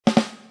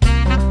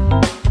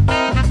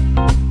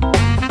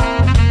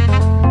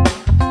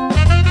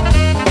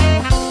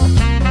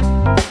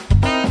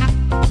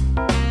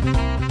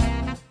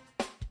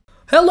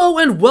Hello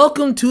and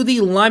welcome to the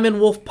Lyman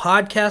Wolf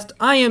podcast.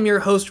 I am your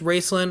host,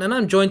 Raceland, and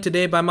I'm joined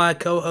today by my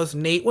co-host,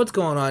 Nate. What's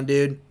going on,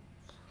 dude?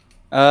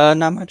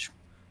 Not much.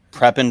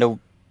 Prepping to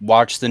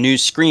watch the new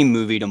Scream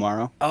movie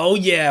tomorrow. Oh,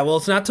 yeah. Well,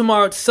 it's not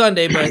tomorrow. It's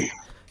Sunday,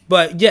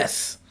 but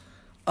yes.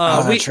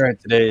 That's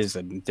right. Today is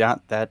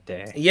not that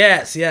day.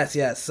 Yes.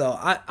 So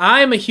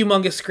I'm a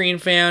humongous Scream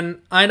fan.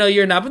 I know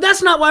you're not, but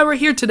that's not why we're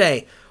here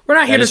today. We're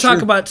not here to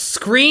talk about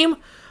Scream.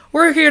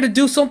 We're here to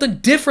do something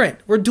different.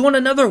 We're doing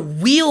another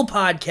wheel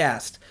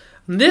podcast.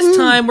 And this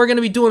time, we're going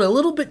to be doing a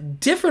little bit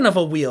different of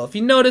a wheel. If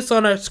you notice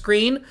on our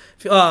screen,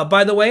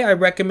 by the way, I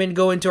recommend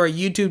going to our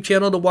YouTube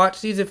channel to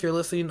watch these if you're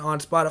listening on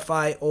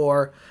Spotify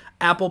or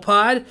Apple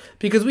Pod,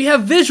 because we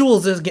have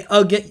visuals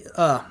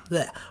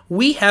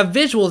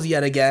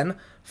yet again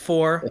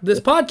for this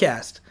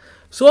podcast.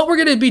 So what we're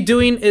going to be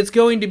doing is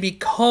going to be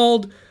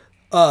called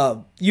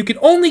You Can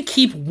Only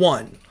Keep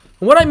One.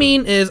 What I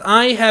mean is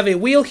I have a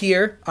wheel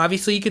here,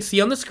 obviously you can see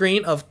on the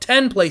screen, of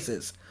 10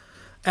 places.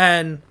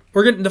 And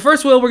the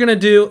first wheel we're going to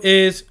do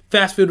is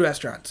fast food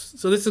restaurants.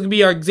 So this is going to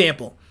be our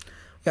example.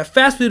 We got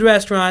fast food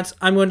restaurants.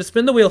 I'm going to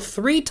spin the wheel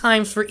 3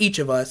 times for each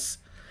of us.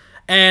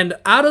 And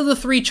out of the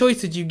 3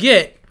 choices you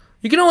get,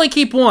 you can only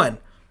keep one.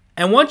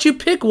 And once you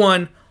pick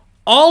one,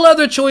 all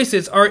other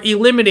choices are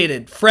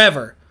eliminated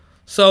forever.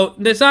 So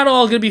it's not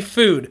all going to be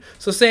food.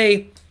 So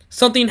say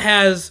something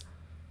has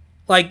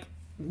like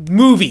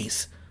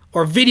movies,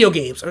 or video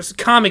games, or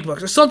comic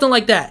books, or something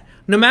like that.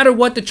 No matter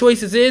what the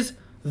choices is,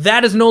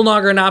 that is no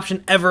longer an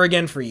option ever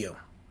again for you.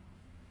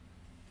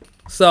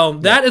 So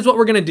that is what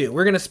we're going to do.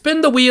 We're going to spin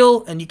the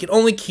wheel, and you can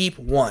only keep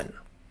one.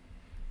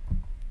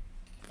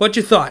 What's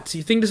your thoughts?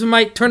 You think this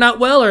might turn out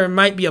well, or it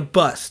might be a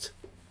bust?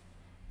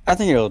 I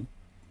think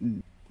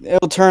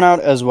it'll turn out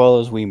as well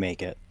as we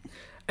make it.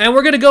 And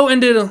we're going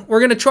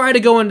to try to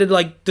go into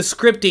like the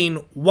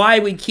scripting, why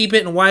we keep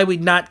it and why we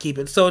not keep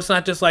it. So it's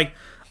not just like,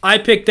 I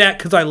picked that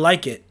because I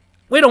like it.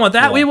 We don't want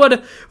that.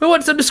 Yeah. We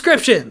want some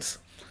descriptions.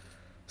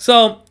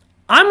 So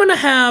I'm going to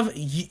have...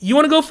 You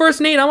want to go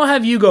first, Nate? I'm going to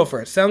have you go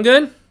first. Sound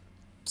good?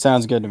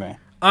 Sounds good to me.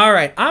 All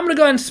right. I'm going to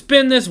go ahead and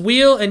spin this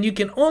wheel, and you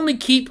can only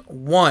keep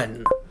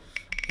one.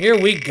 Here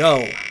we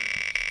go.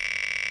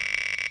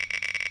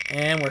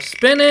 And we're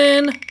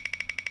spinning.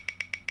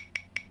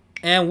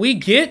 And we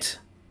get...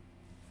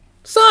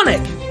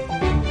 Sonic!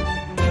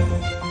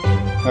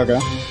 Okay.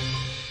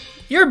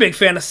 You're a big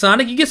fan of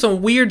Sonic. You get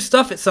some weird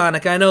stuff at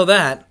Sonic. I know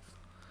that.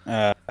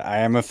 I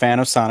am a fan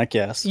of Sonic,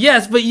 yes.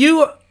 Yes, but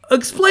you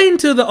explain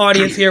to the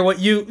audience here what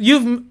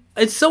you've...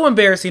 It's so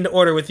embarrassing to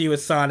order with you at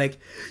Sonic.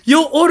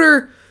 You'll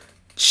order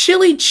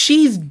chili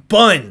cheese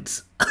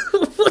buns.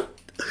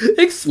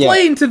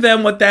 Explain to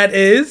them what that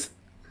is.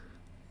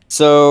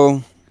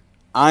 So,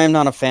 I'm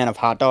not a fan of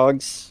hot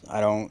dogs.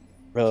 I don't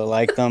really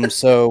like them.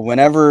 So,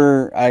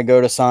 whenever I go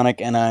to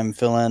Sonic and I'm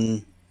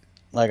feeling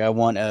like I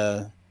want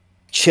a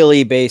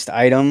chili-based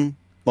item,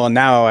 well,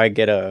 now I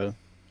get a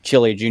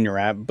chili junior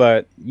wrap,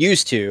 but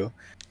used to,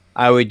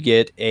 I would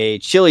get a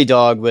chili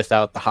dog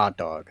without the hot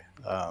dog.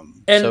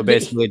 So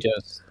basically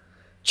just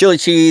chili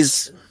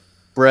cheese,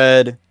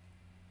 bread,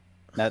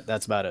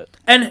 that's about it.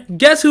 And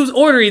guess who's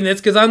ordering this,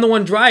 because I'm the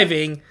one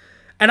driving,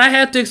 and I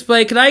have to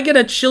explain, can I get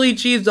a chili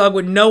cheese dog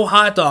with no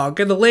hot dog?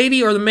 And the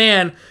lady or the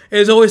man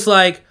is always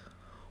like,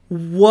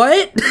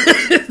 what?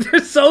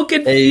 They're so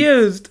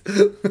confused.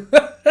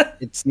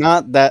 It's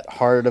not that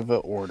hard of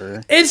an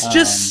order. It's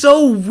just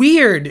so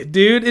weird,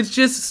 dude. It's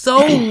just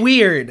so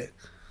weird.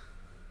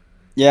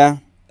 Yeah.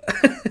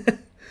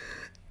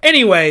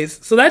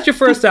 Anyways, so that's your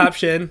first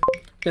option.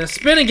 Gonna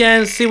spin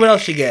again, see what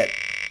else you get.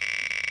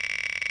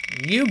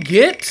 You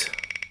get...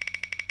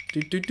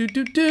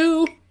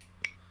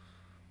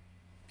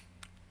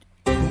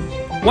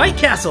 White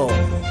Castle.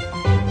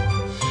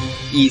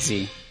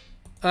 Easy.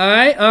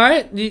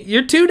 Alright.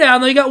 You're 2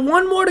 down, though. You got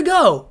 1 more to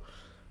go.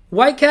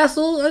 White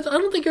Castle, I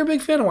don't think you're a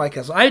big fan of White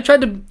Castle. I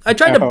tried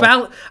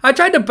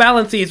to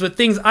balance these with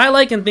things I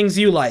like and things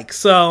you like.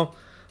 So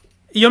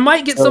you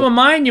might get some of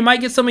mine, you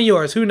might get some of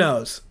yours. Who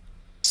knows?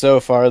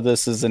 So far,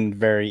 this is a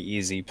very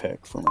easy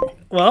pick for me.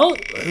 Well,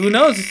 who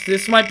knows?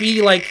 This might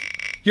be like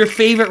your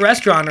favorite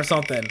restaurant or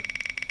something.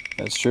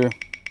 That's true.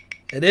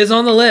 It is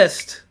on the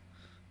list.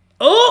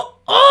 Oh,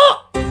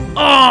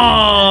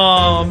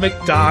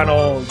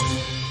 McDonald's.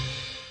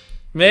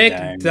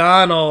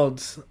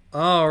 McDonald's.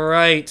 All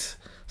right.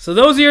 So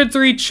those are your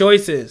 3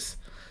 choices.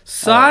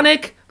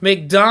 Sonic,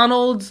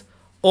 McDonald's,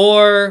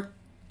 or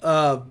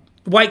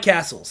White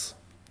Castles.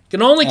 You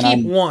can only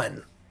keep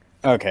one.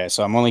 Okay,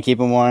 so I'm only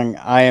keeping one.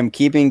 I am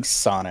keeping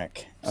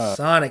Sonic.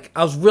 Sonic.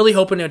 I was really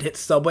hoping it would hit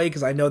Subway,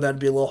 because I know that would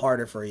be a little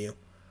harder for you.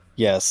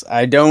 Yes,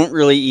 I don't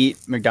really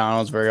eat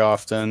McDonald's very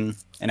often,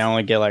 and I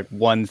only get like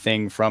one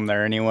thing from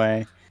there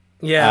anyway.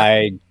 Yeah.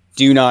 I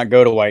do not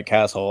go to White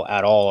Castle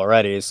at all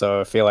already,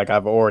 so I feel like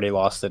I've already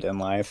lost it in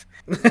life.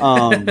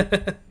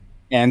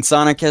 And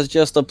Sonic has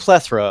just a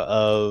plethora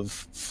of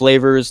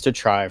flavors to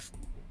try.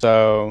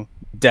 So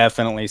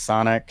definitely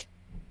Sonic.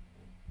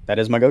 That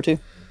is my go-to.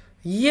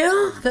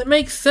 Yeah, that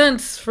makes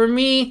sense. For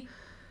me,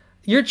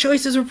 your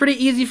choices were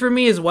pretty easy for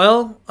me as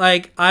well.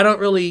 Like, I don't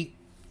really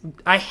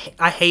I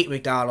hate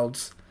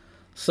McDonald's.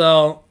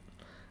 So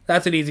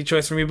that's an easy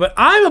choice for me. But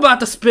I'm about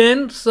to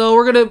spin, so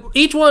we're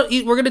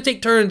gonna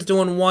take turns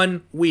doing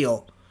one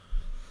wheel.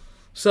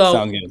 So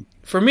Sounds good.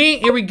 for me,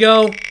 here we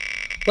go.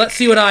 Let's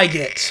see what I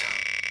get.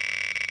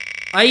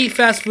 I eat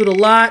fast food a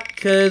lot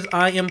because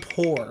I am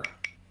poor.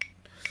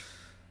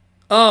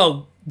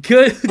 Oh,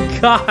 good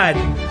God.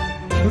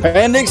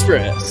 Panda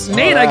Express.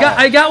 Nate, All right.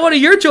 I got one of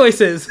your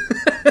choices.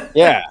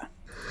 Yeah.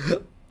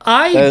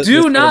 I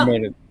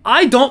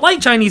don't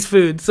like Chinese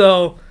food,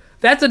 so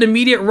that's an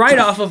immediate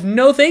write-off of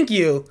no thank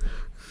you.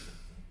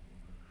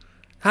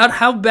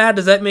 How bad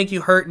does that make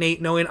you hurt,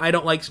 Nate, knowing I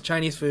don't like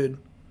Chinese food?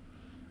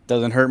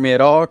 Doesn't hurt me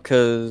at all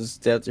because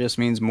that just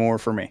means more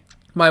for me.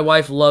 My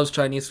wife loves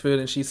Chinese food,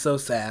 and she's so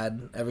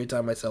sad every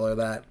time I tell her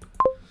that.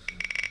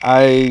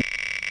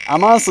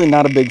 I'm honestly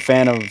not a big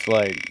fan of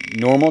like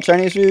normal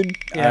Chinese food.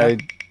 Yeah.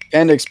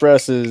 Panda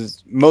Express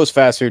is most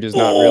fast food is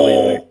not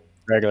really like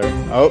regular.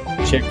 Oh,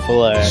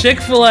 Chick-fil-A.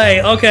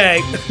 Chick-fil-A.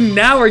 Okay,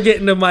 now we're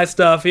getting to my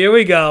stuff. Here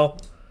we go.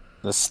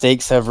 The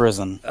stakes have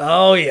risen.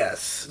 Oh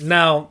yes.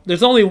 Now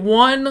there's only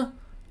one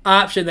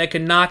option that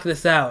can knock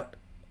this out.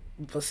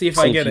 Let's see if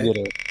I get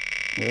it.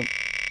 Yep.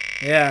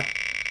 Yeah.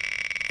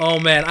 Oh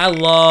man, I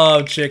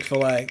love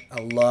Chick-fil-A. I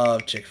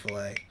love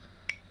Chick-fil-A.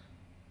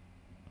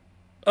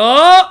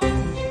 Oh!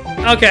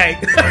 Okay.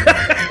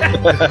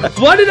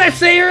 What did I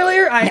say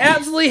earlier? I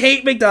absolutely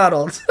hate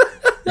McDonald's.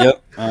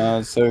 Yep.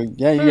 So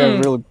yeah, you got a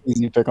real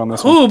easy pick on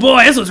this one. Oh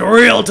boy, this was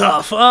real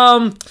tough.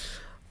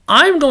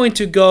 I'm going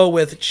to go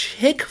with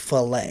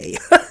Chick-fil-A.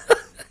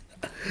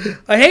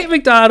 I hate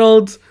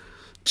McDonald's.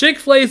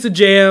 Chick-fil-A's the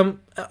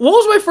jam. What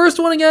was my first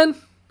one again?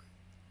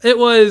 It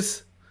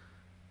was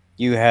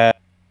You had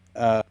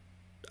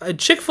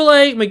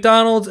Chick-fil-A,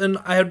 McDonald's, and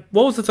I had,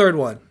 what was the third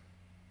one?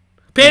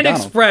 Panda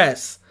McDonald's.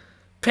 Express.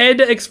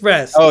 Panda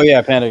Express. Oh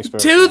yeah, Panda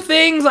Express. Two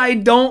things I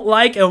don't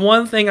like and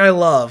one thing I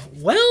love.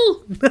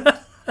 Well,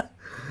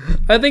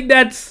 I think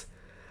that's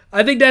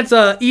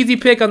a easy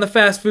pick on the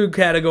fast food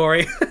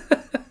category.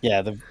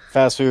 Yeah, the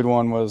fast food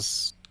one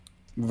was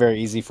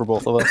very easy for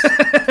both of us.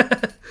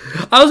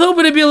 I was hoping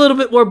it'd be a little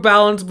bit more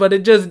balanced, but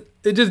it just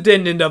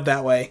didn't end up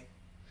that way.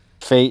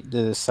 Fate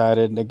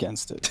decided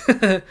against it.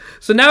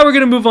 So now we're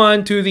going to move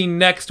on to the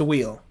next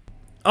wheel.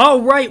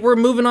 All right, we're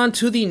moving on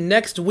to the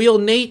next wheel,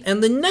 Nate.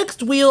 And the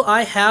next wheel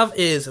I have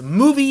is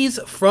movies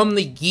from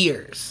the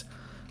years.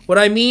 What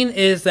I mean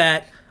is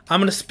that I'm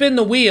going to spin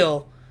the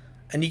wheel,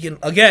 and you can,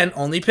 again,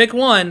 only pick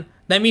one.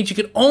 That means you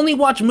can only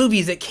watch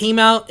movies that came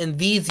out in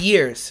these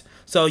years.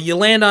 So you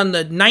land on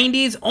the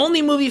 90s,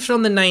 only movies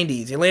from the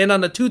 90s. You land on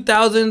the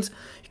 2000s,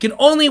 you can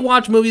only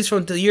watch movies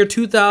from the year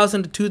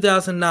 2000 to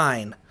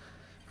 2009.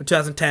 Or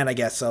 2010, I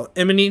guess. So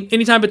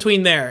anytime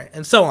between there,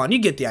 and so on. You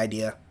get the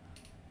idea.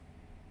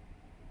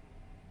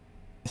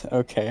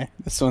 Okay,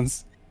 this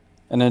one's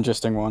an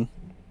interesting one.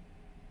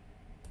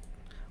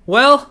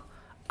 Well,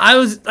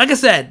 like I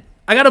said,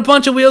 I got a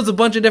bunch of wheels, a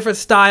bunch of different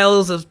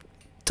styles of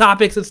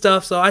topics and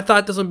stuff, so I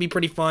thought this would be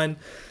pretty fun.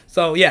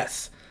 So,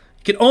 yes,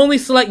 you can only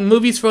select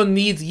movies from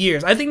these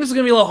years. I think this is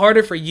going to be a little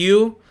harder for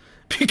you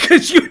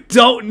because you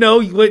don't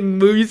know when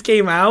movies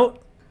came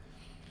out.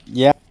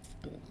 Yeah.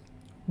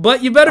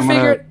 But you better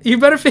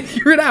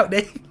figure it out,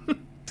 Nate.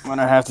 I'm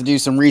gonna have to do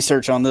some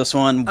research on this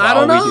one I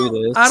don't while know. we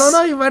do this. I don't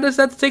know. You might just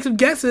have to take some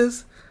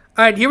guesses.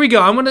 All right, here we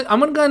go. I'm gonna go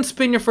ahead and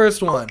spin your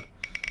first one.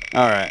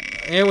 All right.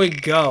 Here we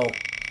go.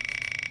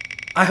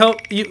 I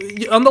hope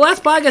you on the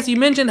last podcast you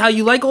mentioned how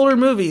you like older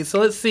movies.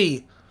 So let's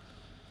see.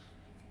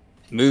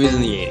 Movies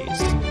in the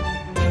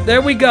 80s.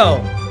 There we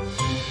go.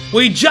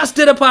 We just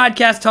did a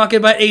podcast talking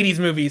about 80s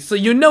movies, so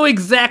you know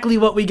exactly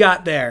what we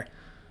got there.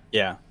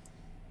 Yeah.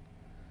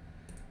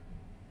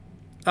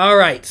 All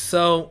right.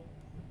 So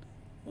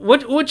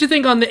what you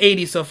think on the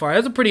 80s so far?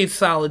 That's a pretty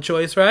solid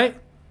choice, right?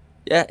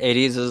 Yeah,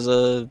 80s is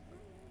a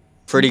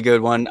pretty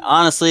good one.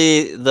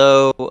 Honestly,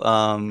 though,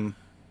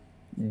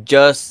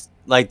 just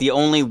like the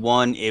only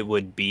one it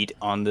would beat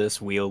on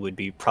this wheel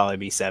would probably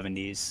be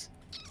 70s.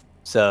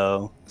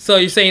 So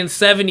you're saying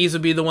 70s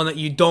would be the one that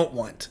you don't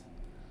want?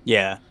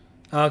 Yeah.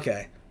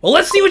 Okay. Well,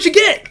 let's see what you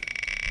get.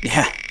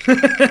 Yeah.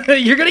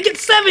 You're gonna get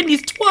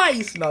 70s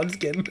twice. No, I'm just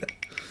kidding.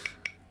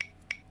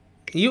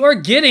 You are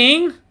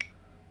getting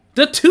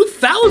the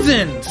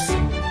 2000s.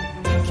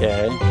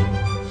 Okay.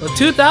 The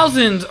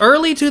 2000s,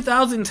 early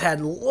 2000s had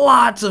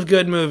lots of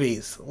good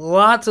movies.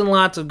 Lots and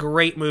lots of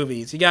great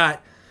movies. You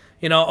got,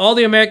 all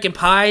the American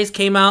Pies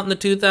came out in the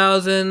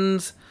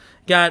 2000s.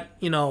 Got,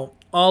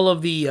 all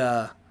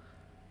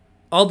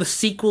the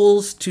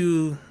sequels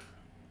to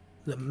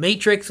The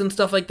Matrix and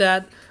stuff like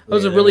that.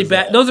 Those are really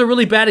bad. Those are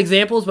really bad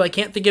examples, but I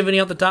can't think of any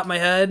off the top of my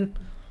head.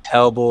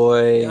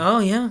 Hellboy. Oh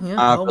yeah.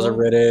 Chronicles of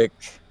Riddick.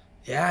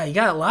 Yeah, you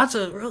got lots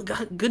of real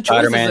good choices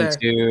Spider-Man there.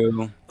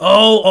 2.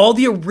 Oh, all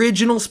the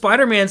original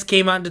Spider-Mans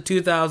came out in the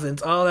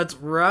 2000s. Oh, that's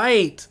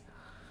right.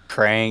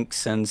 Crank,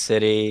 Sin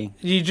City.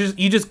 You just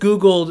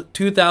Googled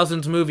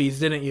 2000s movies,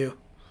 didn't you?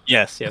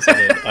 Yes, I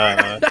did.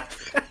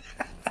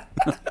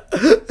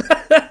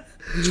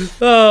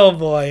 Oh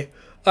boy.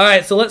 All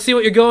right, so let's see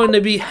what you're going to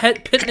be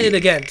pitting it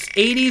against.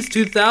 80s,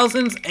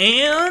 2000s,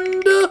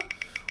 and...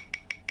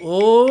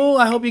 Oh,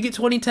 I hope you get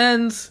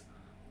 2010s.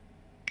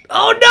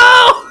 Oh,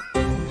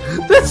 no!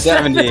 The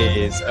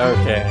 70s.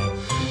 Okay.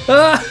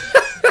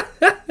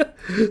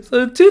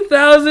 So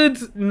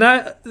 2000s,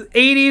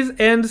 80s,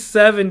 and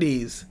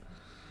 70s.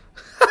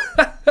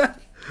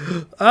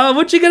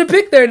 What you going to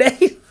pick there,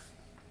 Nate?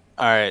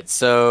 All right,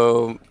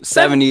 so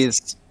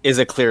 70s is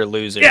a clear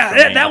loser.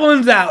 Yeah, that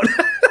one's out.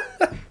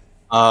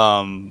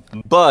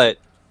 But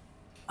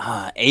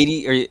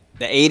 80 or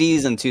the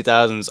 80s and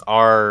 2000s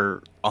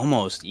are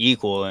almost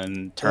equal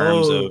in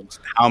terms of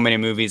how many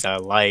movies I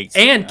liked.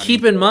 And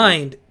keep in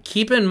mind,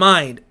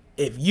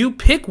 if you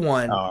pick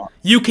one,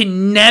 you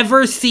can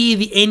never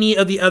see any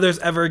of the others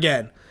ever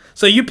again.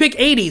 So you pick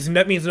 80s, and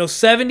that means no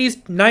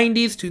 70s,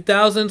 90s,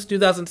 2000s,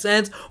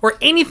 2010s, or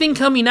anything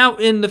coming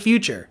out in the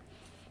future.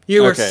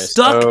 You are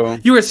stuck. So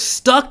you are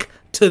stuck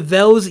to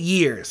those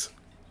years.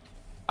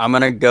 I'm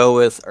gonna go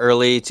with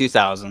early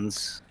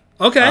 2000s.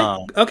 Okay.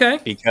 Okay.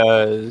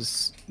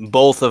 Because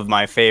both of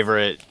my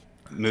favorite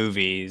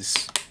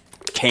movies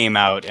came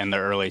out in the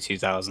early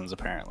 2000s,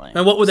 apparently.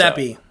 And what would that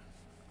be?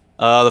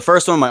 The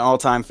first one, my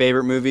all-time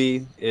favorite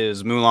movie,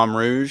 is Moulin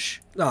Rouge.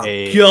 Oh,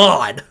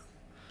 God.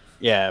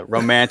 Yeah,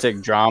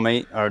 romantic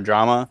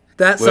drama.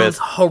 That sounds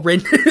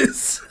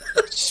horrendous.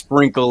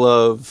 Sprinkle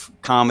of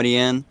comedy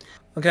in.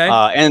 Okay.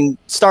 And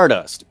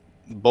Stardust.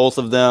 Both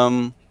of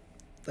them.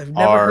 I've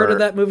never heard of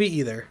that movie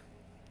either.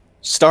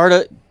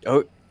 Stardust.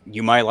 Oh,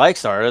 you might like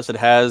Stardust. It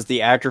has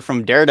the actor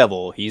from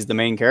Daredevil. He's the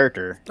main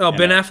character. Oh,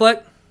 Ben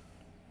Affleck?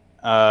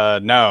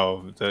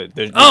 No.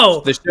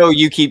 The show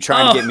you keep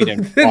trying to get me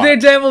to watch.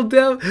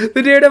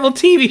 The Daredevil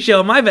TV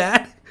show. My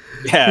bad.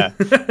 Yeah.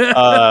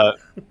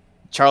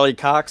 Charlie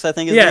Cox, I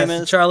think his name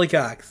is. Charlie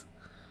Cox.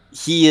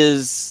 He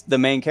is the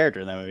main character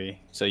in that movie,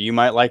 so you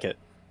might like it.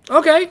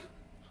 Okay.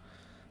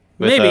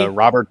 Maybe.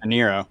 Robert De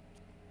Niro.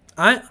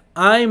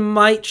 I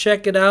might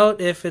check it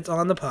out if it's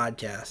on the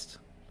podcast.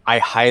 I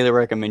highly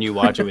recommend you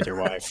watch it with your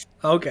wife.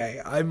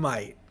 Okay, I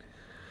might.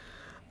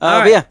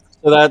 Right. Yeah,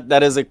 so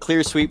that is a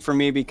clear sweep for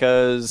me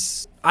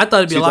because I thought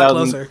it'd be a lot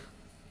closer.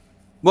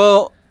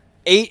 Well,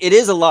 it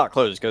is a lot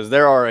closer because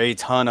there are a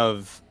ton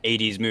of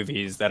 80s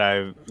movies that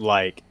I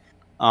like.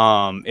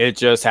 It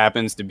just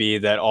happens to be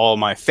that all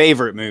my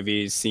favorite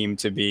movies seem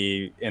to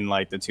be in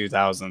like the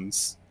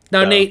 2000s.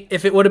 Now, Nate,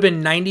 if it would have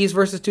been 90s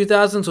versus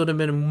 2000s, would have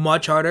been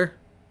much harder.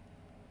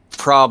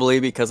 Probably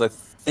because I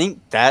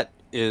think that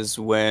is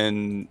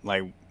when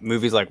like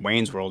movies like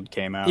Wayne's World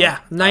came out. Yeah,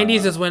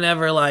 90s is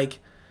whenever like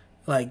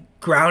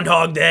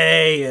Groundhog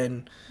Day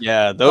and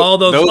all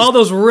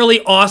those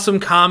really awesome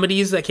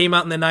comedies that came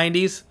out in the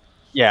 90s.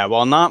 Yeah,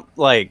 well, not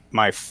like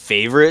my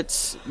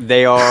favorites.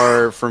 They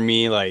are for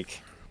me like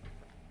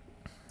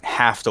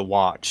have to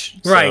watch.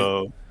 Right.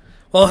 So,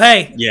 well,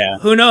 hey,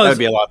 who knows? That'd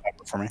be a lot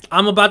better for me.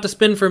 I'm about to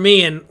spin for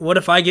me, and what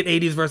if I get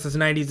 80s versus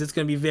 90s? It's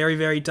going to be very,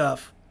 very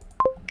tough.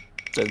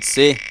 Let's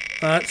see.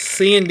 Let's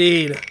see,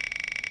 indeed.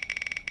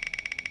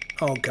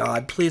 Oh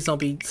God! Please don't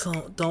be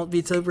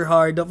super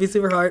hard. Don't be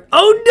super hard.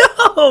 Oh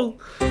no!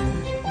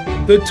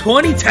 The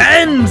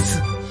 2010s.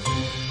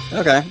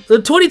 Okay. The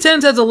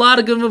 2010s has a lot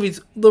of good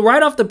movies.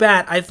 Right off the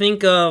bat, I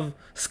think of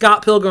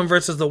Scott Pilgrim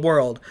versus the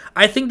World.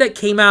 I think that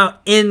came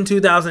out in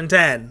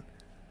 2010.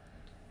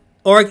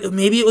 Or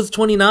maybe it was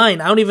 29.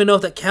 I don't even know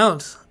if that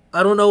counts.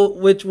 I don't know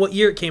what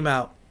year it came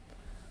out.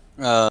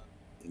 Go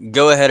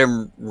ahead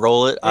and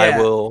roll it. Yeah. I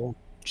will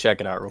check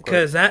it out real quick.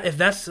 Because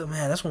that's one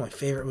of my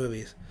favorite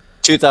movies.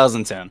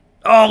 2010.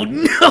 Oh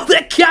no,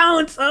 that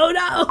counts. Oh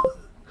no.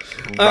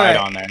 Right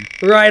on there.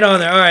 Right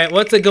on there. All right,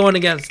 what's it going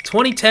against?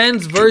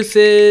 2010s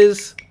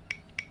versus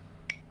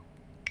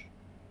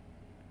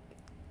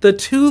the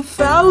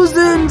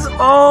 2000s.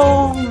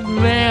 Oh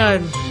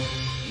man.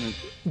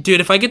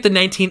 Dude, if I get the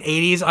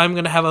 1980s, I'm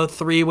going to have a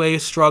three-way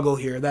struggle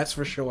here. That's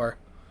for sure.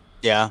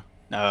 Yeah.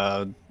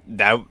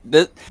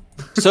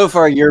 So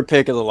far, your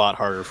pick is a lot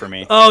harder for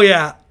me. Oh,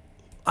 yeah.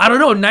 I don't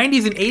know.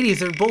 90s and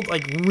 80s are both,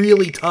 like,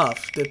 really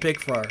tough to pick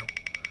for.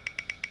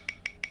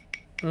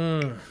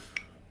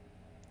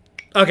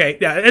 Okay,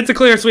 yeah. It's a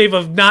clear sweep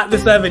of not the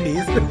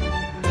 70s.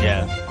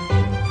 Yeah.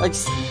 Like,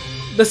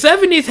 the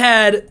 70s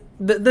had...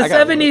 The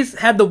 70s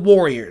had The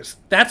Warriors.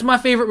 That's my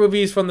favorite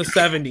movies from the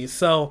 70s,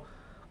 so...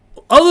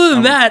 Other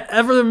than that,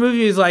 every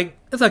movie is like,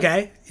 it's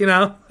okay, you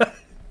know?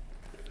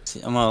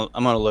 I'm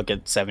gonna look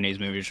at 70s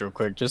movies real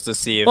quick just to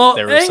see if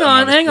there was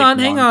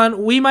hang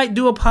on. We might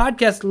do a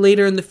podcast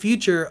later in the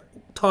future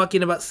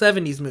talking about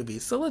 70s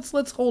movies. So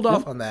let's hold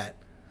off on that.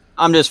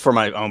 I'm just for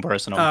my own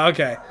personal. Oh,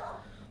 okay.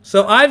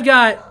 So I've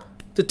got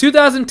the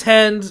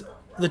 2010s,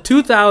 the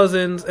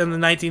 2000s, and the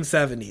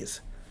 1970s.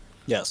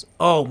 Yes.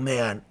 Oh,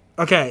 man.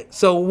 Okay,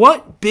 so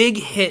what big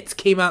hits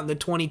came out in the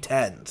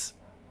 2010s?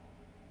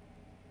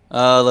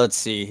 Let's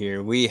see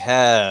here. We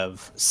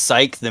have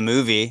Psych the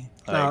movie.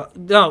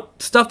 No,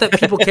 stuff that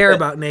people care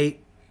about,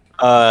 Nate.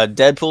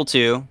 Deadpool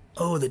 2.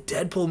 Oh, the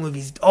Deadpool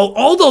movies. Oh,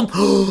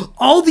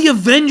 all the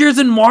Avengers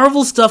and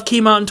Marvel stuff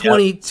came out in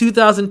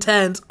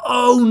 2010s.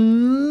 Oh,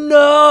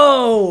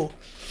 no.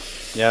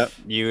 Yep,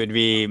 you would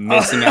be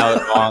missing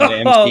out on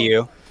the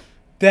MCU.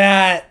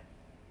 That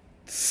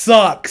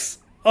sucks.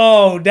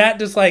 Oh, that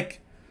just like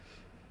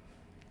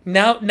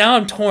now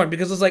I'm torn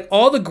because it's like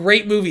all the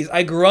great movies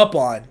I grew up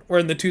on were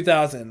in the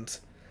 2000s,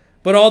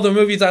 but all the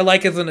movies I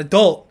like as an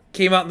adult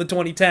came out in the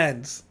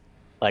 2010s.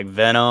 Like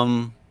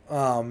Venom.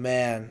 Oh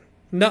man,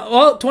 no,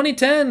 well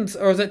 2010s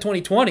or is that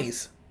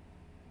 2020s?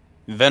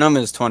 Venom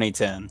is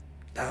 2010.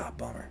 Ah,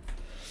 bummer.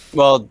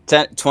 Well,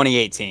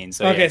 2018.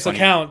 So okay, yeah, so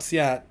counts.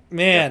 Yeah,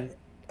 man. Yep.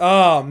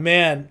 Oh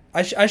man,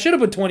 I should have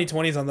put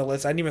 2020s on the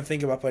list. I didn't even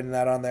think about putting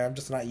that on there. I'm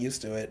just not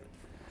used to it.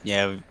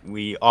 Yeah,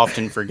 we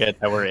often forget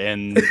that we're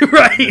in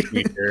right. the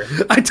future.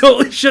 I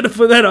totally should have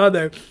put that on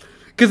there,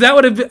 because that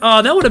would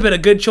have been a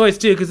good choice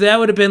too. Because that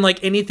would have been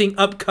like anything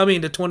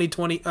upcoming to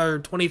 2020 or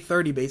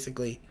 2030,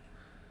 basically.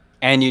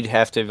 And you'd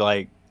have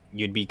to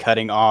you'd be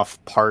cutting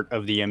off part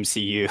of the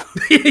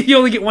MCU. You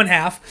only get one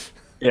half.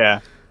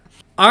 Yeah.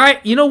 All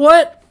right, you know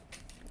what?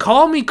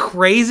 Call me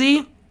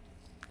crazy.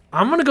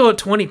 I'm gonna go with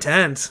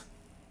 2010s.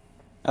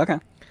 Okay.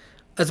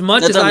 As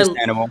much That's as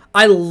understandable.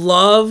 I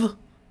love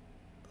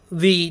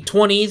the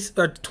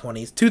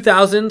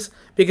 2000s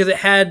because it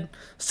had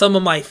some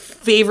of my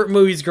favorite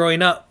movies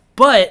growing up.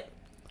 But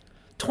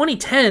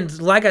 2010s,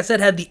 like I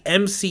said, had the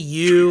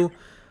MCU,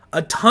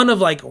 a ton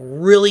of like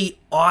really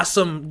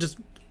awesome, just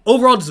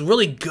overall just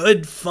really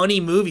good, funny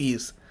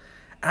movies.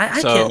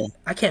 I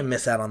can't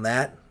miss out on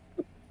that.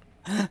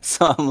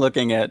 So I'm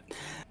looking at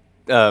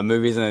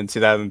movies in the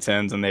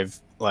 2010s, and they've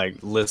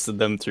listed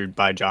them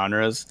by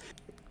genres.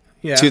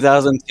 Yeah.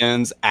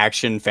 2010s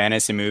action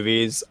fantasy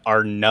movies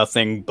are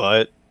nothing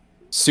but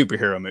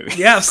superhero movies.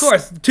 Yeah, of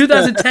course.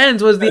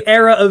 2010s was the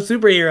era of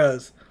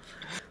superheroes.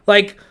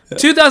 Like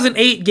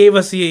 2008 gave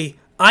us the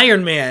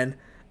Iron Man,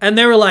 and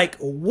they were like,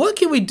 "What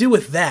can we do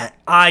with that?"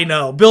 I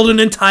know, build an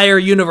entire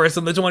universe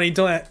in the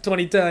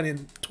 2010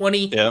 and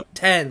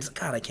 2010s. Yep.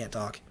 God, I can't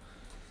talk.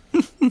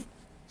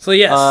 So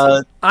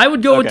yes, I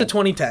would go with the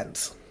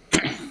 2010s.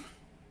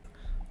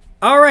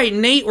 All right,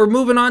 Nate, we're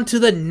moving on to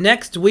the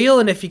next wheel,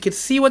 and if you could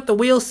see what the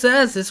wheel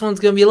says, this one's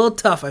going to be a little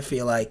tough, I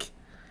feel like.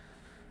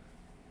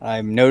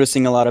 I'm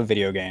noticing a lot of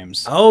video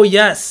games. Oh,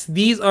 yes.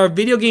 These are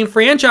video game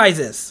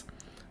franchises.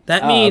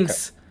 That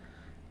means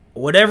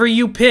whatever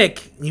you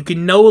pick, you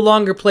can no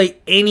longer play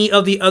any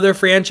of the other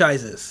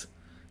franchises.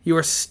 You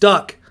are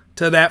stuck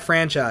to that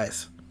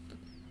franchise.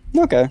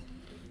 Okay.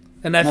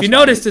 And if you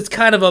noticed, it's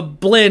kind of a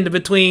blend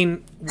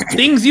between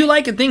things you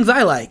like and things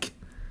I like.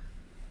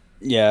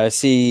 Yeah, I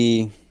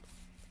see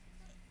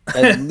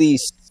at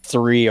least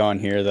 3 on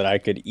here that I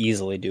could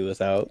easily do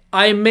without.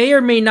 I may or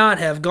may not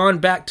have gone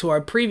back to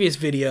our previous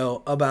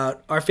video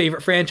about our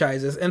favorite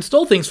franchises and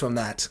stole things from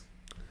that.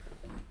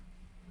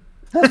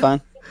 That's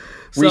fine.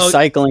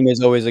 Recycling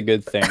is always a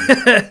good thing.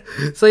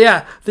 So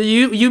yeah,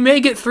 you may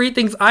get 3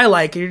 things I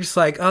like, and you're just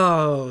like,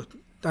 oh,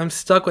 I'm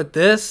stuck with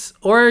this.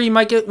 Or you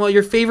might get,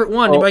 your favorite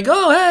one. You're like,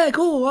 oh, hey,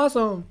 cool,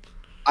 awesome.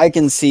 I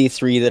can see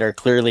 3 that are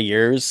clearly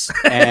yours.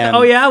 And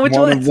oh yeah, which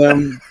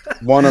one?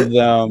 One of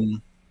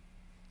them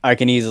I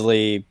can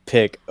easily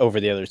pick over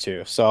the other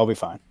 2, so I'll be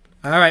fine.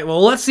 All right,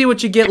 well, let's see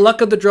what you get.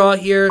 Luck of the draw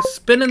here.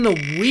 Spinning the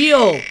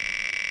wheel.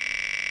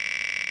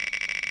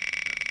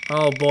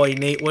 Oh boy,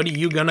 Nate, what are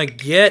you gonna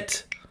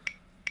get?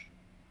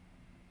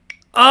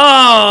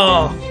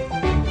 Oh!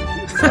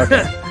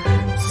 Okay.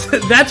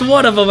 That's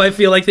one of them I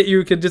feel like that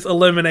you could just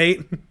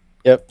eliminate.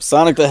 Yep,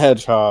 Sonic the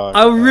Hedgehog.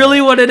 I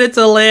really wanted it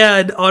to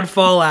land on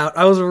Fallout.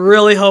 I was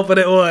really hoping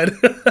it would.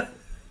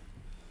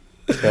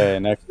 Okay,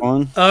 next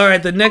one. All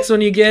right, the next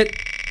one you get.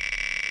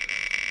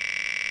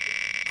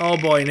 Oh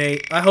boy,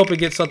 Nate. I hope it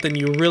gets something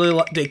you really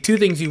like. 2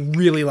 things you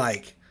really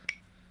like.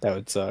 That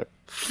would suck.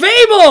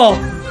 Fable!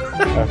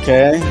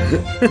 Okay.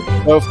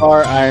 So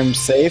far, I'm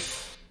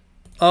safe.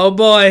 Oh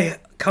boy.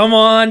 Come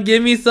on,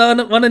 give me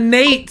one of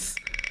Nate's.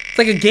 It's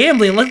like a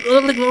gambling. Look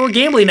like we're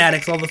gambling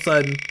addicts all of a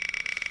sudden.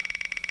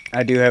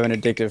 I do have an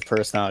addictive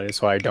personality,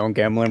 so I don't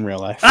gamble in real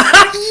life.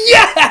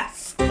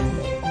 Yes!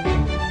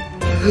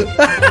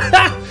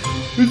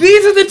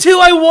 These are the 2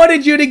 I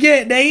wanted you to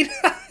get, Nate.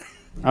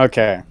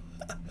 Okay.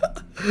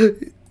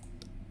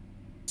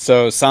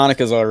 So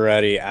Sonic is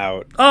already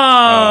out.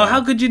 Oh,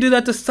 how could you do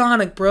that to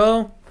Sonic,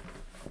 bro?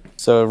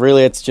 So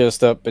really, it's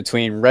just up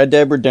between Red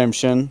Dead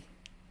Redemption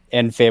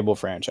and Fable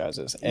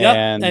franchises. Yep.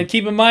 And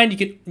keep in mind,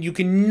 you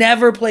can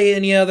never play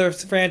any other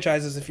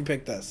franchises if you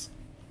pick this.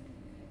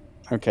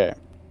 Okay.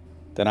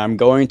 Then I'm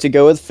going to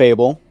go with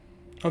Fable.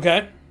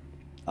 Okay.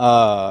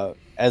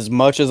 As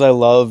much as I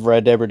love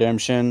Red Dead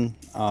Redemption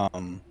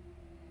and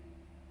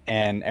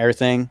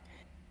everything,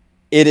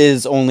 it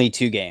is only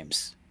 2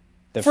 games.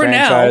 The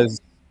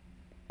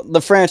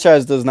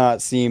franchise does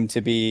not seem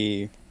to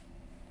be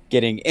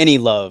getting any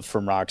love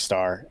from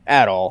Rockstar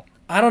at all.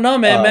 I don't know,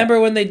 man. Remember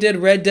when they did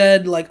Red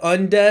Dead like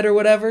Undead or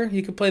whatever?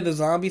 You could play the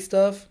zombie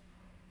stuff.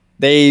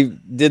 They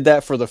did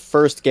that for the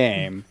first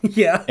game.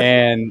 Yeah.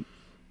 And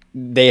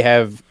they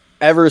have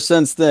ever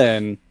since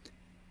then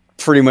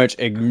pretty much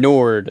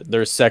ignored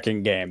their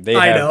second game. They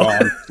have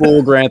gone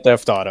full Grand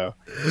Theft Auto.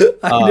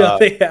 I know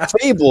they have.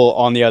 Fable,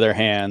 on the other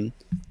hand,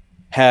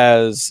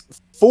 has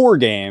 4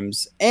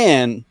 games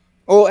and,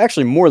 well,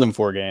 actually more than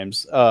 4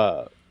 games,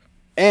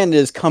 and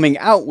is coming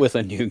out with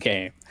a new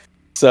game.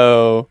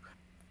 So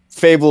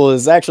Fable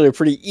is actually a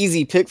pretty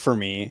easy pick for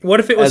me. What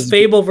if it was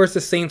Fable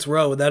versus Saints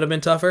Row? Would that have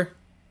been tougher?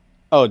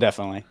 Oh,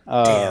 definitely.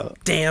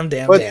 Damn.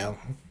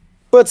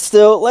 But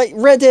still, like,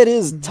 Red Dead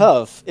is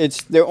tough.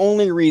 It's the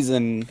only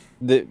reason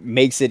that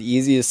makes it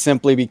easy is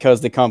simply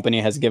because the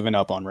company has given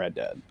up on Red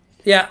Dead.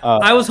 Yeah,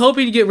 I was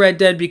hoping to get Red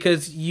Dead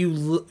because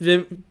you've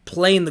been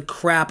playing the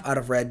crap out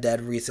of Red Dead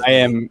recently.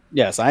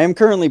 I am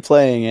currently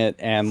playing it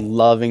and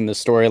loving the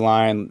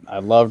storyline. I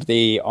loved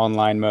the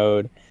online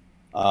mode.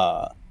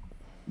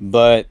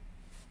 But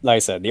like I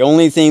said, the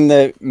only thing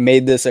that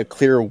made this a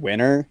clear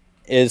winner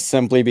is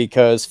simply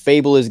because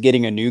Fable is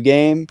getting a new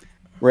game,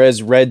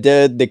 whereas Red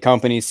Dead, the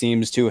company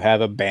seems to have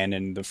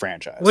abandoned the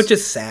franchise. Which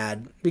is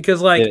sad,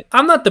 because like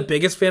I'm not the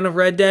biggest fan of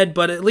Red Dead,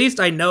 but at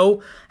least I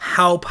know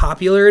how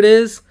popular it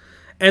is.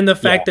 And the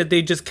fact that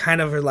they just kind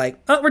of are like,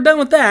 oh, we're done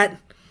with that.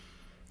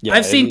 Yeah,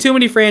 I've seen too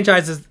many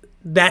franchises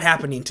that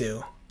happening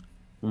to.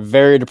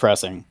 Very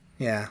depressing.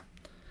 Yeah.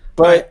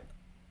 But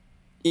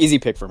easy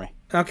pick for me.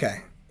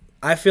 Okay.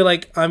 I feel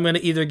like I'm going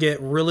to either get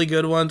really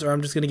good ones or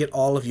I'm just going to get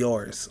all of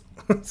yours.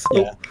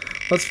 So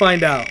let's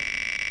find out.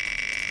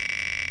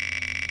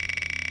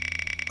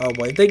 Oh,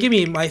 boy. They give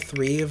me my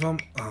 3 of them.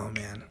 Oh,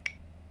 man.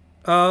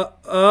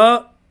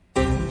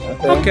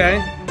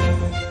 Okay.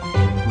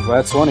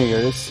 That's one of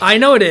yours. I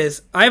know it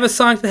is. I have a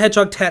Sonic the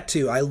Hedgehog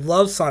tattoo. I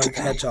love Sonic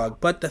the Hedgehog.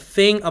 But the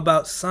thing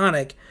about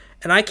Sonic,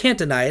 and I can't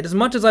deny it, as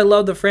much as I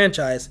love the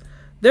franchise,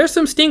 there's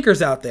some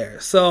stinkers out there.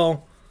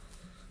 So,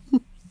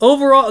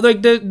 overall,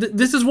 like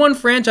this is one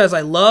franchise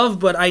I love,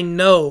 but I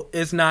know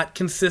is not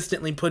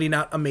consistently putting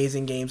out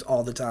amazing games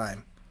all the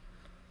time.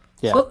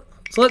 Yeah.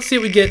 So let's see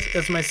what we get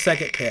as my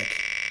second pick.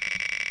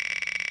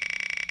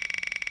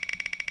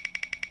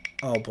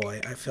 Oh boy,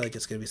 I feel like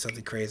it's gonna be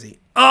something crazy.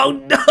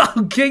 Oh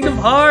no, Kingdom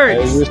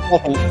Hearts! Your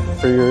second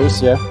for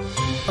yours, yeah.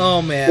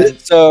 Oh man.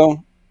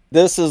 So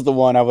this is the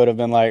one I would have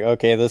been like,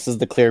 okay, this is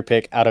the clear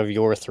pick out of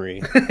your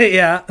 3.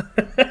 Yeah.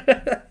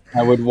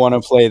 I would want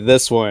to play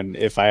this one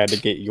if I had to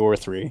get your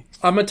 3.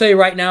 I'm gonna tell you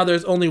right now,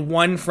 there's only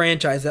one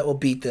franchise that will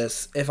beat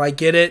this. If I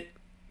get it,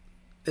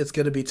 it's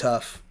gonna be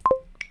tough.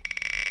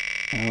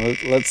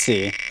 Let's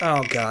see.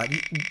 Oh god,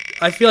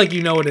 I feel like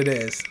you know what it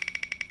is.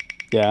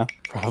 Yeah,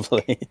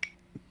 probably.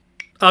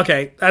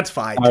 Okay, that's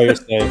fine. Oh, you're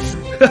safe.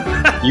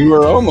 You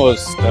were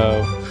almost,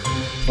 though.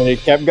 And it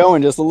kept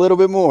going just a little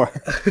bit more.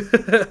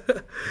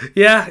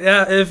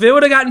 Yeah. If it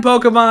would have gotten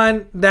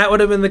Pokemon, that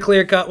would have been the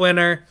clear-cut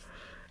winner.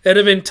 It'd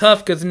have been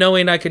tough because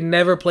knowing I could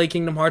never play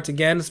Kingdom Hearts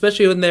again,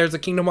 especially when there's a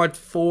Kingdom Hearts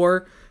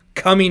 4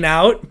 coming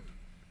out.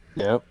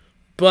 Yep.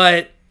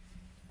 But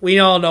we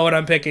all know what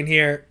I'm picking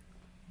here.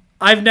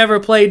 I've never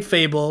played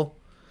Fable.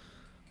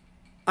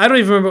 I don't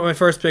even remember what my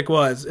first pick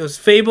was. It was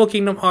Fable,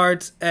 Kingdom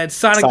Hearts, and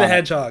Sonic the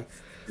Hedgehog.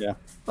 Yeah.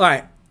 All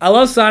right. I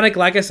love Sonic,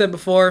 like I said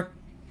before.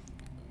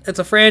 It's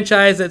a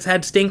franchise that's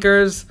had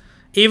stinkers.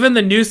 Even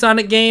the new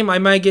Sonic game, I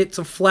might get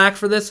some flack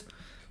for this.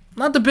 I'm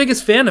not the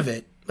biggest fan of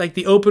it. Like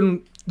the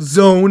open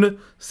zone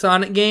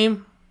Sonic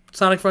game,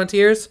 Sonic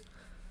Frontiers.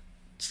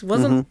 I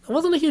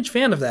wasn't a huge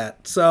fan of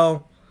that.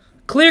 So,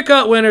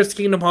 clear-cut winners,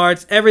 Kingdom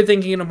Hearts.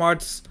 Everything Kingdom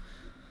Hearts.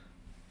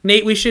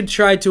 Nate, we should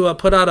try to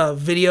put out a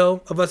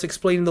video of us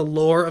explaining the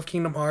lore of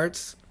Kingdom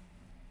Hearts.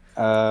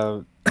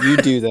 You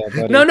do that,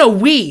 buddy. No,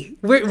 we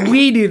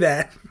do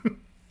that.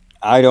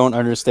 I don't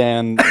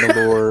understand the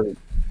lore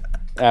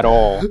at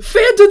all.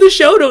 Fans of the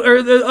show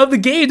of the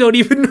game don't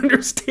even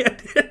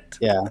understand it.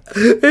 Yeah,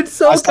 it's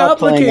so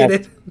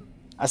complicated.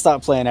 I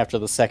stopped playing after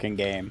the second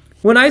game.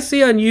 When I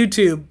see on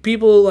YouTube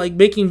people like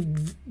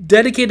making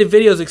dedicated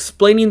videos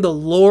explaining the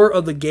lore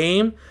of the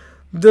game,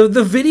 the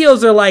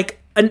videos are like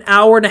an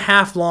hour and a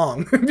half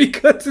long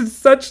because it's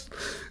such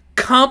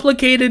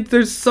complicated.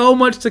 There's so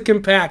much to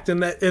compact in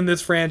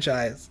this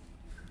franchise,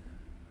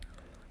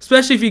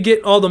 especially if you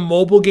get all the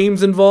mobile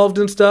games involved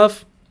and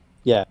stuff.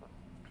 Yeah.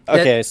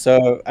 Okay,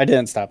 so I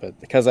didn't stop it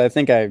because I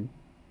think I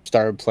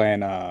started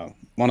playing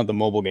one of the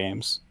mobile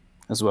games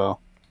as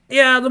well.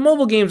 Yeah, the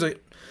mobile games are.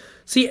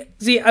 See,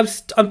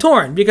 I'm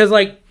torn because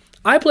like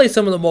I play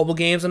some of the mobile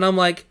games and I'm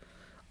like,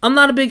 I'm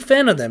not a big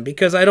fan of them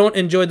because I don't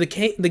enjoy the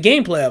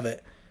gameplay of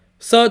it.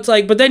 So it's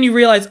like, but then you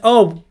realize,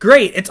 oh,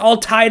 great, it's all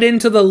tied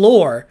into the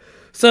lore.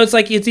 So it's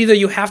like, it's either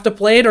you have to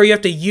play it or you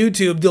have to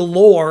YouTube the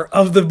lore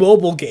of the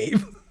mobile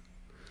game.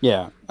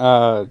 Yeah.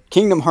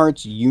 Kingdom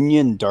Hearts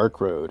Union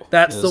Dark Road.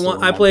 That's the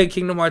one. I played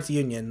Kingdom Hearts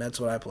Union. That's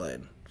what I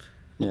played.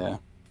 Yeah.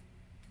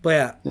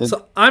 But yeah,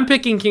 so I'm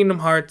picking Kingdom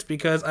Hearts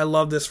because I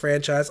love this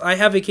franchise. I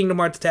have a Kingdom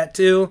Hearts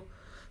tattoo,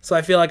 so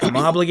I feel like I'm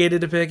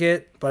obligated to pick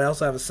it. But I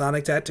also have a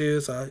Sonic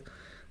tattoo, so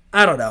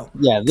I don't know.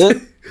 Yeah,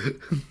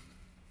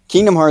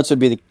 Kingdom Hearts would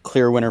be the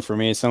clear winner for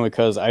me, simply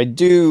because I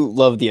do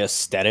love the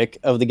aesthetic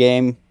of the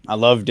game. I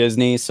love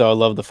Disney, so I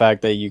love the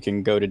fact that you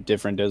can go to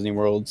different Disney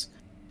worlds.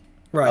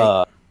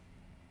 Right.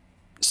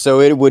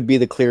 So it would be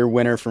the clear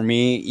winner for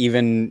me,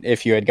 even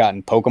if you had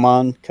gotten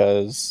Pokemon,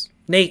 because...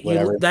 Nate,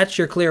 that's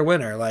your clear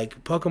winner.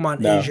 Like,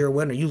 Pokemon is your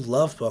winner. You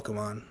love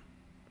Pokemon.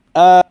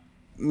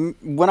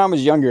 When I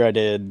was younger, I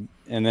did,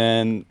 and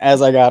then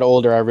as I got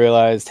older, I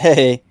realized,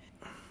 hey,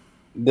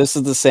 this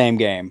is the same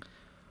game.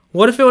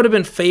 What if it would have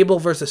been Fable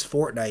versus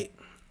Fortnite?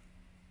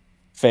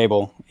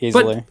 Fable,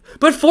 easily.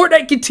 But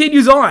Fortnite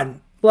continues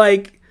on.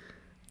 Like,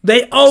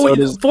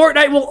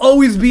 Fortnite will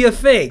always be a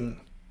thing.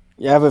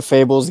 Yeah, but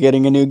Fable's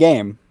getting a new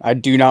game. I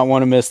do not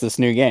want to miss this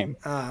new game.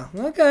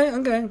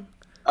 Okay.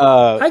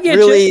 I get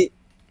you.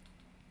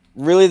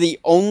 Really, the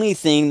only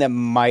thing that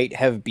might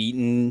have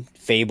beaten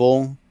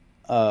Fable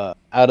out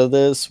of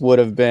this would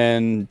have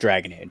been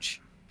Dragon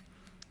Age.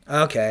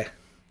 Okay.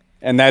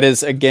 And that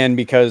is, again,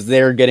 because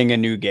they're getting a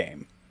new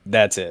game.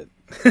 That's it.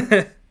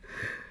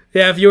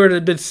 Yeah, if you were to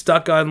have been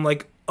stuck on,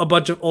 like, a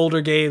bunch of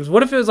older games.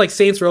 What if it was, like,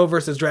 Saints Row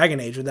versus Dragon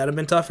Age? Would that have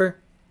been tougher?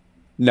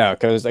 No,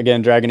 because,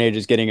 again, Dragon Age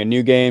is getting a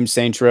new game.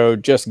 Saints Row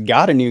just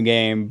got a new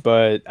game,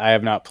 but I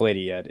have not played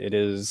it yet. It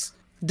is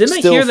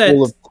still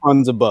full of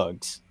tons of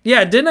bugs.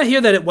 Yeah, didn't I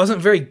hear that it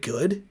wasn't very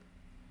good?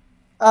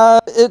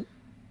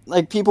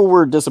 People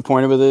were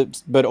disappointed with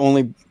it, but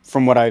only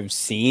from what I've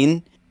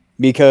seen,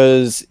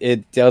 because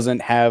it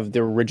doesn't have the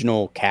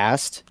original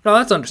cast. Oh,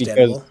 that's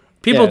understandable.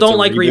 People don't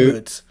like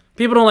reboots.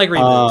 People don't like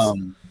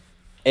reboots.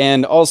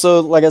 And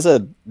also, like I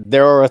said,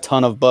 there are a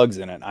ton of bugs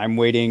in it. I'm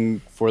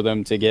waiting for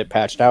them to get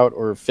patched out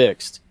or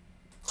fixed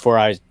before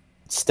I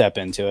step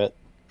into it.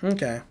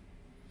 Okay.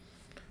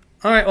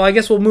 All right, well, I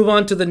guess we'll move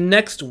on to the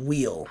next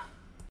wheel.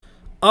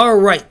 All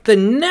right, the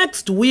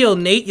next wheel,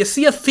 Nate. You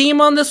see a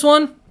theme on this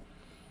one?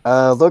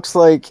 Looks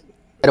like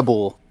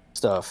edible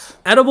stuff.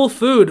 Edible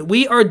food.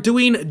 We are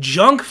doing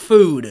junk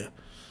food.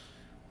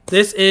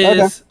 This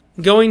is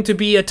going to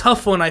be a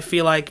tough one, I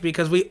feel like,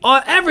 because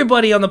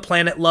everybody on the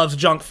planet loves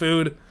junk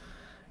food.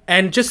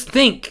 And just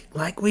think,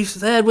 like we've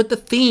said with the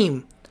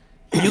theme,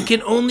 you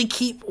can only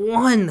keep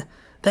one.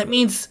 That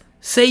means,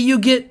 say you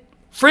get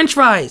French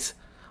fries,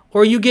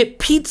 or you get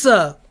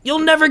pizza, you'll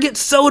never get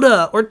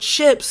soda, or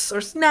chips,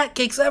 or snack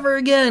cakes ever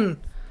again.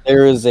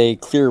 There is a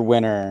clear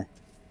winner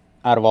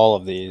out of all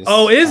of these.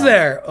 Oh, is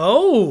there?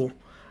 Oh.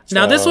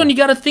 Now, this one you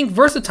got to think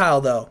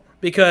versatile, though,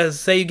 because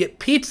say you get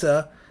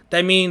pizza,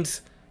 that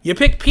means you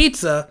pick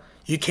pizza,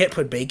 you can't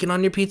put bacon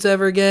on your pizza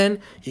ever again.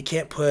 You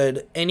can't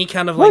put any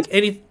kind of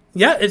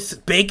yeah, it's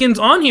bacon's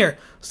on here.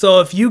 So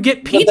if you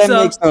get pizza, but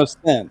that makes no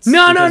sense.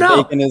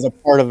 No. Bacon is a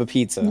part of a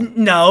pizza.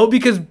 No,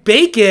 because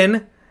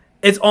bacon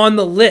is on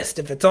the list.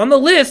 If it's on the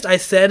list, I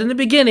said in the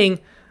beginning,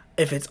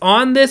 if it's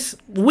on this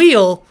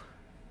wheel,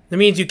 that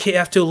means you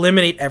have to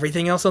eliminate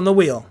everything else on the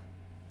wheel.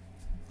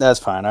 That's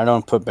fine. I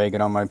don't put bacon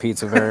on my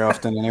pizza very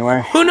often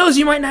anyway. Who knows?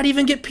 You might not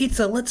even get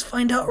pizza. Let's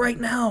find out right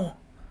now.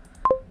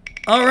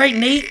 All right,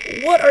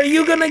 Nate, what are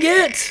you gonna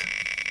get?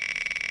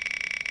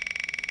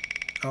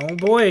 Oh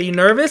boy, are you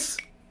nervous?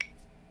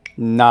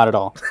 Not at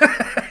all.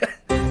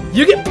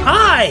 You get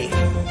pie.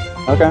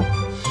 Okay.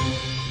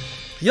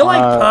 You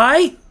like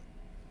pie?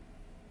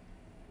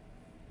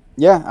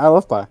 Yeah, I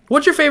love pie.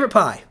 What's your favorite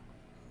pie?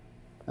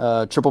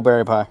 Triple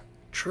berry pie.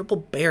 Triple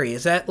berry.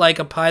 Is that like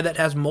a pie that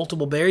has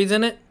multiple berries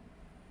in it?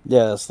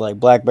 Yeah, it's like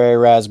blackberry,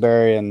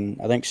 raspberry, and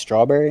I think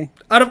strawberry.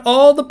 Out of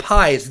all the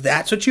pies,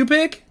 that's what you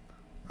pick?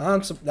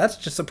 That's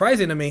just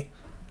surprising to me.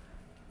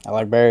 I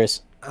like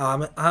berries.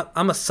 I'm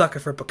a sucker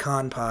for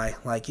pecan pie.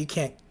 Like, you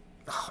can't...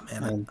 Oh,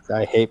 man.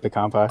 I hate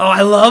pecan pie. Oh,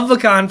 I love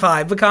pecan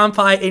pie. Pecan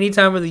pie any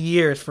time of the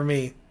year is for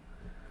me.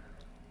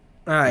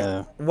 All right.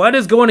 Yeah. What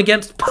is going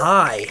against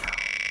pie?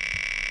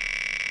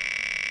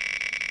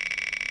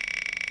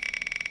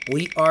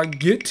 We are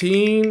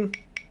getting...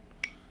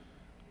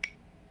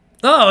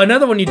 Oh,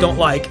 another one you don't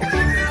like.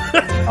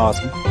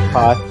 Awesome.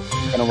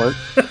 Pie. Gonna work.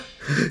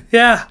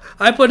 Yeah,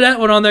 I put that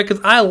one on there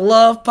because I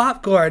love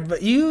popcorn,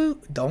 but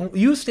you don't.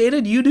 You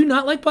stated you do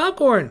not like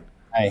popcorn.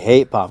 I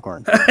hate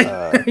popcorn.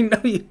 I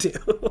know you do.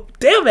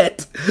 Damn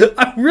it!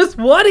 I'm just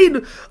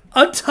wanting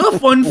a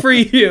tough one for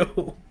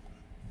you.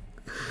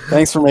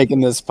 Thanks for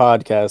making this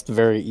podcast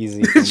very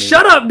easy for me.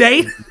 Shut up,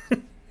 Nate.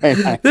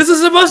 This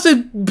is supposed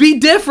to be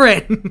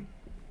different.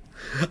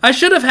 I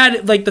should have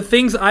had, like, the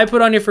things I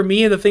put on here for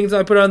me and the things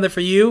I put on there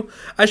for you.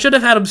 I should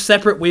have had them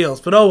separate wheels,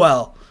 but oh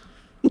well.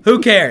 Who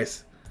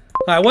cares?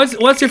 All right,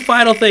 what's your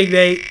final thing,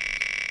 Nate?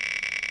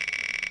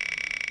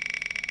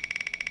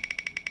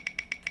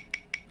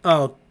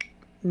 Oh.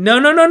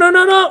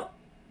 No.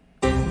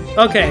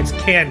 Okay, it's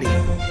candy.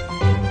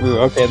 Ooh,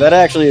 okay, that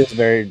actually is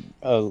very...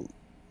 no,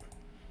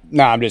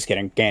 I'm just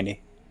kidding. Candy.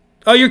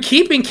 Oh, you're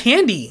keeping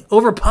candy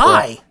over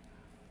pie?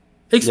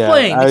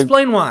 Yeah.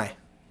 Explain why.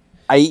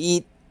 I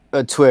eat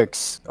a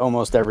Twix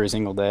almost every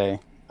single day.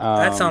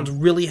 That sounds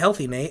really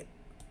healthy, Nate.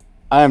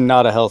 I am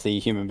not a healthy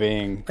human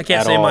being. I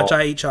can't say much.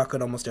 I eat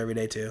chocolate almost every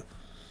day too.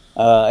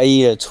 I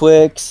eat a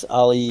Twix.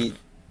 I'll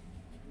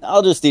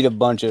just eat a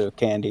bunch of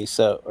candy.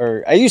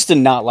 Or I used to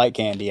not like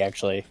candy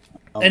actually.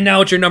 And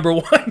now it's your number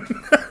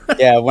one.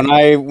 Yeah, when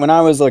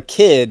I was a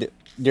kid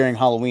during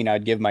Halloween,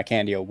 I'd give my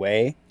candy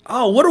away.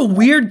 Oh, what a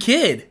weird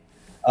kid.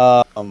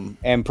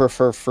 And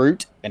prefer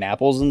fruit and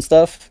apples and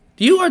stuff.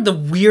 You are the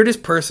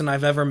weirdest person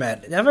I've ever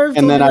met.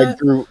 And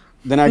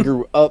then I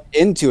grew up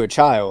into a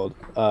child,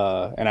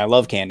 and I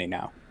love candy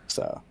now.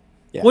 So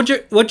Yeah. What's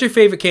your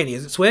favorite candy?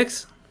 Is it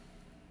Twix?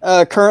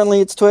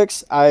 Currently, it's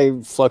Twix. I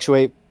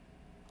fluctuate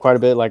quite a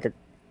bit. Like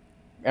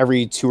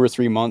every 2 or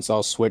 3 months,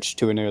 I'll switch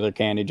to another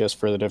candy just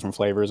for the different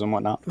flavors and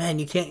whatnot. Man,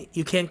 you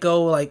can't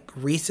go like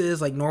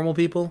Reese's like normal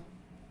people.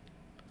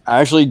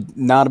 I'm actually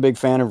not a big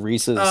fan of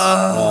Reese's.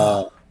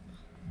 I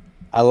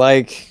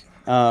like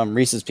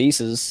Reese's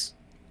Pieces.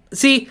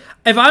 See,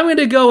 if I'm going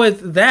to go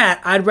with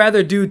that, I'd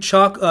rather do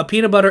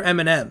peanut butter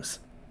M&Ms.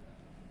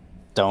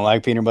 Don't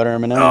like peanut butter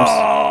M&Ms.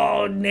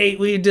 Oh, Nate,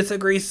 we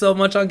disagree so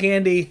much on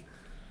candy.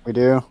 We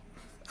do.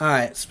 All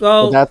right, so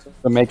But that's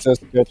what makes us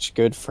such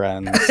good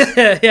friends.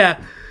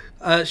 yeah,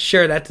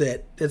 sure, that's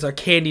it. It's our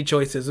candy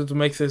choices. It's what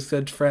makes us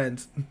good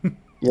friends.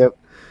 Yep.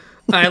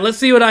 All right, let's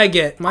see what I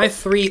get. My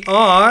 3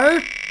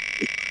 are.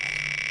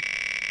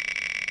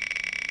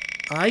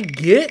 I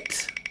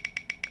get.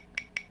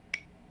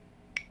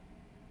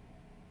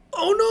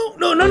 Oh no!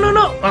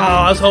 Oh,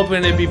 I was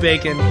hoping it'd be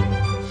bacon.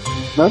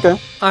 Okay.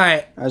 All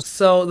right.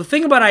 So the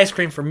thing about ice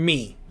cream for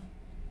me,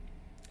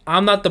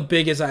 I'm not the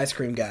biggest ice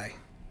cream guy.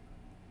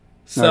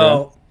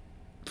 So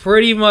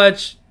pretty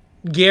much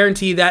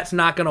guarantee that's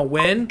not gonna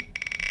win.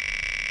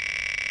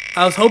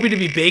 I was hoping to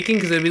be bacon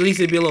because at least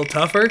it'd be a little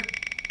tougher.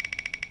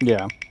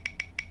 Yeah.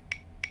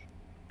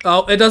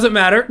 Oh, it doesn't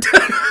matter.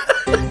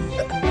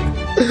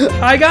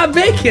 I got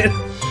bacon.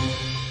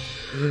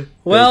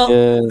 Well,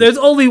 Bacon. there's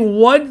only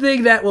one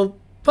thing that will.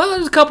 Well,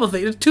 there's a couple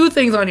things. There's 2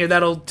 things on here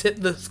that'll tip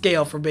the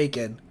scale for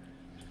bacon.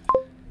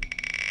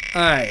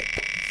 All right.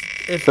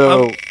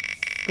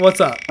 What's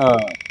up?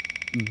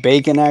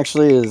 Bacon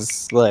actually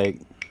is like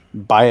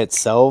by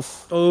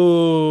itself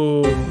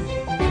Oh.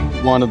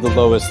 one of the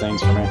lowest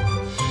things for me.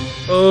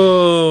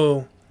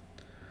 Oh.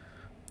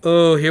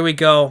 Oh, here we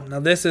go. Now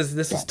this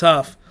is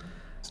tough.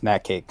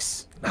 Snack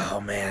cakes.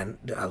 Oh man,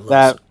 I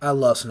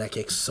love snack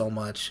cakes so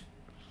much.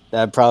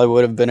 That probably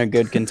would have been a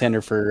good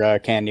contender for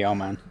candy on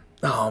mine.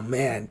 Oh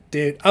man,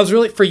 dude, I was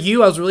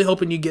really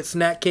hoping you'd get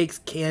snack cakes,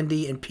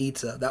 candy, and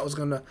pizza. Those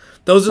are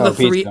the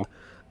 3. Pizza.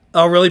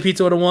 Oh, really?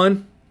 Pizza would have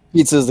won?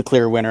 Pizza is the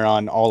clear winner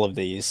on all of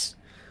these.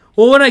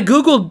 Well, when I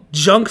googled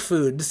junk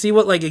food to see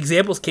what like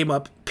examples came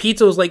up,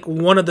 pizza was like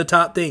one of the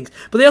top things.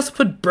 But they also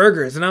put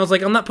burgers, and I was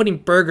like, I'm not putting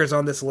burgers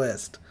on this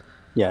list.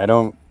 Yeah, I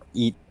don't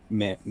eat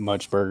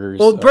much burgers.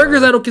 Well,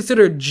 burgers I don't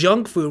consider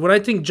junk food. When I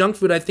think junk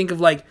food, I think of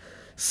like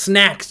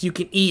snacks you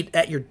can eat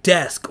at your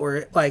desk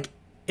or like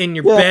in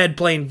your bed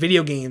playing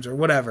video games or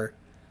whatever.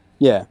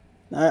 Yeah,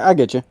 I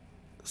get you.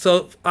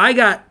 So I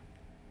got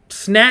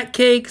snack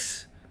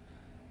cakes,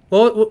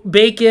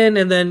 bacon,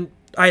 and then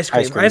ice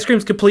cream. Ice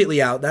cream's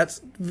completely out.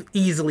 That's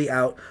easily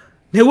out.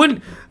 It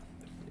wouldn't.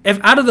 If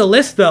out of the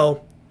list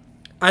though,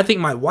 I think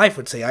my wife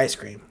would say ice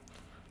cream,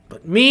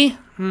 but me,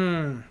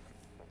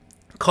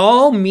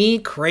 call me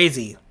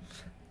crazy.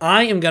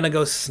 I am gonna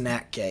go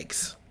snack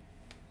cakes.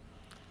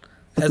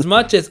 As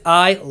much as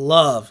I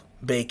love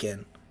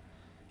bacon,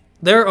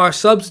 there are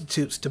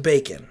substitutes to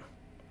bacon.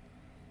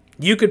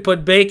 You could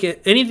put bacon,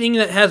 anything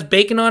that has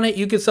bacon on it,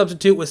 you could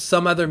substitute with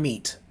some other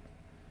meat.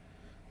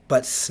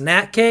 But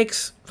snack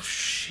cakes?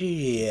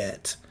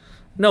 Shit.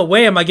 No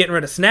way am I getting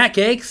rid of snack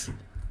cakes.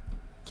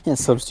 You can't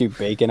substitute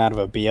bacon out of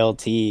a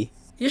BLT.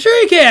 You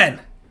sure you can?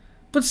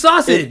 But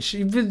sausage.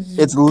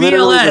 It's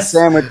literally the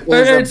sandwich.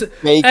 It's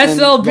bacon,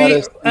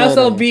 lettuce,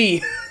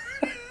 SLB.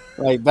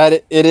 Like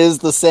that, it is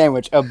the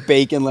sandwich of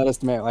bacon, lettuce,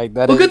 tomato. Like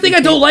that. Well, good thing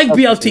I don't like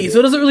BLT, so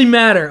it doesn't really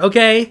matter.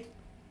 Okay.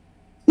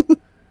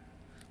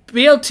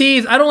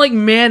 BLTs, I don't like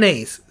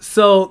mayonnaise,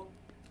 so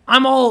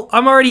I'm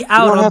already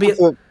out on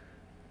BLT.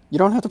 You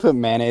don't have to put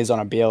mayonnaise on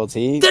a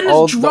BLT. Then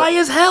it's dry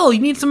as hell. You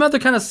need some other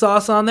kind of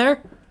sauce on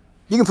there.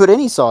 You can put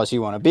any sauce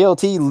you want. A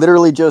BLT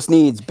literally just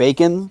needs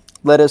bacon,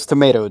 lettuce,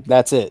 tomato.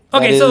 That's it.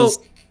 Okay, so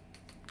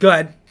go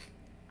ahead.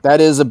 That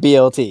is a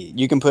BLT.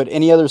 You can put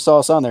any other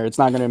sauce on there. It's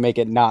not going to make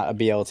it not a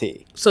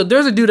BLT. So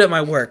there's a dude at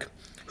my work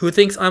who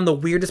thinks I'm the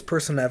weirdest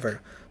person ever.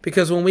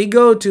 Because when we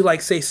go to,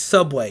 like, say,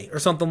 Subway or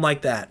something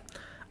like that,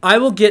 I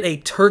will get a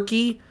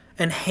turkey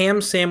and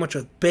ham sandwich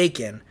with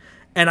bacon,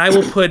 and I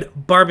will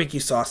put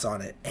barbecue sauce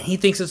on it. And he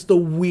thinks it's the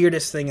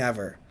weirdest thing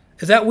ever.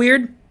 Is that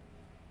weird?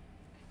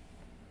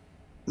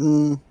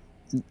 Do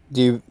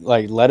you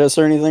like lettuce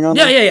or anything on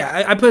there?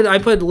 Yeah. I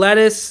put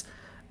lettuce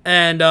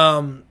and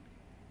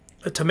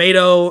a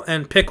tomato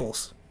and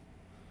pickles.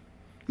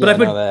 But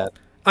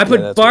I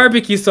put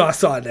barbecue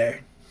sauce on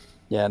there.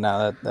 Yeah,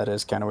 no, that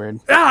is kind of weird.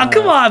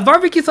 Come on.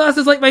 Barbecue sauce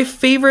is like my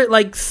favorite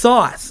like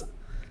sauce.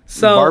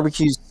 So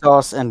barbecue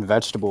sauce and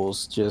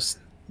vegetables just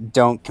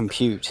don't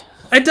compute.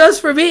 It does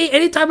for me.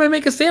 Anytime I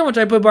make a sandwich,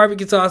 I put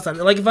barbecue sauce on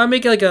it. Like if I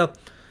make like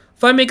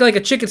a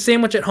chicken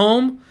sandwich at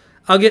home,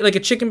 I'll get like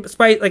a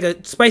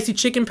spicy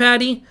chicken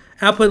patty,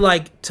 and I'll put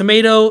like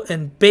tomato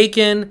and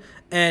bacon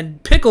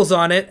and pickles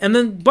on it, and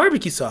then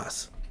barbecue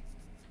sauce.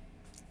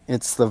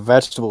 It's the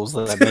vegetables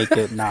that make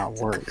it not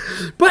work.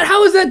 But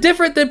how is that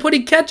different than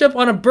putting ketchup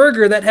on a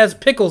burger that has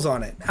pickles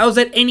on it? How is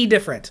that any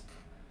different?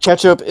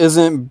 Ketchup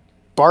isn't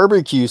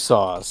barbecue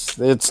sauce.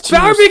 It's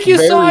barbecue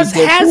sauce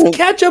has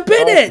ketchup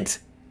in it.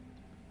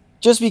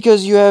 just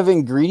because you have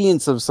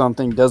ingredients of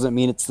something doesn't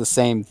mean it's the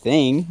same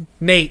thing.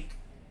 Nate,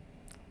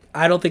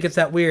 I don't think it's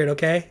that weird,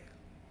 okay?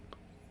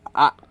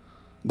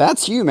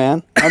 That's you,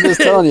 man. I'm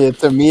just telling you.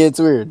 To me, it's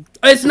weird.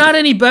 It's not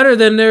any better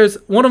than there's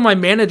one of my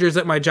managers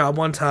at my job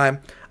one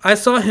time. I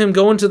saw him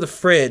go into the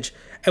fridge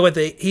and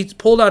he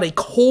pulled out a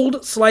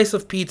cold slice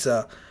of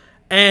pizza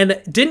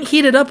and didn't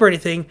heat it up or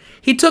anything.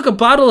 He took a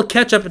bottle of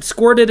ketchup and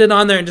squirted it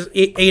on there and just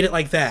ate it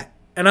like that.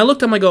 And I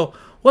looked at him, I go,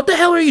 what the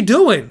hell are you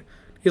doing?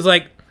 He's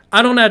like,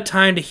 I don't have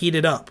time to heat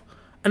it up.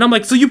 And I'm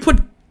like, so you put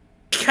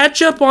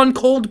ketchup on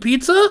cold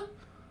pizza?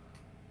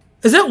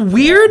 Is that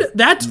weird?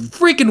 That's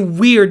freaking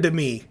weird to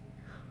me.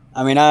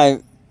 I mean,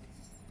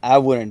 I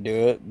wouldn't do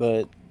it,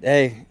 but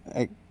hey,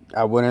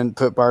 I wouldn't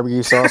put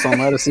barbecue sauce on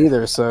lettuce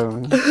either.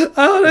 So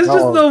oh, that's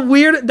just the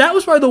weird. That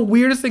was probably the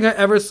weirdest thing I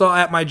ever saw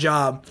at my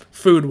job,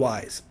 food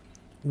wise.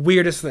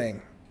 Weirdest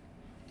thing.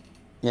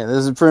 Yeah,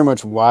 this is pretty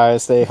much why I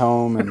stay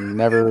home and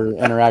never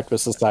interact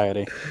with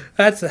society.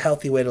 That's a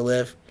healthy way to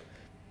live.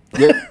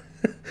 Yep.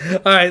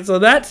 All right, so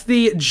that's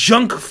the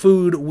junk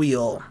food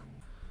wheel.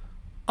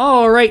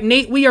 All right,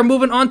 Nate, we are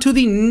moving on to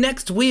the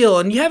next wheel.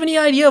 And you have any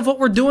idea of what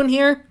we're doing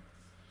here?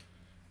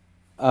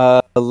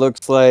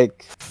 Looks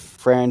like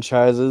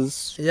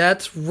franchises.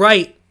 That's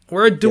right.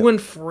 We're doing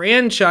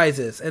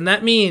franchises. And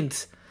that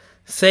means,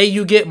 say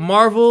you get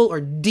Marvel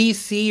or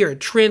DC or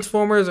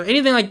Transformers or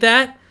anything like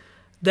that.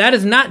 That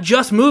is not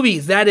just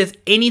movies. That is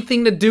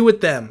anything to do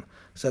with them.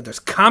 So there's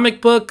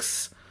comic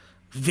books,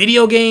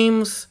 video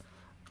games.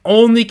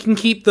 Only can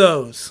keep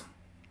those.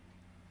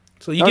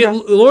 So you get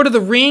Lord of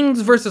the Rings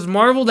versus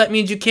Marvel. That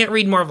means you can't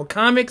read Marvel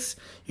comics.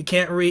 You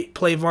can't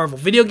play Marvel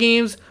video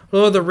games.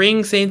 Lord of the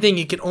Rings, same thing.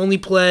 You can only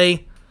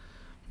play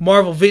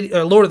Lord of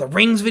the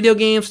Rings video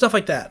games, stuff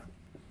like that.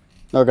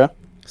 Okay.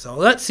 So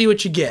let's see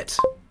what you get.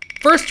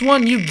 First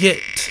one you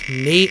get,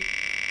 Nate.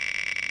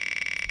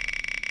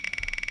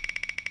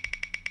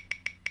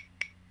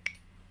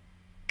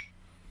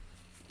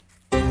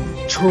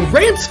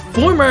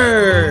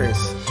 Transformers!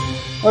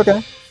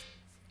 Okay.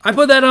 I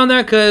put that on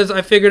there because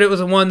I figured it was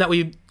the one that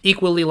we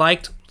equally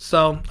liked,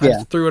 so I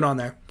just threw it on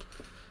there.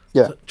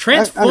 Yeah. So,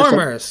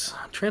 Transformers.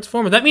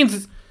 Transformers. That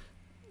means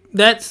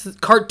that's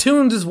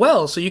cartoons as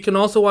well, so you can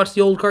also watch the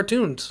old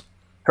cartoons.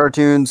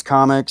 Cartoons,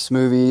 comics,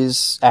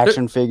 movies,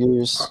 action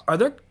figures. Are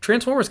there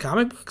Transformers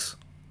comic books?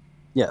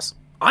 Yes.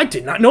 I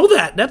did not know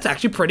that. That's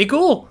actually pretty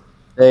cool.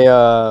 They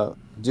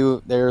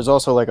do. There's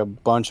also like a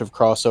bunch of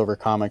crossover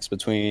comics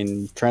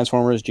between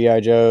Transformers,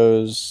 G.I.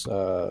 Joes,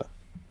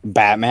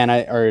 Batman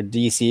or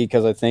DC,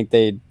 because I think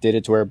they did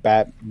it to where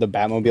the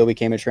Batmobile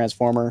became a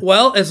Transformer.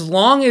 Well, as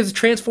long as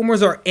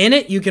Transformers are in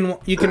it, you can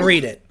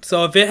read it.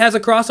 So if it has a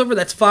crossover,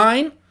 that's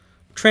fine.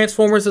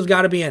 Transformers has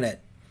got to be in it.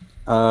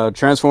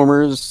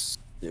 Transformers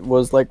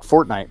was like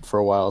Fortnite for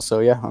a while, so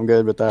yeah, I'm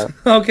good with that.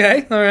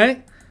 Okay, all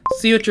right.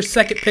 See what your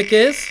second pick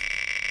is.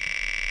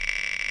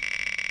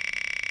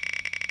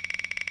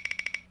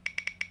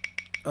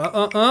 Is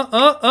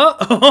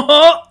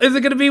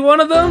it going to be one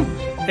of them?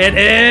 It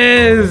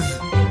is.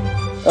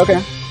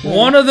 Okay.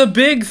 One of the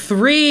big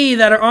three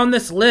that are on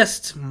this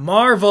list,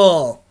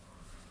 Marvel.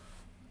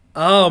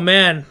 Oh,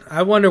 man.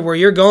 I wonder where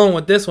you're going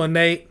with this one,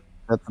 Nate.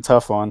 That's a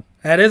tough one.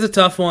 That is a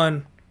tough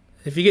one.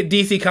 If you get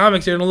DC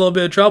Comics, you're in a little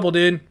bit of trouble,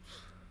 dude.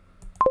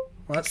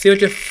 Let's see what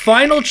your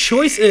final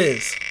choice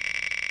is.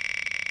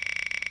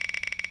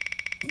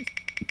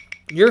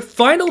 Your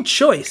final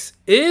choice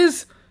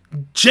is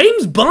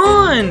James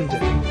Bond.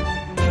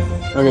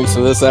 Okay,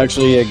 so this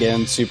actually,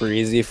 again, super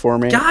easy for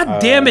me.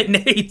 God damn it,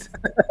 Nate.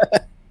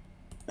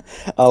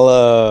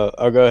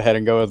 I'll go ahead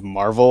and go with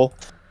Marvel.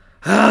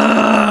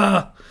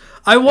 I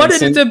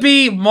wanted it to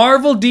be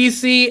Marvel,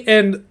 DC,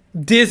 and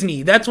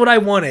Disney. That's what I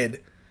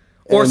wanted.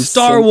 Or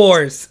Star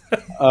Wars.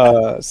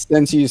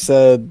 Since you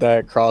said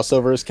that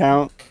crossovers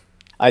count,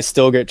 I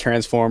still get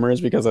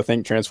Transformers because I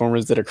think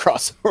Transformers did a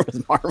crossover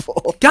with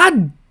Marvel.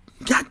 God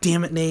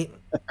damn it, Nate.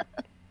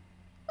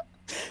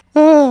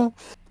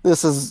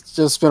 This has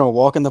just been a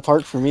walk in the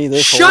park for me.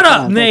 Shut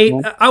up, Nate.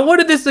 I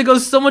wanted this to go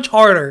so much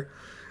harder.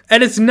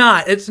 And it's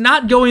not. It's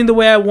not going the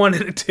way I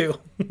wanted it to.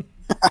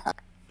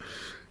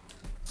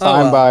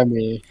 Fine by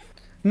me.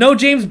 No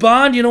James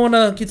Bond? You don't want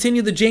to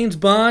continue the James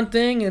Bond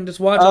thing and just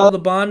watch all the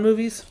Bond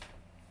movies?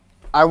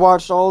 I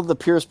watched all of the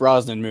Pierce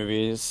Brosnan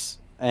movies,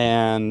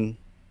 and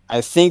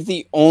I think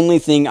the only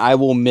thing I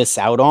will miss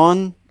out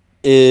on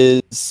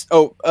is...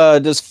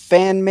 does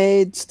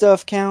fan-made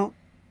stuff count?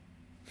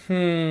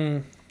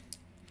 I'm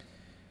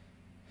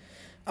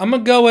going to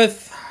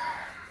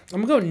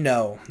go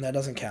no. That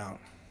doesn't count.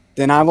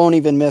 Then I won't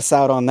even miss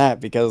out on that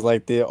because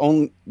like the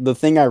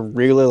thing I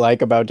really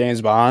like about James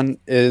Bond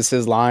is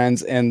his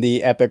lines in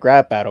the epic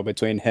rap battle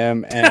between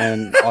him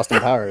and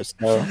Austin Powers.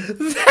 So.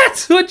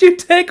 That's what you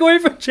take away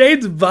from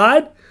James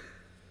Bond?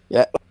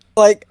 Yeah.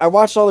 Like I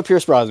watched all the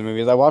Pierce Brosnan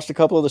movies. I watched a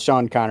couple of the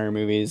Sean Connery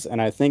movies,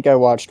 and I think I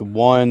watched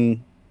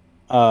one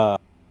of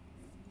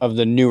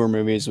the newer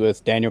movies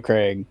with Daniel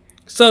Craig.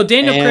 So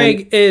Daniel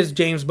Craig is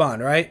James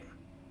Bond, right?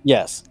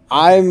 Yes.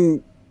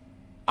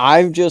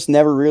 I've just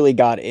never really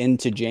got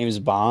into James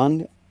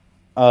Bond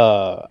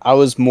I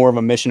was more of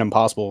a Mission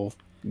Impossible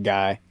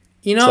guy.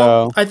 You know,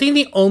 So- I think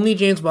the only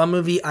James Bond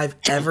movie I've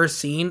ever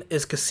seen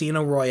is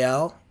Casino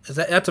Royale.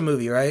 That's a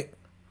movie, right?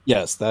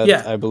 Yes, that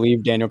Yeah. I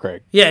believe Daniel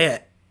Craig. Yeah, yeah.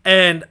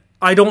 And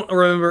I don't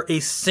remember a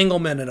single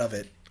minute of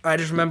it. I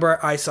just remember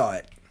I saw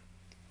it.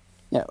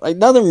 Yeah, like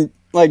nothing.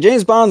 Like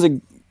James Bond's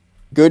a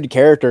good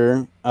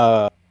character,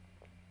 but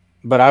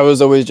I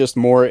was always just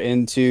more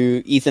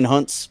into Ethan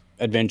Hunt's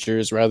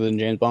adventures rather than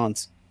James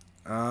Bond's.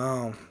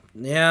 Oh,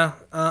 yeah.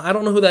 I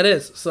don't know who that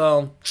is,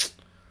 so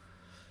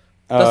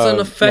doesn't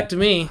affect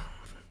me.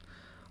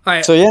 All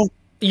right. So yeah,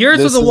 Yours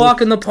was this a is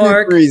walk in the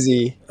park. super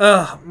easy.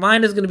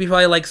 Mine is gonna be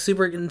probably like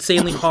super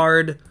insanely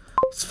hard.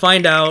 Let's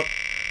find out.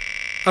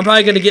 I'm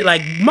probably gonna get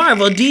like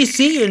Marvel,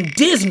 DC, and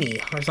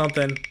Disney or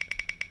something.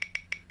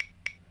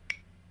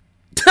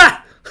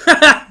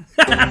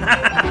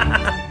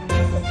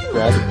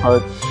 Jurassic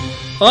Park.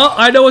 Well,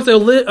 I know it's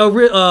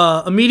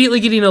immediately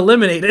getting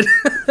eliminated.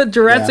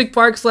 Jurassic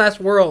Park /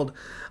 World.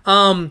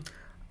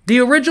 The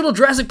original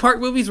Jurassic Park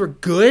movies were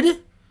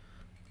good.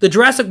 The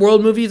Jurassic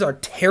World movies are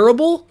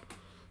terrible.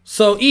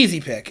 So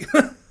easy pick.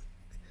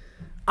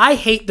 I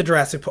hate the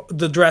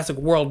Jurassic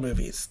World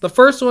movies. The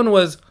first one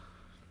was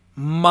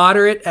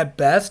moderate at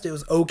best. It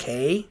was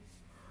okay.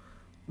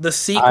 The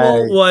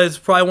sequel was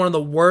probably one of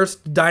the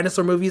worst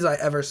dinosaur movies I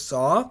ever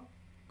saw.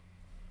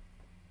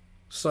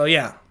 So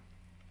yeah.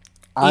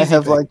 I Easy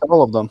have pick. liked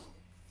all of them.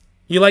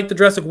 You like the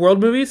Jurassic World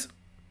movies?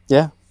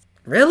 Yeah,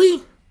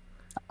 Really?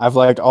 I've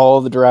liked all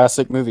of the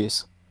Jurassic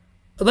movies.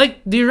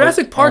 Like, the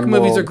Jurassic Park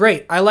Animal- movies are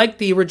great. I like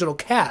the original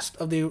cast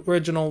of the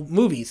original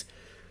movies.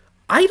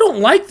 I don't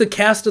like the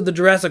cast of the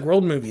Jurassic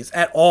World movies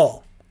at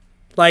all.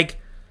 Like,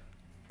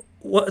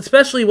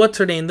 especially what's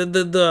her name?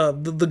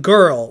 The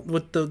girl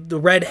with the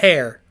red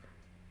hair.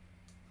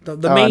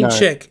 The I main know.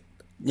 chick.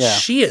 Yeah.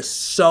 She is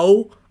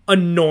so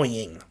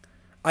annoying.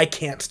 I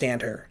can't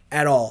stand her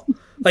at all.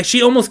 Like,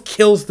 she almost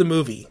kills the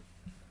movie.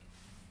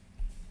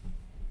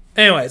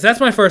 Anyways,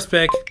 that's my first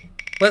pick.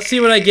 Let's see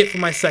what I get for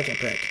my second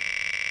pick.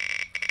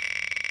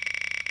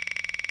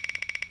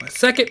 My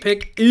second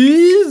pick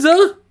is...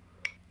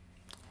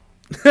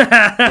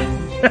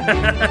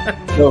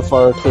 So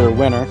far, a clear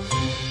winner.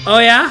 Oh,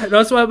 yeah?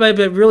 That's why it might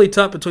be really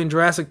tough between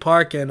Jurassic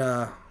Park and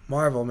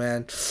Marvel,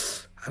 man.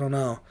 I don't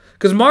know.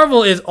 Because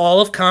Marvel is all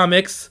of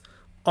comics,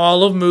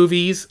 all of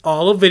movies,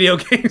 all of video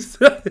games.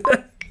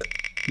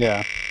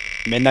 Yeah,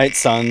 Midnight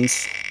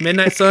Suns.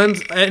 Midnight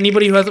Suns.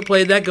 Anybody who hasn't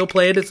played that, go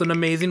play it. It's an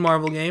amazing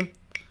Marvel game.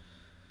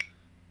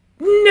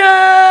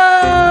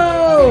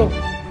 No!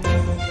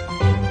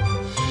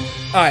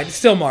 Alright, it's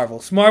still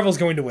Marvel. Marvel's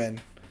going to win.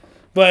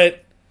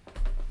 But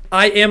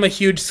I am a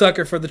huge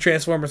sucker for the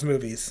Transformers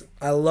movies.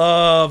 I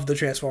love the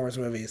Transformers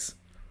movies.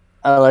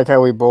 I like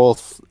how we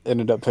both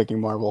ended up picking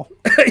Marvel.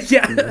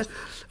 Yeah.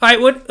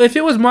 Alright, what if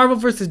it was Marvel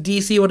versus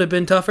DC, would it have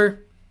been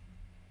tougher?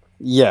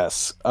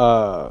 Yes.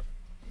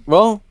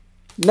 Well,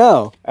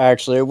 no,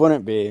 actually, it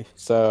wouldn't be.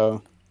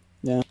 So,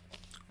 yeah.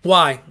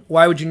 Why?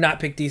 Why would you not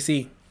pick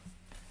DC?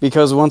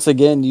 Because once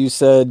again, you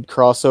said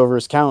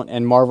crossovers count,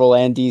 and Marvel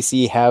and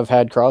DC have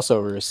had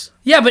crossovers.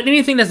 Yeah, but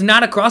anything that's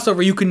not a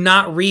crossover, you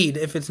cannot read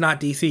if it's not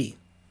DC.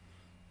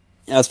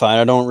 That's fine.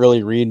 I don't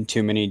really read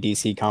too many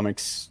DC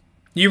comics.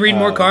 You read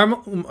more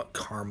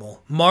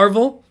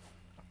Marvel?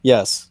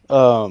 Yes.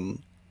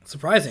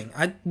 Surprising.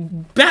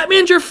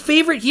 Batman's your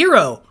favorite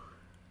hero,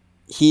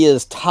 He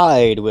is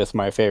tied with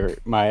my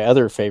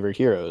other favorite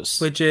heroes,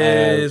 which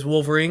is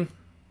Wolverine.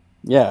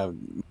 Yeah,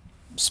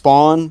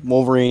 Spawn,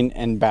 Wolverine,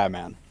 and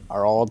Batman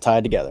are all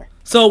tied together.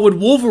 So would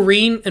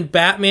Wolverine and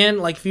Batman,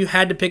 like if you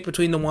had to pick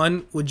between the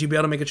one, would you be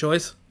able to make a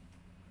choice?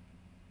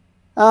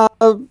 Not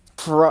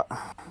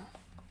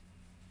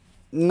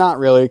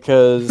really,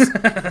 because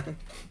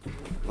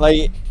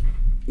like,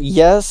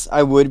 yes,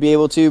 I would be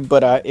able to,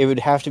 but it would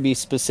have to be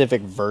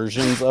specific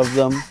versions of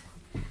them,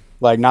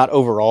 like not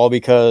overall.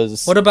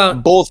 Because What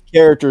about both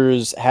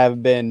characters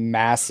have been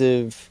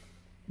massive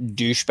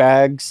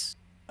douchebags,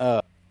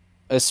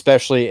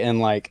 especially in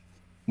like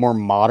more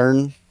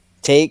modern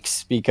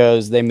takes,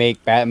 because they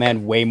make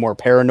Batman way more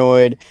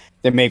paranoid.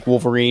 They make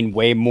Wolverine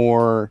way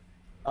more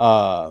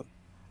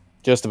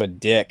just of a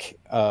dick,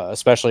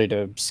 especially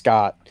to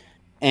Scott.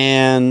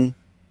 And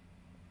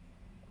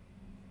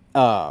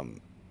I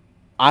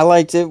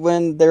liked it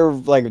when there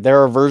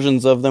are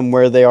versions of them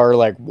where they are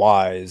like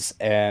wise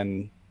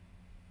and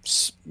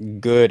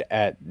good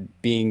at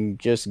being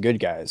just good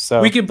guys.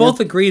 So we could both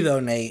agree though,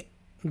 Nate,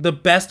 the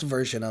best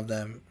version of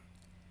them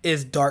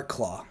is Dark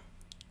Claw.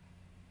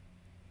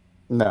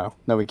 No,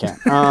 we can't.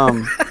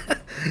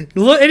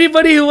 Look,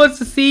 anybody who wants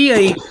to see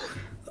a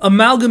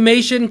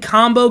amalgamation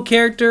combo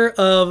character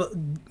of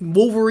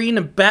Wolverine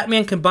and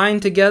Batman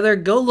combined together,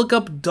 go look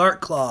up Dark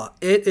Claw.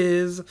 It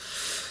is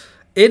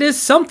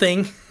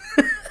something.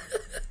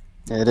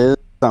 It is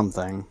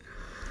something.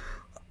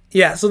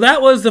 Yeah, so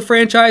that was the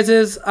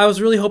franchises. I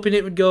was really hoping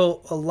it would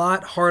go a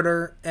lot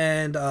harder,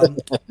 and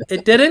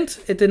it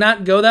didn't. It did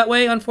not go that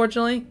way,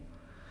 unfortunately.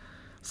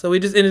 So we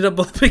just ended up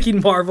both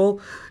picking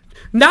Marvel.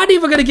 Not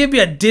even going to give me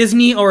a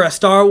Disney or a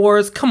Star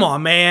Wars. Come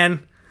on,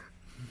 man.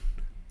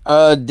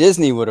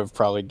 Disney would have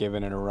probably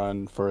given it a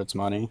run for its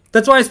money.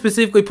 That's why I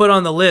specifically put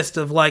on the list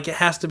of like it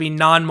has to be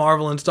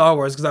non-Marvel and Star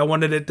Wars because I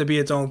wanted it to be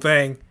its own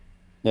thing.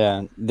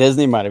 Yeah,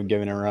 Disney might have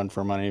given it a run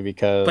for money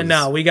because. But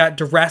no, we got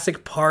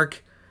Jurassic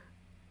Park.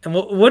 And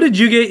what did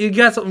you get? You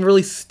got something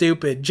really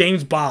stupid.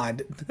 James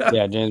Bond.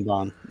 Yeah, James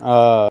Bond.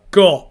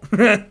 Cool.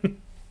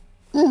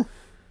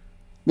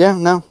 Yeah,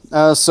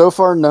 no. So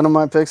far, none of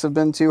my picks have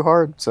been too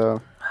hard,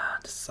 so.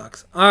 This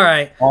sucks. All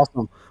right.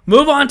 Awesome.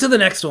 Move on to the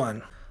next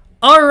one.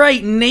 All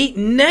right, Nate.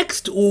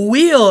 Next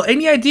wheel.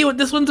 Any idea what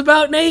this one's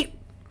about, Nate?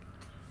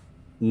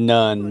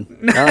 None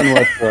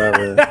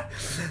whatsoever.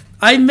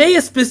 I may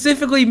have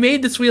specifically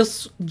made this wheel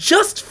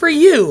just for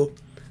you.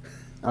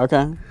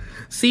 Okay.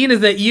 Seeing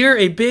as that you're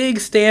a big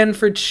stand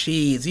for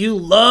cheese. You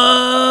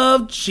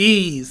love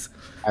cheese.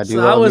 I do So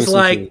love I was me some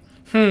like,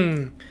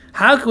 cheese.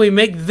 how can we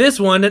make this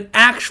one an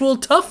actual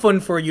tough one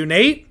for you,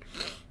 Nate?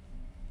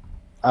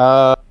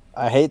 I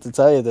hate to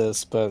tell you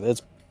this, but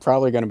it's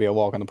probably going to be a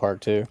walk in the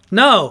park too.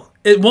 No,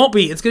 it won't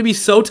be. It's going to be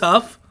so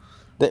tough.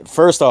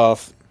 First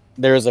off,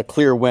 there's a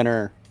clear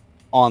winner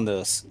on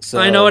this. So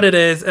I know what it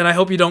is, and I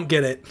hope you don't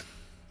get it.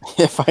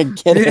 if I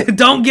get it,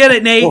 Don't get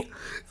it, Nate.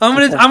 I'm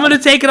gonna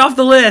take it off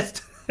the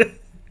list.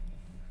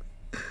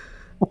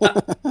 All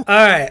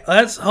right,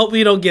 let's hope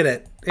you don't get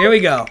it. Here we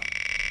go.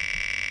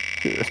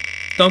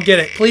 Don't get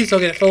it. Please don't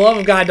get it. For the love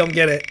of God, don't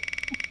get it.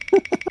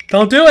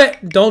 Don't do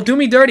it. Don't do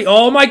me dirty.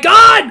 Oh my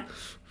God!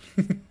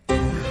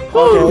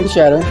 okay,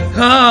 Shatter.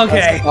 Oh, okay.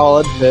 That's a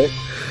solid pick.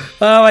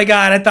 Oh my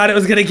God, I thought it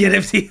was gonna get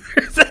empty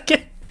for a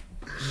second.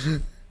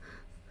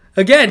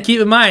 Again, keep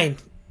in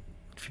mind,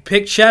 if you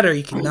pick cheddar,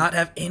 you cannot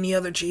have any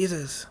other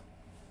cheeses.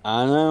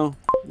 I know.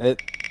 It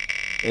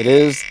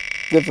is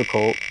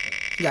difficult.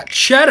 You got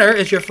cheddar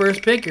as your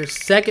first pick. Your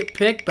second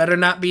pick better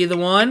not be the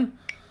one.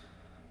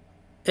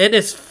 It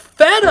is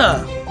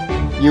feta.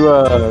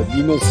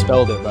 You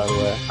misspelled it, by the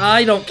way.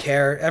 I don't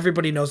care.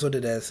 Everybody knows what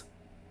it is.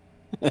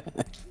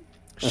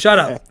 Shut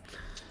up.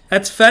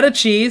 That's feta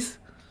cheese.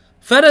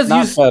 Feta's Not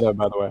used. feta,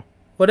 by the way.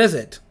 What is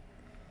it?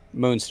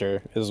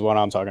 Moonster is what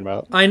I'm talking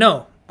about. I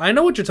know. I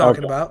know what you're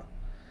talking Okay. about.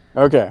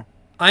 Okay.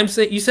 I'm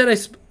saying you said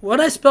what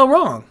did I spell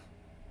wrong?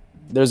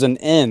 There's an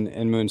N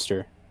in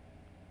Moonster.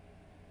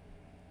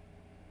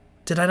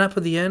 Did I not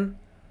put the N?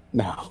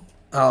 No.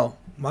 Oh,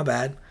 my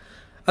bad.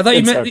 I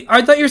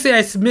thought you were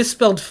saying I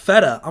misspelled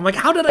feta. I'm like,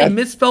 how did I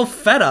misspell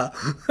feta?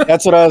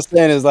 That's what I was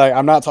saying is like,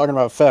 I'm not talking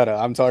about feta.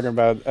 I'm talking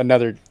about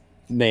another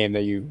name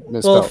that you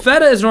misspelled. Well,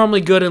 feta is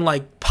normally good in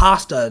like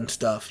pasta and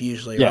stuff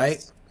usually, Yes.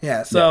 right?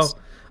 Yeah, so Yes.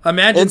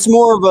 imagine It's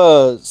more of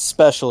a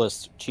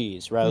specialist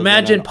cheese rather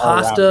than an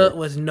pasta all-rounder.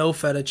 with no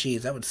feta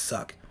cheese. That would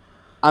suck.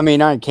 I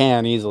mean, I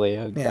can easily.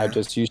 Yeah. I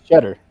just use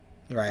cheddar.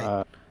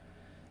 Right.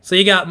 So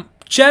you got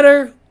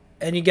cheddar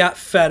and you got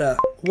feta.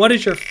 What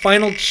is your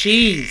final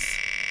cheese?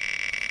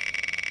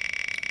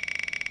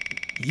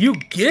 You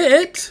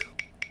get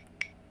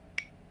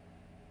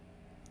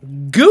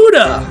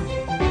Gouda.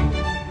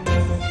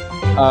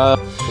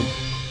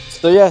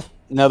 So yeah,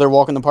 another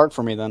walk in the park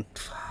for me then.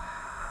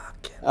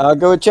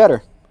 Go with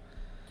cheddar.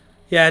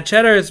 Yeah,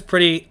 cheddar is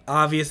pretty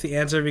obvious the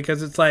answer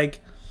because it's like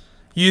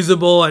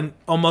usable and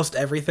almost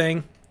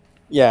everything.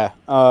 Yeah,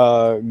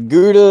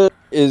 Gouda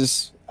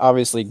is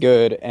obviously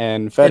good,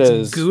 and feta It's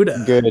is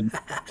Gouda. good.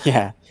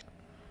 Yeah,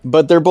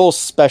 but they're both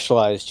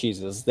specialized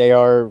cheeses. They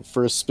are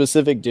for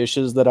specific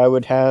dishes that I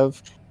would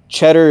have.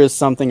 Cheddar is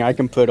something I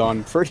can put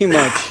on pretty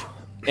much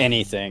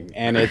anything,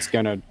 and it's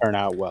gonna turn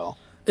out well.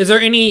 Is there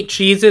any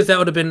cheeses that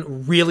would have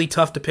been really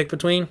tough to pick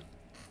between?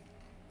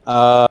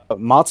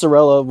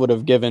 Mozzarella would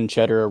have given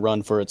cheddar a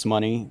run for its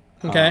money.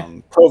 Okay.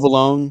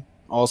 Provolone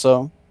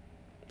also.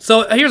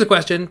 So here's a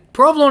question.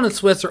 Provolone and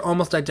Swiss are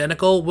almost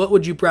identical. What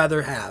would you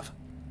rather have?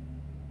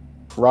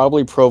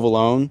 Probably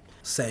provolone.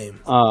 Same.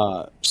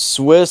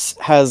 Swiss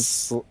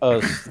has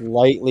a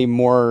slightly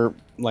more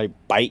like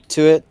bite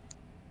to it.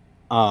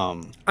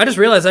 I just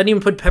realized I didn't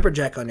even put pepper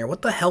jack on here.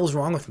 What the hell is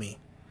wrong with me?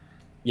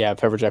 Yeah,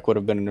 pepper jack would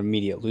have been an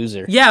immediate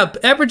loser. Yeah,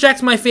 pepper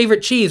jack's my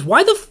favorite cheese.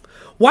 Why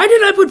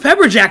didn't I put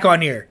pepper jack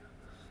on here?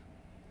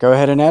 Go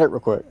ahead and add it real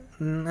quick.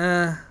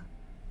 Nah.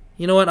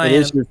 You know what? It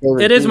is your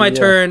favorite It is cheese, my yeah.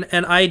 turn,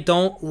 and I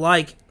don't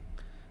like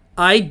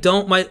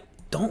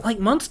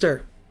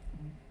Munster.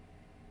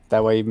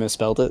 That way you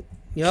misspelled it.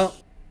 Yep.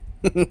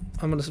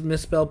 I'm gonna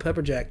misspell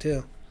pepper jack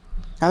too.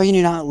 How can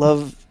you not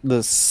love the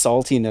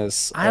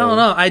saltiness? I don't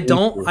know. I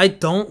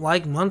don't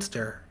like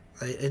Munster.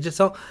 It just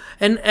don't.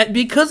 And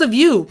because of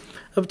you,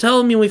 of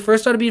telling me when we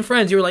first started being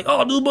friends, you were like,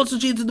 "Oh, dude, Munster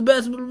cheese is the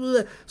best." Blah, blah,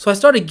 blah. So I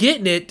started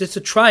getting it just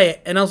to try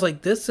it, and I was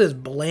like, "This is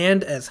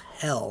bland as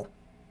hell."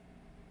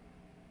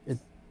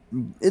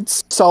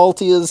 It's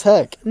salty as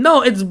heck.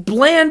 No, it's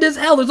bland as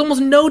hell. There's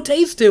almost no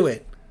taste to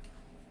it.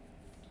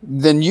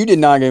 Then you did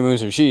not get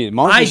Munster cheese.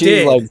 Munster I cheese did.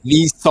 is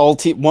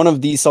like one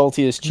of the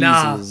saltiest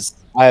Nah. cheeses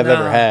I have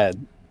ever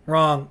had.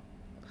 Wrong.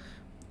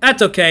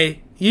 That's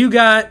okay. You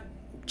got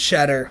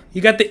cheddar.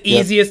 You got the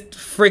easiest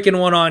freaking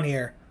one on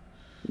here.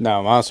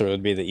 No, Monster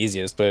would be the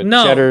easiest, but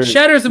No,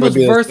 cheddar's the would most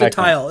be second.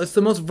 versatile. It's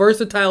the most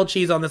versatile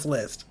cheese on this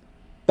list.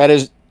 That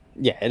is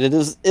Yeah, it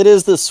is. It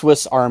is the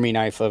Swiss Army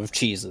knife of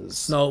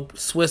cheeses. No,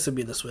 Swiss would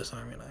be the Swiss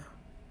Army knife.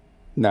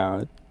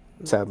 No,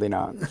 sadly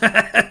not.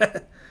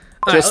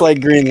 All Just right,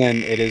 like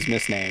Greenland, it is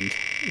misnamed.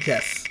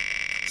 yes.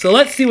 So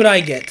let's see what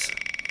I get.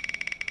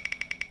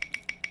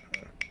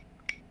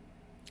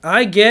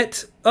 I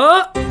get...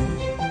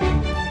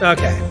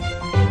 Okay.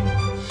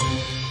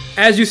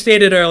 As you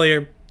stated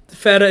earlier,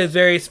 feta is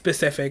very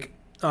specific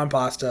on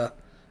pasta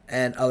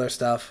and other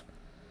stuff.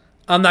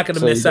 I'm not going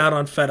to miss out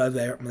on feta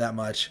there that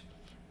much.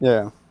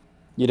 Yeah.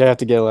 You'd have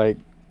to get, like,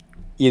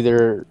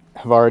 either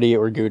Havarti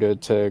or Gouda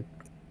to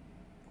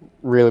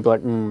really be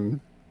like,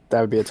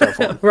 that would be a tough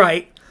one.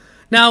 Right.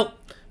 Now,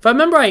 if I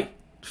remember right,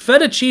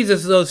 feta cheese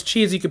is those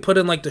cheese you can put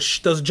in, like,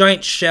 those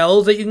giant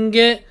shells that you can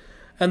get,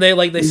 and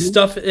they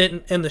stuff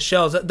it in the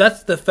shells.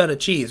 That's the feta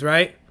cheese,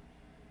 right?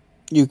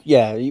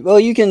 Well,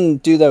 you can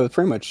do that with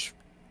pretty much.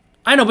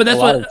 I know, but that's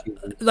what,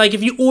 like,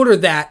 if you order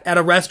that at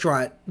a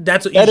restaurant,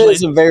 that's what usually... That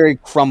is a very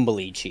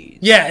crumbly cheese.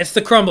 Yeah, it's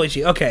the crumbly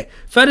cheese. Okay.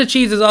 Feta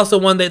cheese is also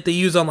one that they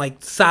use on,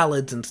 like,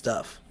 salads and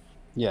stuff.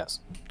 Yes.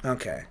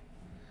 Okay.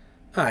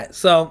 All right,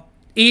 so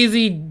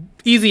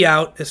easy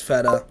out is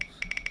feta.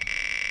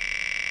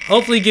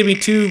 Hopefully give me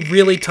two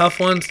really tough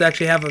ones to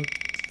actually have a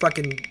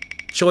fucking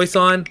choice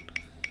on.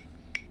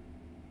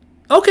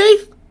 Okay.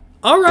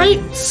 All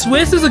right.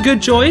 Swiss is a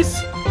good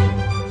choice.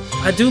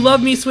 I do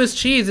love me Swiss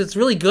cheese. It's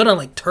really good on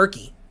like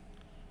turkey.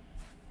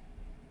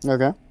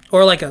 Okay.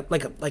 Or like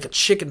a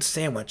chicken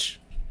sandwich.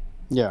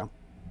 Yeah.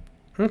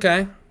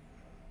 Okay.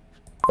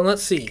 Well,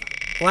 let's see.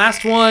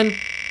 Last one,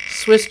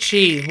 Swiss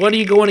cheese. What are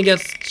you going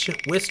against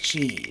Swiss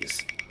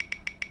cheese?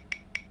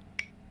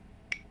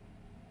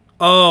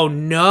 Oh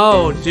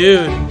no,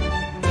 dude.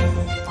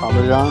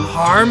 Parmesan?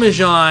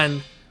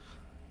 Parmesan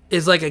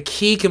is like a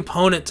key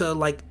component to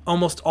like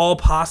almost all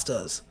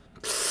pastas.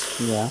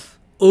 Yeah.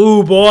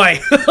 Oh boy.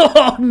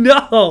 Oh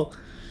no.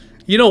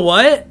 You know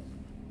what?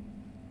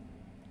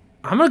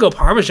 I'm gonna go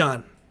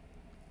Parmesan.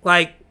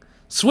 Like,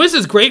 Swiss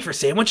is great for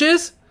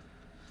sandwiches.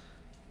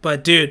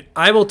 But dude,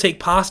 I will take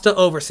pasta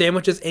over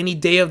sandwiches any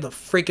day of the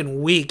freaking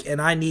week,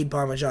 and I need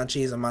Parmesan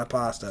cheese on my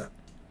pasta.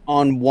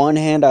 On one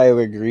hand, I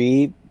would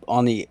agree.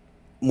 On the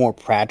more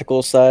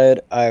practical side,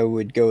 I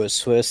would go with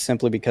Swiss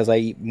simply because I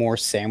eat more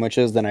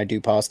sandwiches than I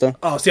do pasta.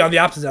 Oh, see, on the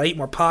opposite, I eat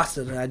more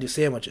pasta than I do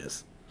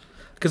sandwiches.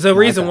 Because the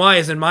reason why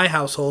is in my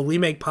household, we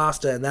make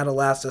pasta, and that'll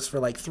last us for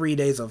like 3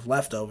 days of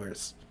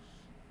leftovers.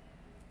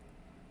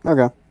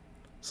 Okay.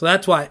 So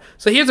that's why.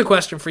 So here's a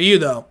question for you,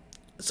 though.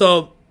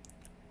 So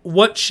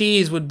what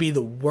cheese would be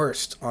the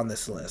worst on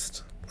this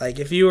list? Like,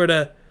 if you were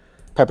to...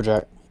 Pepper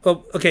Jack.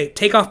 Oh, okay,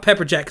 take off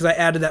Pepper Jack, because I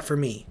added that for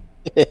me.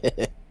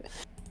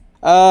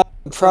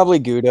 Probably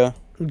Gouda.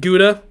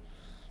 Gouda?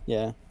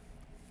 Yeah.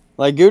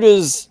 Like,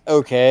 Gouda's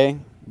okay,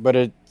 but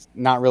it's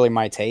not really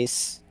my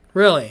taste.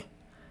 Really?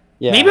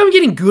 Yeah. Maybe I'm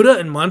getting Gouda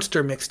and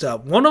Munster mixed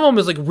up. One of them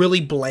is, like,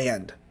 really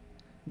bland.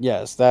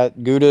 Yes,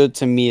 that Gouda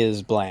to me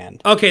is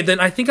bland. Okay, then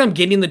I think I'm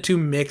getting the two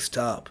mixed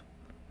up.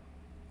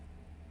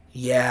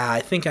 Yeah,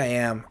 I think I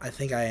am.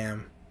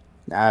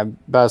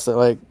 Best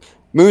like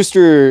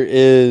Mooster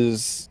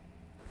is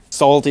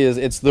salty.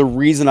 It's the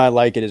reason I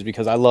like it is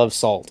because I love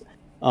salt.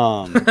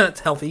 It's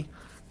healthy.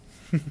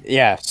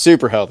 Yeah,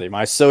 super healthy.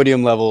 My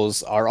sodium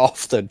levels are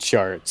off the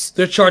charts.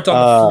 The chart's on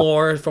the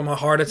floor from a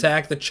heart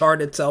attack. The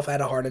chart itself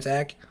had a heart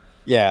attack.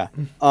 Yeah.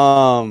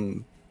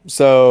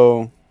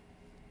 So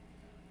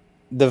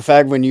the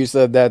fact when you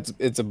said that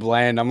it's a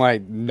bland, I'm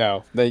like,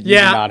 no, you do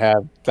not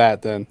have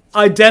that then.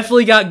 I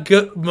definitely got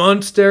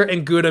Munster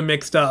and Gouda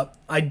mixed up.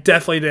 I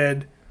definitely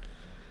did.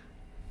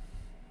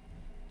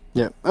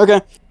 Yeah.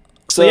 Okay.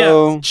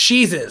 So yeah,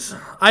 cheeses.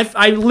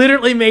 I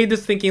literally made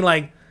this thinking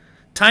like,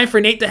 time for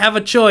Nate to have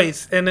a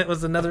choice, and it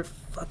was another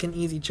fucking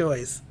easy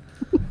choice.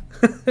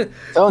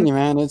 Telling you,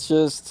 man, it's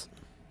just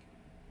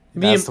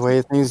that's the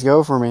way things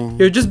go for me.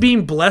 You're just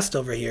being blessed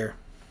over here.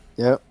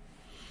 Yep.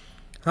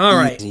 All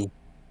right.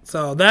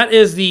 So that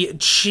is the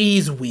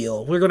cheese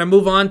wheel. We're going to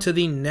move on to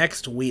the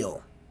next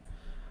wheel.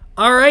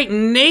 All right,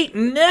 Nate,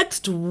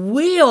 next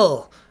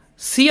wheel.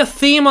 See a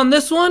theme on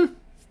this one?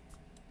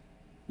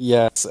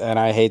 Yes, and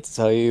I hate to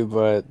tell you,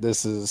 but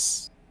this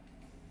is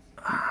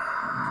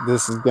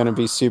going to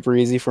be super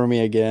easy for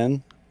me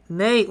again.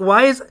 Nate,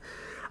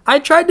 I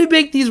tried to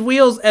make these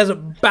wheels as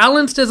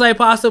balanced as I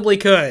possibly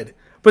could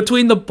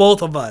between the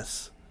both of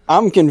us.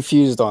 I'm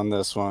confused on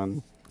this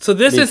one. So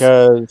this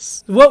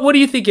is... What do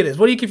you think it is?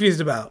 What are you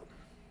confused about?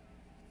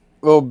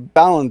 Well,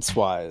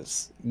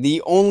 balance-wise,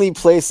 the only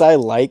place I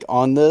like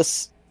on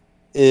this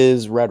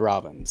is Red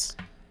Robin's.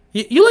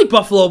 You like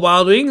Buffalo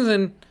Wild Wings,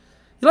 and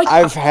you like...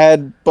 I've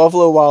had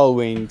Buffalo Wild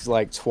Wings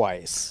like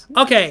twice.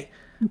 Okay,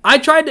 I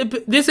tried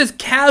to... This is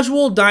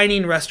casual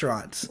dining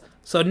restaurants,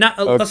 so not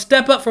a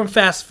step up from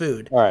fast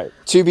food. All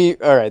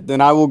right, then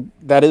I will...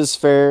 That is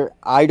fair.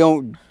 I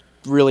don't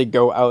really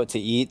go out to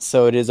eat,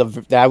 so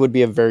that would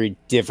be a very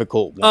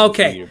difficult one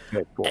for you to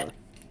pick for.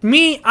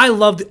 Me, I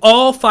loved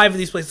all 5 of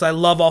these places. I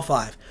love all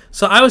 5.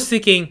 So I was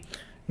thinking,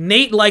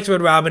 Nate likes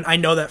Red Robin. I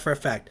know that for a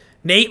fact.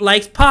 Nate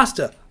likes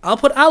pasta. I'll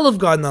put Olive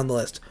Garden on the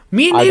list.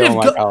 Me and I Native don't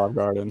like Olive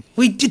Garden.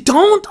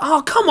 don't?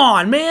 Oh, come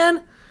on,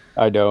 man.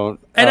 I don't.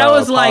 And I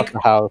was like, Pasta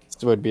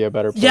House would be a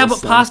better place. Yeah,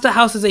 but Pasta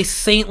House is a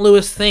St.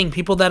 Louis thing.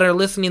 People that are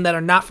listening that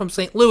are not from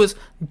St. Louis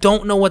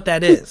don't know what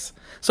that is.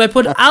 So I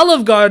put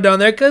Olive Garden on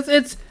there because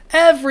it's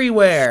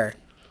everywhere.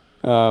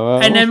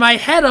 Well, And in my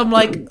head, I'm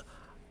like,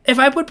 if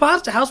I put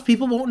Pasta House,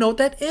 people won't know what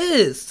that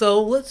is.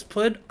 So let's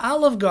put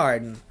Olive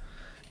Garden.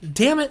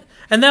 Damn it.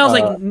 And then I was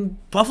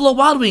like, Buffalo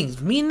Wild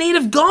Wings. Me and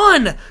Native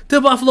gone to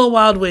Buffalo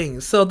Wild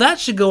Wings. So that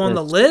should go on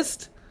the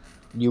list.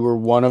 you were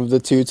one of the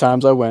 2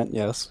 times I went,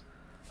 yes.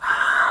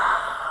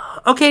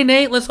 Okay,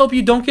 Nate, let's hope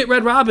you don't get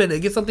Red Robin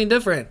and get something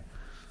different.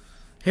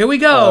 Here we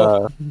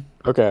go.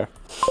 Okay.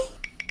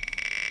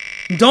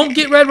 Don't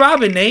get Red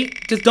Robin,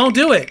 Nate. Just don't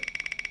do it.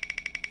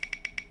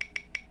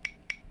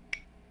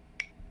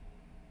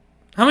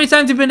 How many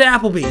times have you been to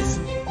Applebee's?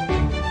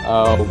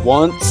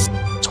 Once,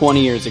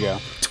 20 years ago.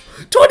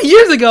 20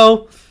 years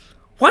ago?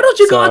 Why don't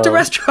you go out to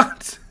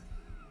restaurants?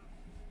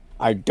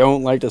 I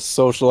don't like to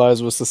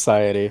socialize with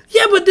society.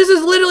 Yeah, but this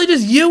is literally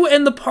just you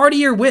and the party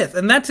you're with,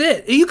 and that's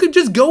it. You could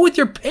just go with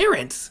your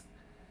parents.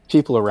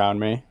 People around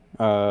me.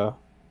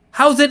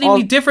 How's it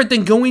any different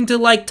than going to,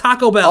 like,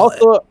 Taco Bell?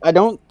 Also, I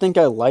don't think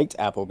I liked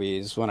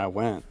Applebee's when I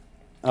went.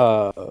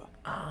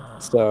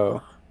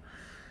 So...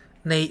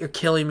 Nate, you're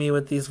killing me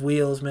with these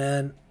wheels,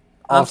 man.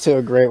 Off to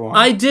a great one.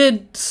 I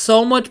did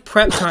so much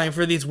prep time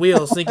for these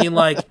wheels, thinking,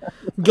 like,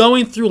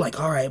 going through, like,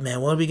 all right, man,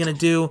 what are we going to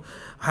do?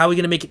 How are we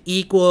going to make it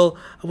equal?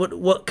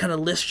 What kind of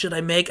list should I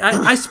make?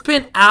 I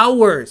spent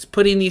hours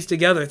putting these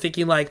together,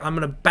 thinking, like, I'm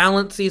going to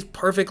balance these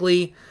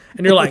perfectly.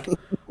 And you're like,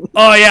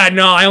 oh, yeah,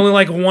 no, I only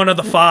like one of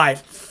the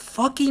 5.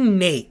 Fucking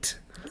Nate.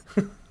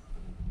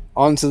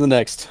 On to the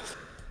next.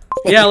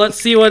 Yeah, let's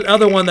see what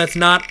other one that's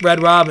not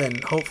Red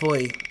Robin,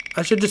 hopefully.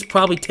 I should just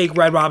probably take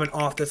Red Robin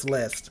off this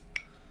list.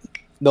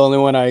 The only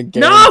one I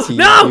guarantee you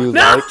like.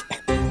 No!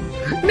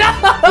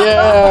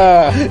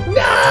 Yeah!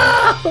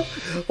 No!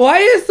 Why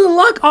is the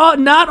luck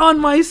not on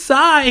my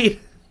side?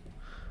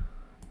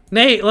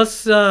 Nate,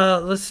 let's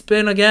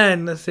spin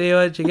again. Let's see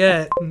what you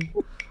get.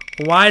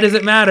 Why does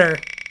it matter?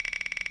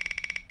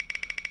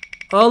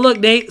 Oh, look,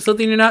 Nate,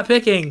 something you're not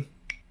picking.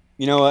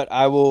 You know what?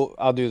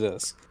 I'll do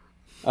this.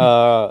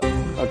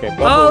 Okay,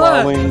 Buffalo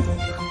Wild Wings.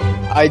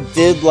 I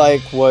did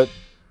like what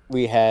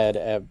we had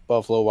at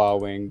Buffalo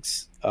Wild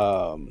Wings.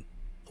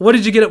 What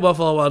did you get at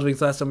Buffalo Wild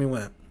Wings last time you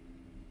went?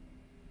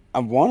 I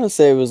want to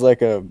say it was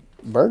like a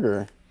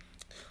burger.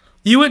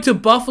 You went to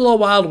Buffalo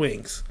Wild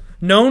Wings,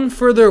 known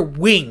for their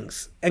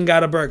wings, and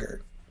got a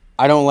burger.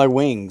 I don't like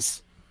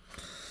wings.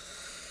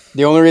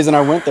 The only reason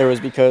I went there was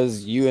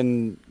because you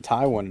and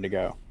Ty wanted to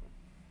go.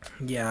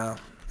 Yeah,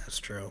 that's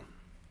true.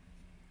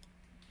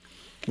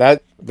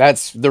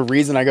 That's the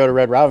reason I go to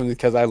Red Robin,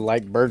 because I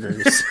like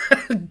burgers.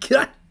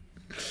 God.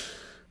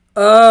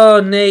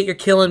 Oh, Nate, you're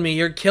killing me.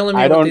 You're killing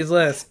me with these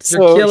lists.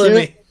 You're killing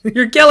me.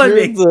 You're killing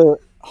me.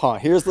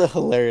 Here's the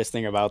hilarious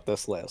thing about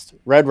this list.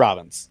 Red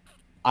Robins.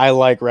 I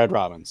like Red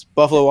Robins.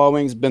 Buffalo Wild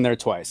Wings, been there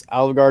twice.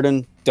 Olive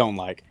Garden, don't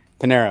like.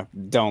 Panera,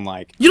 don't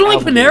like. You don't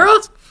like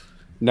Panera?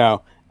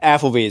 No.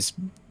 Applebee's,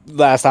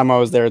 last time I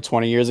was there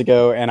 20 years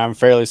ago, and I'm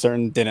fairly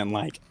certain didn't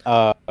like.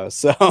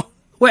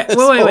 Wait.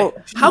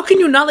 How can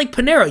you not like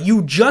Panera?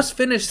 You just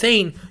finished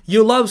saying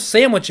you love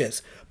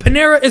sandwiches.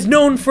 Panera is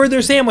known for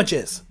their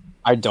sandwiches.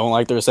 I don't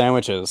like their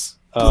sandwiches.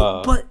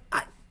 But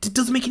it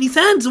doesn't make any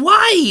sense.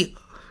 Why?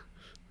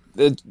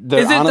 Is it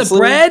the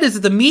bread? Is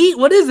it the meat?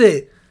 What is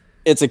it?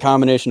 It's a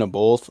combination of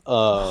both.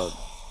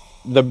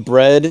 The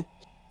bread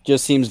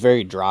just seems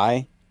very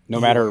dry, no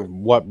matter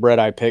what bread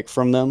I pick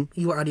from them.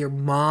 You are out of your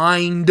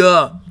mind.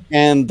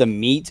 And the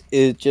meat,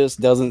 it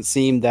just doesn't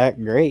seem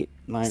that great.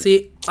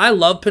 See, I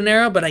love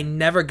Panera, but I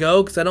never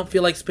go because I don't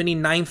feel like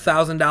spending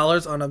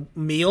 $9,000 on a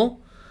meal.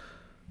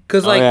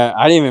 Because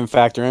I didn't even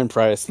factor in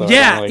price though.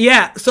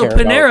 Yeah. So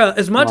Panera,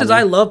 as much as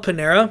I love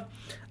Panera,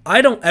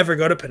 I don't ever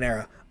go to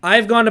Panera.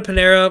 I've gone to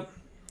Panera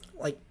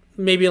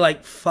maybe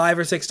 5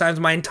 or 6 times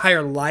my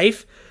entire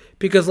life,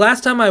 because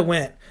last time I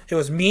went, it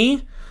was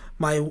me,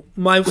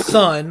 my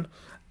son,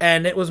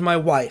 and it was my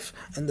wife,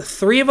 and the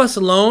 3 of us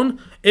alone,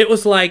 it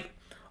was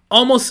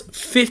almost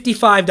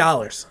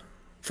 $55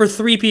 for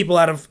 3 people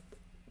out of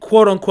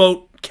quote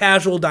unquote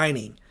casual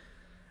dining.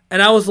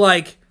 And I was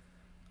like,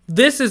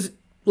 this is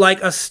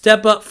a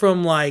step up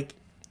from I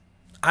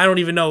don't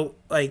even know,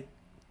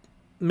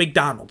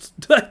 McDonald's.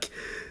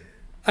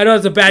 I know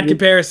it's a bad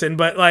comparison,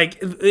 but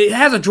it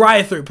has a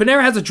drive-through.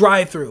 Panera has a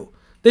drive-through.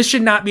 This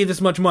should not be this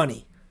much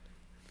money.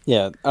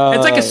 Yeah,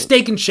 it's like a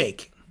Steak and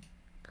Shake.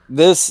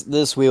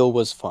 This wheel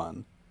was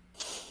fun.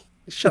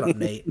 Shut up,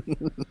 Nate.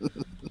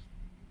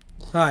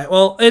 All right,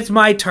 well, it's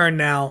my turn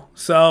now,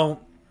 so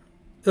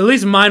at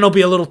least mine will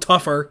be a little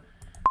tougher.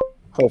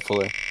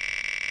 Hopefully.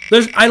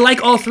 I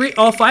like all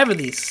 5 of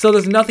these, so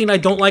there's nothing I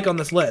don't like on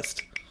this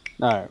list.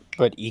 All right,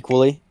 but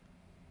equally.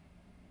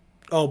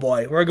 Oh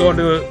boy, we're going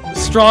to a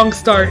strong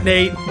start,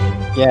 Nate.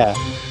 Yeah.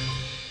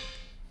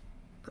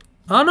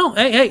 Oh no,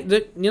 hey,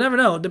 you never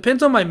know. It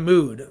depends on my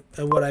mood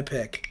and what I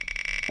pick.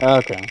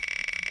 Okay.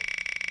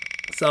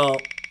 So,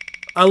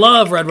 I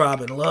love Red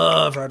Robin.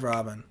 Love Red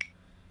Robin.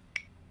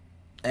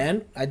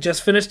 And I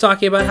just finished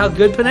talking about how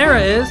good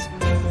Panera is.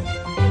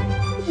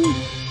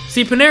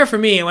 See, Panera for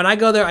me, when I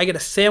go there, I get a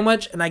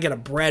sandwich and I get a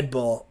bread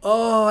bowl.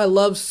 Oh, I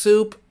love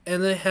soup,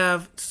 and they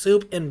have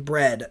soup and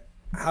bread.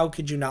 How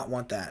could you not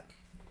want that?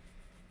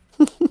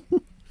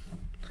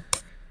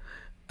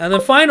 And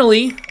then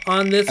finally,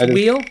 on this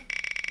wheel...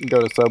 Go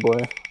to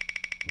Subway.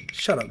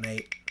 Shut up,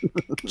 Nate.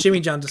 Jimmy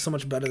John's is so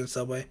much better than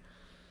Subway.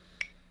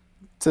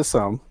 To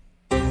some.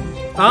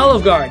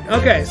 Olive Garden.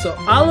 Okay, so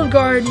Olive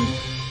Garden,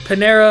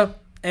 Panera,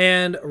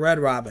 and Red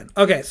Robin.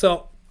 Okay,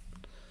 so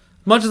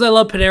much as I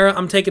love Panera,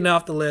 I'm taking it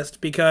off the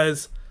list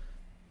because,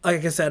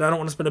 like I said, I don't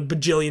want to spend a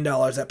bajillion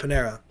dollars at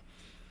Panera.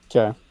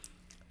 Okay.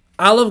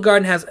 Olive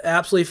Garden has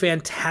absolutely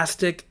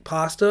fantastic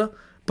pasta,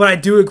 but I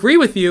do agree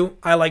with you.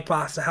 I like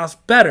Pasta House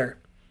better.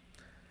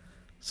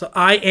 So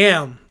I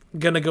am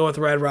going to go with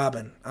Red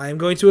Robin. I am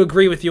going to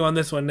agree with you on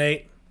this one,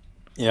 Nate.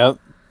 Yep.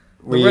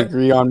 We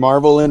agree on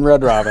Marvel and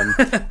Red Robin.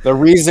 The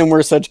reason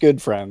we're such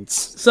good friends.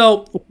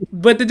 So,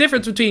 but the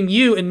difference between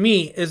you and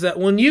me is that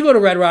when you go to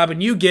Red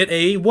Robin, you get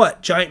a,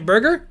 what, giant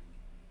burger?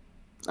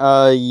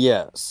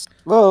 Yes.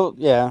 Well,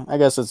 yeah, I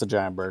guess it's a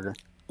giant burger.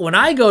 When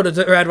I go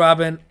to Red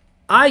Robin,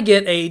 I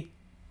get a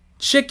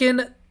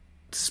chicken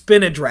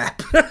spinach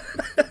wrap.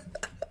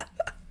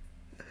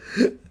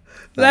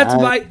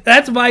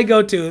 That's my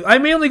go-to. I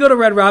mainly go to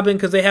Red Robin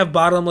because they have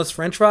bottomless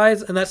French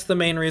fries, and that's the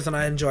main reason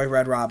I enjoy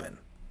Red Robin.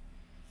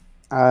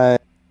 I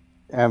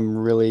am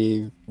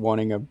really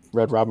wanting a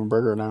Red Robin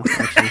burger now.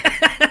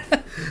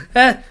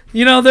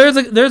 You know,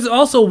 there's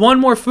also one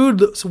more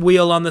food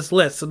wheel on this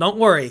list, so don't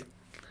worry.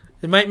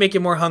 It might make you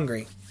more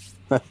hungry.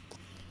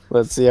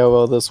 Let's see how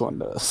well this one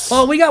does.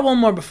 Well, we got one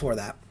more before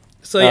that.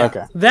 So yeah,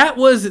 okay. That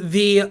was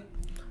the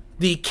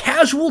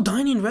casual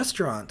dining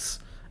restaurants.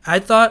 I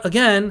thought,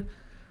 again,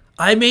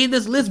 I made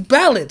this list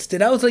balanced,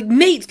 and I was like,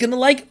 Nate's gonna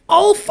like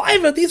all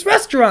 5 of these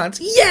restaurants.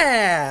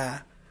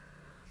 Yeah.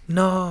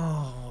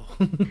 No.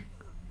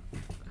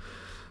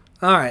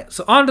 All right,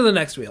 so on to the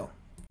next wheel.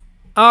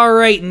 All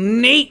right,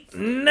 Nate,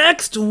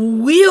 next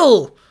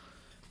wheel.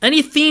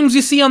 Any themes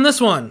you see on this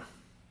one?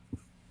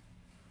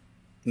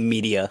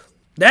 Media.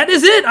 That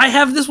is it. I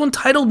have this one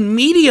titled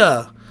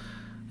Media.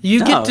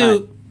 You get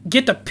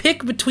to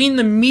pick between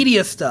the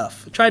media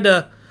stuff. Tried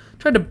to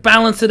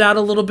balance it out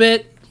a little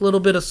bit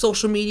of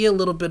social media, a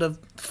little bit of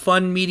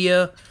fun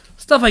media,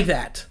 stuff like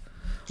that.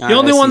 The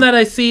only one that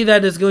I see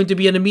that is going to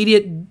be an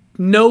immediate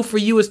no for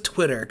you is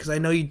Twitter, because I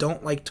know you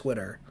don't like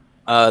Twitter.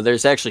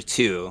 There's actually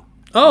 2.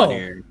 Oh, on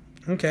here.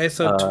 Okay.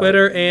 So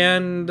Twitter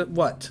and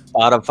what?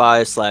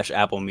 Spotify /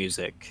 Apple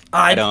Music.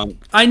 I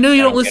knew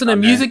you don't listen to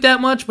music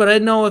that much, but I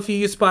didn't know if you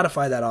use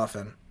Spotify that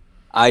often.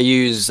 I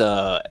use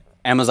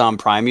Amazon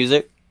Prime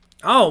Music.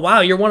 Oh wow,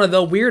 you're one of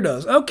the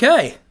weirdos.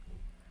 Okay.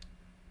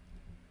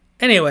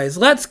 Anyways,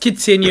 let's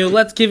continue.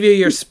 Let's give you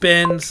your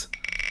spins.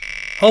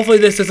 Hopefully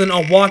this isn't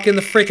a walk in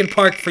the freaking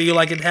park for you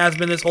like it has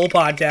been this whole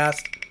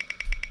podcast.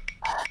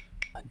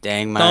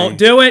 Dang, Don't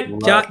do it.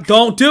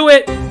 Don't do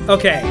it.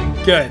 Okay,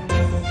 good.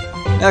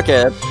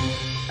 Okay.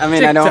 I mean,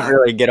 TikTok. I don't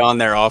really get on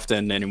there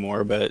often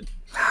anymore, but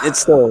it's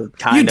still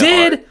kind of You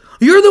did? hard.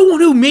 You're the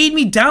one who made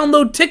me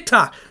download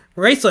TikTok.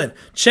 Raceland,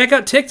 check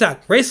out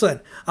TikTok.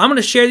 Raceland, I'm going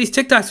to share these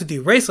TikToks with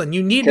you. Raceland,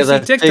 you need to see Because I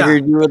TikTok.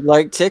 figured you would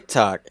like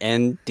TikTok,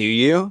 and do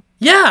you?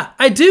 Yeah,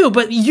 I do,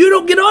 but you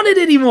don't get on it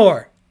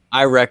anymore.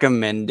 I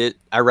recommend it.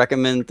 I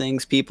recommend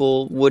things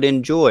people would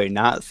enjoy,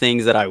 not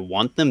things that I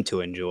want them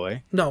to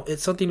enjoy. No,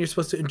 it's something you're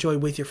supposed to enjoy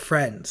with your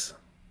friends.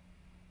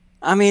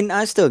 I mean,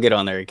 I still get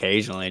on there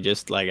occasionally,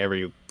 just like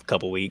every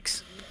couple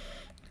weeks.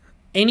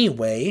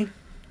 Anyway,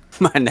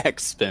 My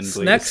next spin, please.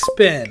 next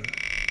spin.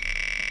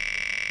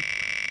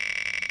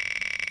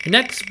 Your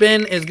next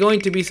spin is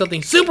going to be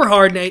something super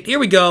hard, Nate. Here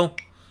we go.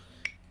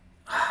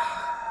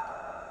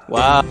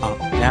 Wow.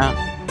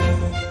 Yeah.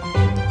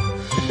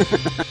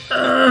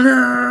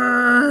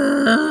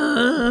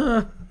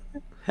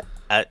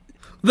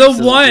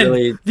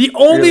 The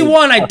only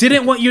one I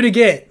didn't want you to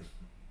get.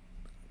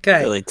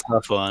 Okay. Really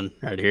tough one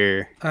right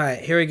here. All right,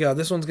 here we go.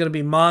 This one's going to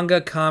be manga,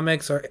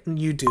 comics, or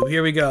YouTube.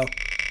 Here we go.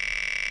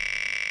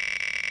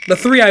 The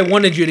 3 I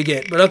wanted you to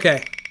get, but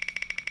okay.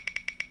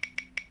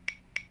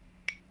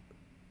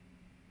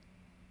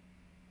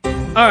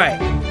 All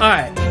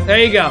right.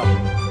 There you go.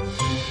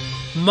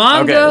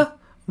 Manga.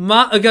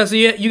 Okay. Okay, so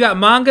you got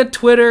manga,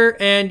 Twitter,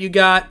 and you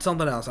got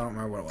something else. I don't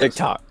remember what it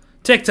was.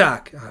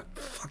 TikTok. Oh,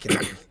 fucking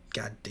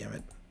God damn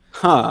it.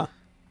 Huh.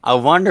 I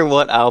wonder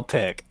what I'll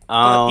pick.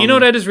 You know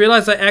what I just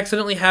realized? I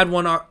accidentally had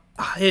one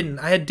hidden.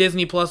 I had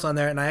Disney Plus on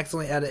there, and I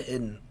accidentally had it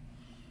hidden.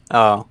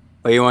 Oh.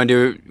 Well, you want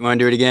to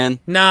do it again?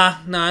 Nah,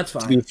 it's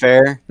fine. To be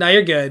fair? Nah,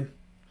 you're good.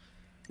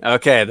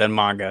 Okay, then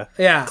manga.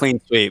 Yeah.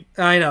 Clean sweep.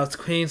 I know, it's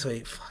clean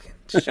sweep. Fucking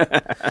shit.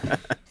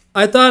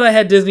 I thought I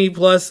had Disney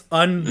Plus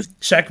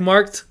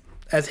uncheckmarked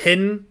as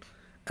hidden,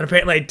 and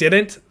apparently I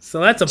didn't,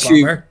 so that's a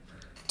bummer.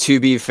 To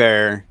be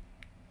fair,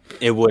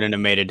 it wouldn't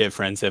have made a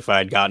difference if I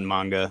had gotten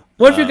manga.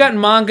 What if you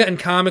gotten manga and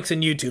comics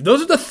and YouTube?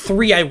 Those are the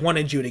 3 I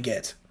wanted you to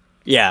get.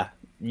 Yeah,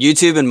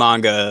 YouTube and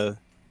manga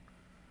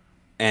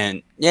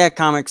And yeah,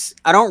 comics.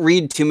 I don't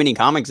read too many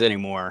comics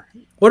anymore.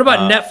 What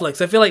about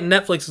Netflix? I feel like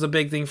Netflix is a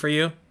big thing for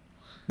you.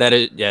 That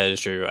is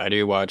true. I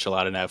do watch a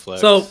lot of Netflix.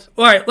 So,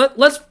 all right,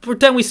 let's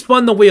pretend we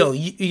spun the wheel.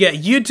 You get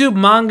YouTube,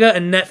 manga,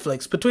 and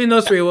Netflix. Between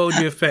those three, what would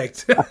you have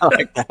picked? I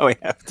like how we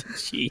have to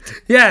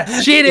cheat.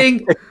 Yeah,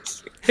 cheating.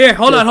 Here,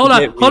 hold on,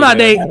 Nate. Hold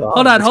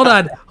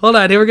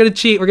on. Here, we're gonna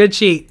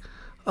cheat.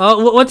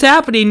 Oh, what's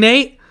happening,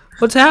 Nate?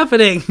 What's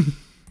happening?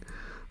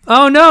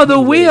 Oh no, the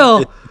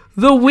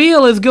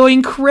wheel is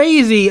going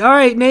crazy. All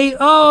right, Nate.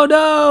 Oh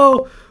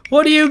no,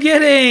 what are you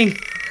getting?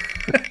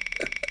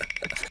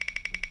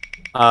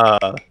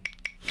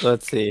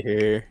 Let's see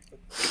here.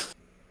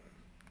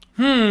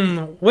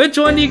 Which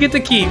one do you get to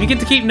keep? You get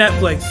to keep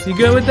Netflix. You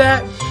good with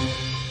that?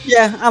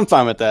 Yeah, I'm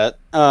fine with that.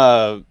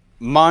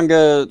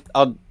 Manga,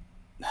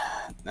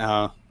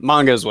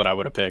 manga is what I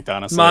would have picked,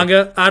 honestly.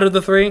 Manga out of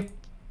the three?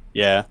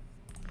 Yeah.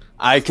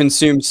 I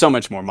consume so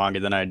much more manga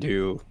than I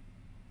do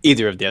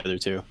either of the other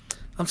two.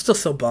 I'm still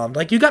so bummed.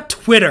 Like, you got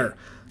Twitter.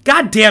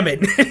 God damn it.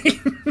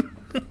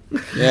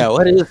 Yeah,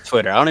 what is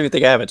Twitter? I don't even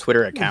think I have a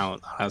Twitter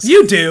account, honestly.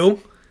 You do.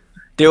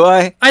 Do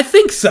I? I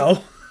think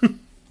so.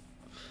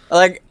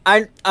 Like,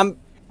 I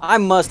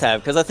must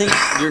have, because I think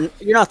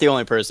you're not the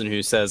only person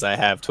who says I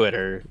have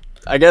Twitter.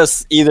 I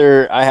guess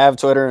either I have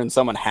Twitter and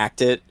someone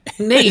hacked it.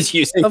 Nate,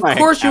 of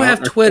course you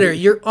have Twitter.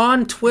 You're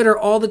on Twitter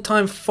all the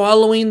time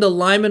following the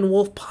Lyman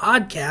Wolf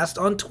podcast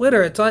on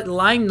Twitter. It's at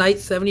Lime Knight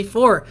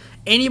 74.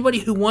 Anybody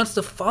who wants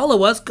to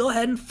follow us, go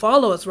ahead and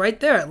follow us right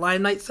there at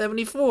Lime Knight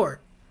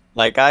 74.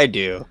 Like I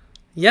do.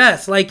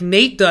 Yes, like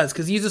Nate does,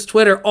 because he uses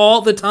Twitter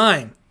all the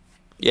time.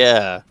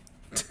 Yeah.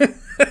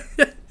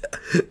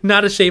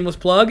 Not a shameless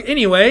plug.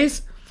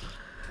 Anyways,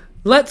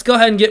 let's go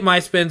ahead and get my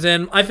spins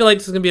in. I feel like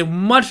this is going to be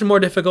much more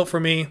difficult for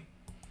me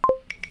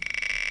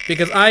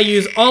because I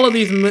use all of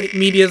these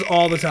medias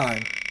all the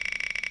time.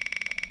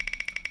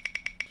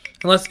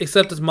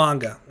 Except it's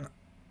manga.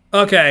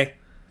 Okay.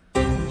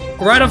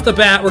 Right off the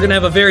bat, we're going to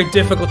have a very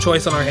difficult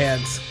choice on our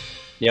hands.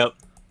 Yep.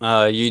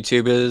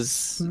 YouTube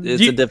it's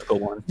a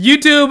difficult one.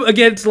 YouTube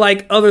against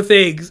like other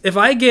things. If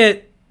I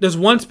get, there's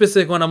one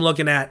specific one I'm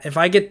looking at. If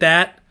I get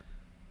that,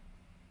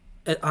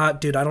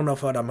 dude, I don't know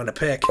what I'm going to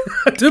pick.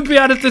 To be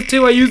honest, the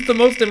two I use the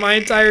most in my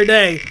entire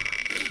day.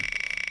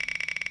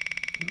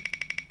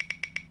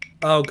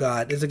 Oh,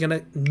 God. Is it going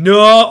to...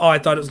 No! Oh, I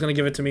thought it was going to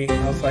give it to me.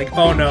 I was like,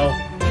 oh, no.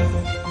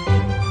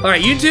 All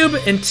right,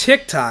 YouTube and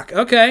TikTok.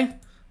 Okay.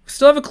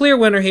 Still have a clear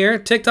winner here.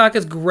 TikTok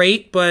is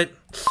great, but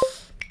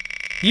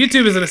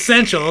YouTube is an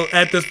essential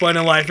at this point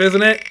in life,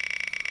 isn't it?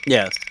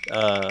 Yes.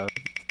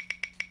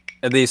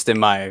 At least in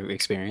my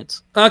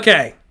experience.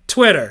 Okay.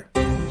 Twitter.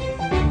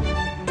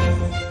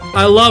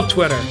 I love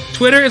Twitter.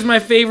 Twitter is my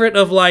favorite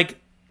of, like,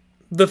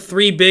 the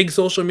three big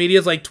social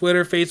medias, like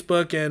Twitter,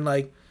 Facebook, and,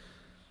 like,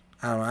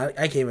 I don't know.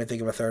 I can't even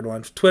think of a third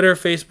one. Twitter,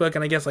 Facebook,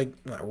 and I guess, like,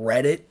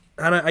 Reddit,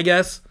 I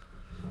guess.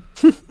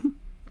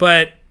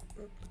 But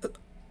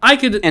I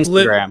could...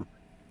 Instagram.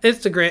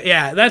 Instagram.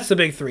 Yeah, that's the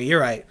big three. You're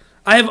right.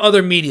 I have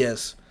other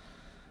medias.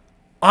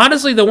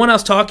 Honestly, the one I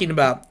was talking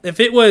about, if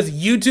it was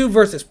YouTube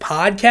versus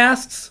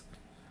podcasts,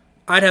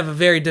 I'd have a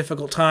very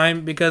difficult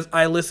time because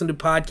I listen to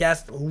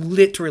podcasts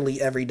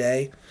literally every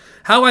day.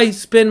 How I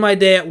spend my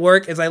day at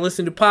work is I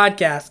listen to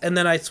podcasts and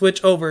then I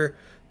switch over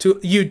to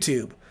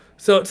YouTube.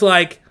 So it's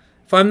like,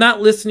 if I'm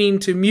not listening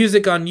to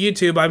music on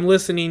YouTube, I'm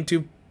listening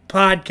to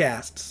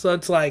podcasts. So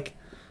it's like...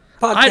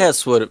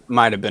 Podcasts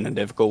might have been a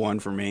difficult one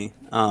for me.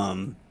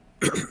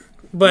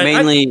 But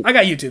mainly, I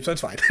got YouTube, so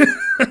it's fine.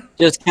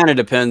 Just kind of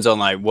depends on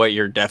like what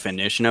your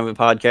definition of a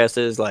podcast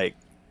is. Like,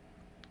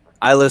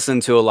 I listen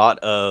to a lot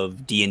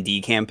of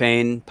D&D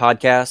campaign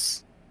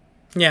podcasts.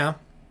 Yeah.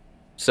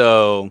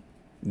 So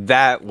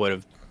that would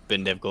have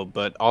been difficult,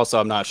 but also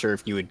I'm not sure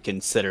if you would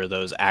consider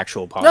those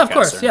actual podcasts. No, of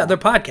course, yeah, they're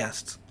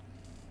podcasts.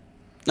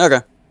 Okay.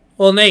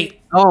 Well, Nate.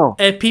 Oh,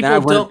 if people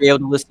then I wouldn't be able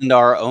to listen to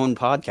our own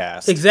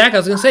podcast. Exactly. I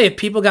was gonna say if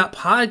people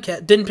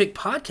didn't pick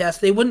podcasts,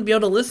 they wouldn't be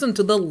able to listen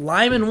to the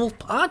Lyman Wolf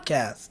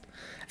podcast.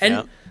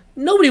 And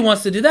nobody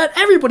wants to do that.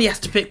 Everybody has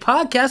to pick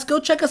podcasts. Go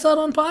check us out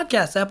on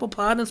podcasts, Apple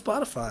Pod and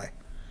Spotify.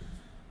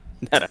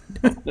 That I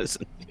don't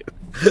listen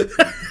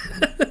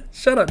to.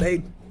 Shut up,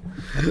 Nate.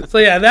 So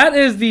yeah, that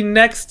is the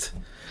next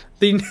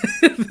the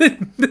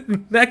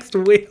next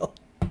wheel.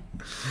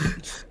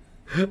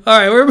 All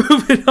right, we're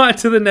moving on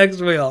to the next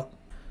wheel.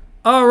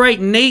 All right,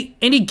 Nate,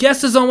 any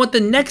guesses on what the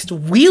next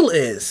wheel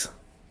is?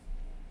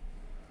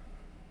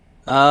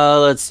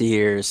 Let's see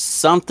here.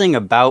 Something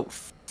about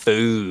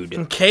food.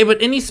 Okay,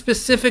 but any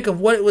specific of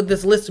what would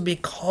this list be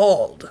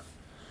called?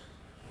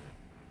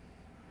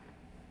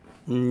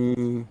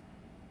 Think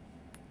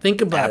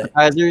about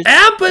Appetizers? it.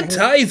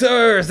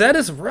 Appetizers! That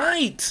is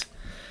right.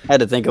 I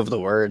had to think of the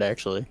word,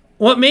 actually.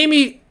 What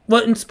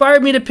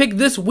inspired me to pick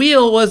this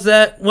wheel was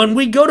that when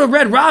we go to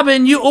Red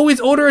Robin, you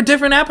always order a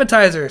different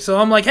appetizer. So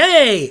I'm like,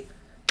 hey,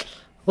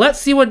 let's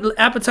see what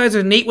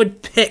appetizer Nate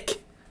would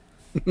pick.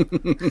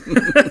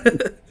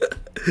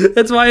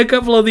 That's why a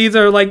couple of these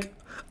are like,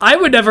 I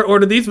would never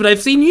order these, but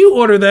I've seen you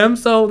order them,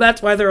 so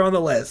that's why they're on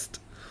the list.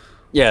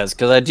 Yes,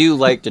 because I do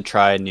like to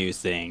try new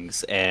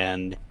things,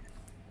 and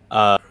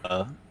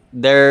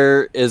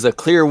there is a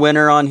clear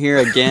winner on here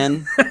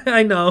again.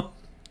 I know.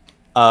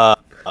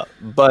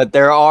 But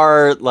there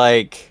are,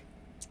 like,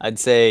 I'd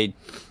say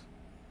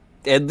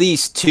at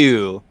least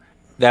two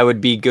that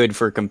would be good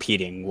for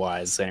competing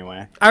wise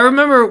anyway. I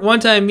remember one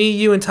time me,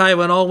 you, and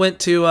Tywin all went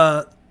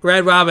to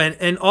Red Robin,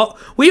 and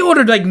we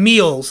ordered like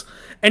meals,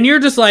 and you're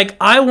just like,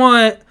 I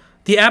want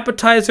the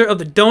appetizer of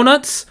the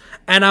donuts,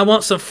 and I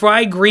want some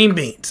fried green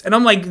beans. And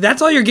I'm like,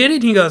 that's all you're getting?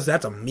 And he goes,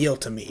 that's a meal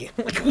to me.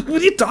 I'm like,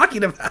 what are you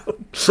talking about?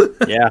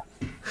 Yeah.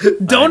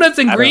 Donuts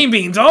and green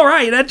beans. All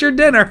right, that's your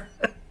dinner.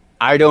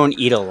 I don't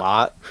eat a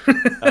lot,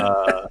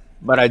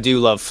 but I do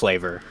love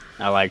flavor.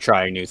 I like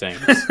trying new things.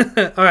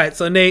 All right,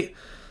 so Nate,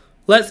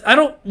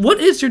 what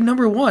is your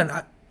number one?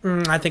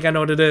 I think I know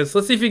what it is.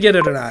 Let's see if you get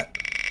it or not.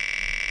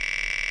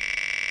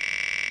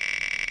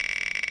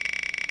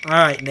 All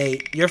right,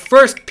 Nate, your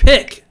first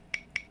pick,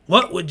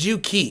 what would you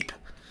keep,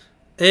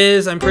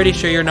 is, I'm pretty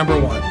sure, your number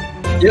one.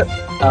 Yep.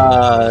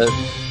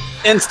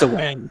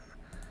 Insta-wing.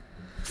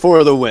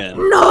 For the win.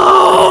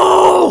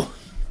 No!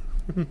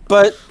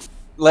 But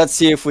let's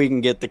see if we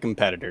can get the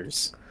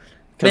competitors.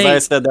 Because like I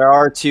said, there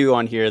are two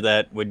on here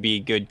that would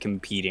be good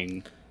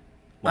competing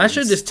ones. I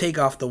should just take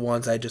off the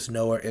ones I just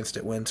know are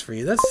instant wins for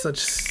you. That's such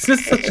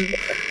a...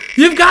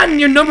 You've gotten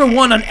your number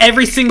one on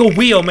every single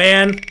wheel,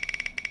 man.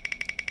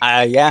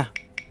 Yeah.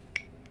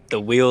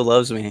 The wheel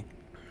loves me.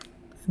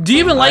 Do you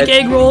even like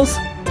egg rolls?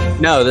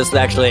 No, this is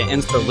actually an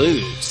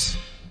insta-lose.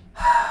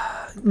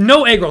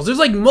 No egg rolls. There's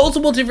like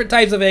multiple different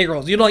types of egg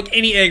rolls. You don't like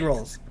any egg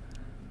rolls?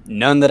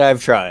 None that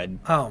I've tried.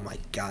 Oh my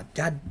god.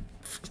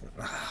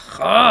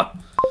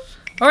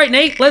 All right,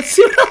 Nate, let's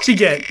see what else you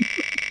get.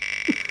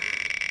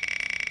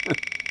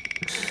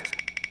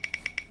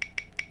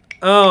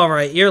 All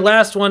right, your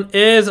last one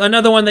is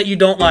another one that you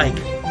don't like.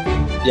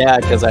 Yeah,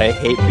 because I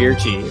hate beer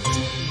cheese.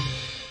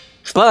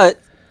 But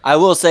I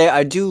will say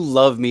I do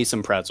love me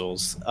some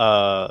pretzels.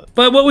 But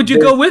what would you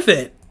go with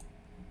it?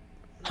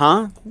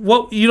 Huh?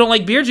 What, you don't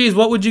like beer cheese?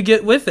 What would you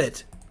get with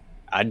it?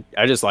 I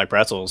just like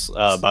pretzels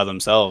by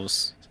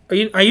themselves.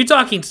 Are you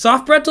talking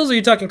soft pretzels or are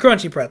you talking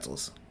crunchy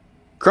pretzels?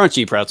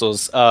 Crunchy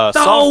pretzels. No,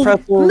 Soft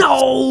pretzels.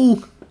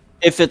 no.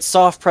 If it's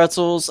soft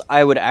pretzels,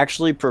 I would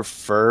actually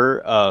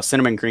prefer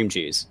cinnamon cream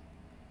cheese.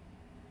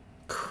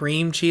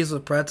 Cream cheese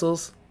with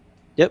pretzels?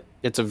 Yep,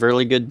 it's a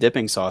really good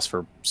dipping sauce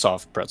for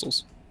soft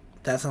pretzels.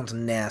 That sounds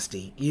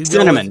nasty.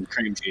 Cinnamon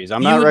cream cheese. You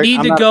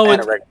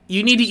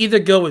need to either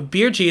go with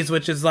beer cheese,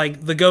 which is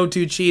like the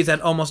go-to cheese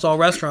at almost all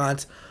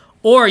restaurants,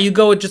 or you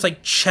go with just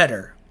like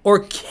cheddar or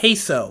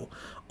queso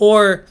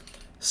or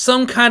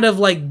some kind of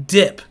like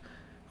dip.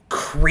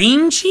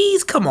 Cream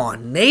cheese? Come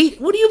on, Nate.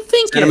 What are you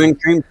thinking? Cinnamon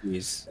cream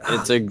cheese.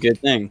 It's a good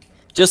thing.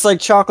 Just like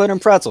chocolate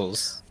and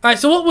pretzels. All right,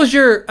 so what was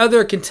your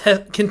other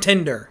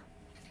contender?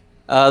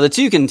 The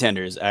two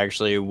contenders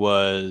actually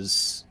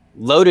was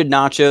loaded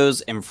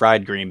nachos and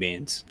fried green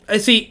beans. I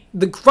see.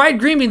 The fried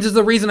green beans is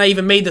the reason I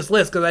even made this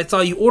list, because I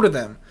saw you order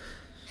them.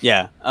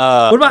 Yeah.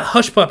 What about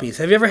hush puppies?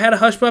 Have you ever had a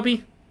hush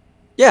puppy?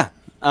 Yeah.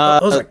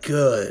 Those are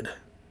good.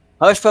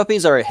 Hush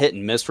puppies are a hit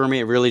and miss for me.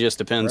 It really just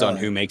depends on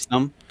who makes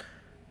them.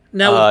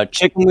 Now,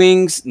 chicken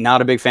wings,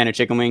 not a big fan of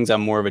chicken wings.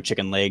 I'm more of a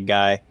chicken leg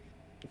guy.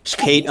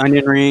 Hate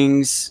onion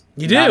rings.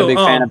 You do? Not a big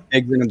fan of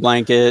pigs in a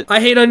blanket. I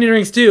hate onion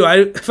rings too.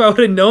 If I would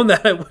have known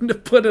that, I wouldn't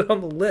have put it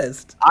on the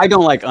list. I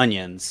don't like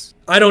onions.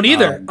 I don't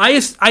either.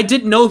 I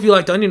didn't know if you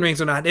liked onion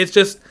rings or not. It's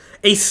just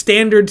a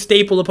standard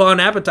staple upon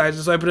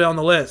appetizers, so I put it on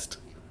the list.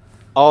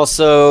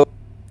 Also,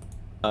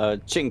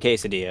 chicken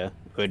quesadilla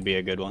would be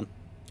a good one.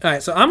 All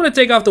right, so I'm going to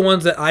take off the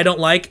ones that I don't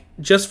like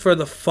just for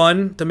the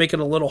fun to make it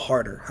a little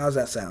harder. How's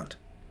that sound?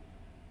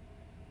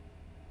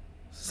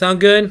 Sound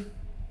good?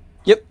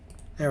 Yep.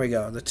 There we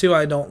go. The two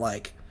I don't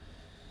like.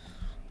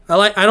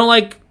 I don't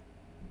like.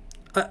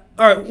 All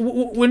right.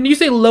 When you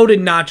say loaded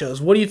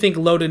nachos, what do you think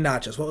loaded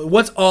nachos?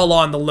 What's all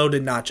on the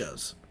loaded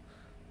nachos?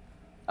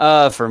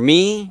 For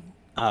me,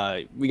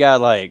 we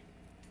got like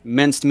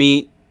minced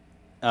meat,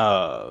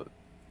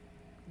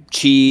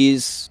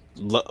 cheese,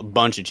 a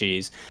bunch of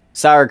cheese,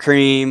 sour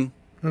cream.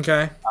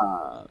 Okay.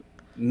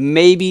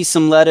 Maybe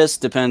some lettuce.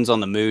 Depends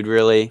on the mood,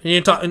 really. And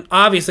you're talking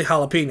obviously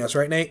jalapenos,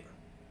 right, Nate?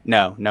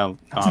 No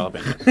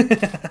jalapeno.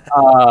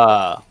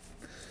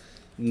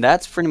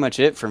 That's pretty much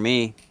it for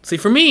me. See,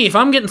 for me, if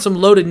I'm getting some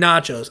loaded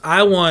nachos,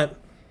 I want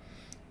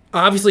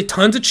obviously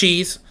tons of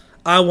cheese.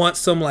 I want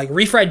some like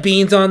refried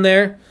beans on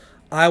there.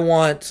 I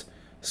want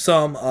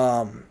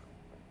some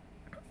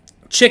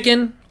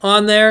chicken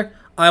on there.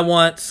 I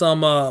want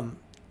some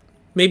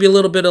maybe a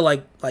little bit of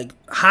like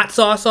hot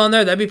sauce on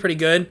there. That'd be pretty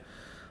good.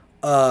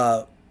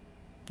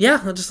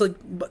 Yeah, just like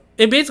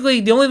it. Basically,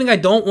 the only thing I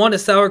don't want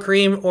is sour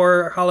cream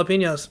or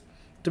jalapenos.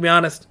 To be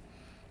honest,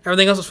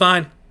 everything else is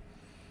fine.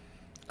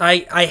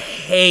 I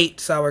hate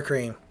sour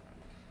cream.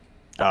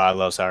 Oh, I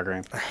love sour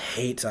cream. I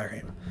hate sour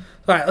cream.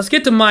 All right, let's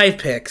get to my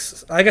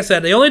picks. Like I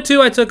said, the only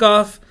two I took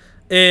off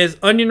is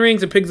onion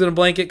rings and pigs in a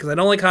blanket because I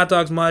don't like hot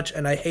dogs much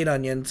and I hate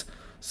onions.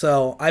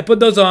 So I put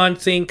those on,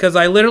 seeing because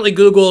I literally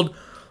Googled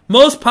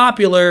most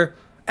popular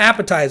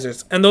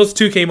appetizers, and those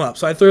two came up,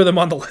 so I threw them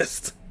on the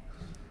list.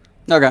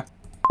 Okay.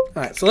 All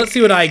right, so let's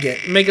see what I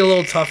get. Make it a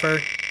little tougher.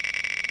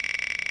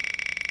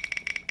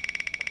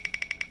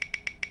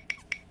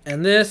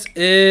 And this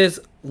is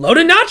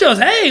loaded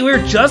nachos. Hey, we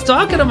were just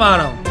talking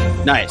about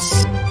them.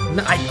 Nice.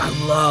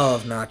 I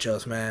love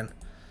nachos, man.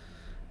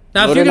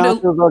 Now, Loaded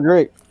nachos are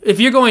great. if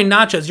you're going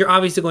nachos, you're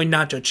obviously going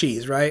nacho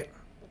cheese, right?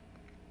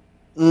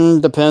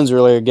 Depends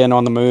really, again,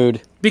 on the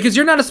mood. Because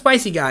you're not a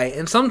spicy guy,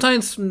 and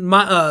sometimes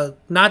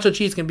nacho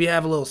cheese can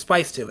have a little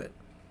spice to it.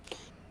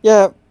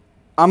 Yeah,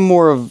 I'm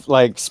more of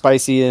like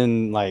spicy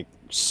and like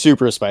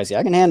super spicy.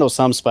 I can handle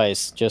some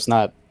spice, just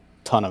not a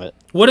ton of it.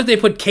 What if they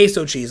put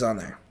queso cheese on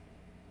there?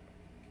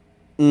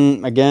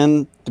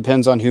 Again,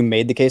 depends on who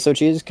made the queso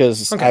cheese,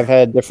 because Okay. I've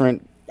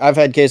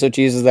had queso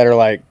cheeses that are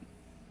like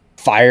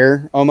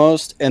fire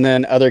almost, and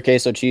then other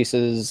queso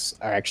cheeses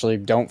I actually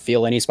don't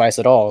feel any spice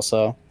at all.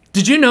 So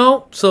Did you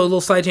know? So a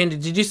little side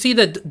tangent. Did you see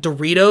that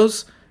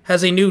Doritos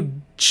has a new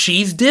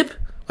cheese dip?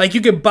 Like you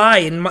could buy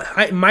and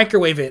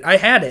microwave it. I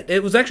had it.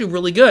 It was actually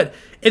really good.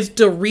 It's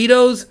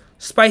Doritos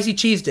spicy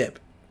cheese dip,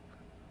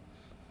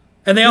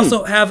 and they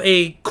also have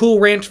a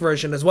Cool Ranch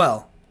version as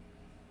well.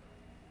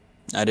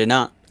 I did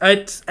not.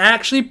 It's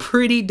actually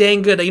pretty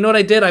dang good. You know what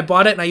I did? I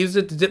bought it and I used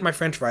it to dip my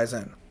French fries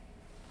in.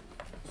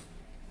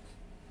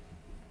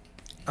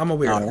 I'm a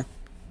weirdo. Alright.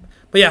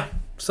 But yeah,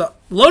 so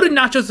loaded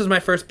nachos is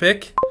my first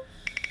pick.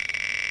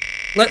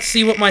 Let's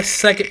see what my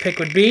second pick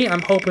would be.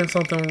 I'm hoping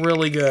something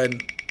really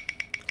good.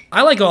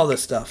 I like all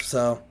this stuff,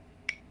 so.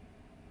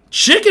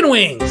 Chicken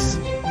wings!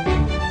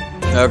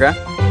 Okay.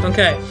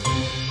 Okay.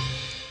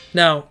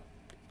 Now,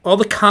 all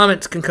the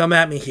comments can come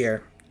at me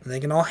here, and they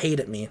can all hate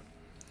at me.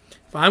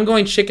 If I'm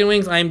going chicken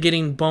wings, I am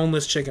getting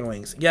boneless chicken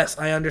wings. Yes,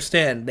 I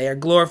understand. They are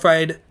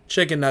glorified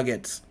chicken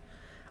nuggets.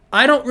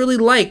 I don't really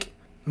like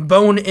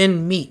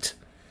bone-in meat.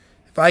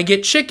 If I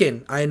get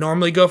chicken, I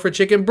normally go for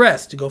chicken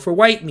breast to go for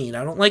white meat.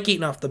 I don't like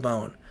eating off the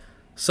bone.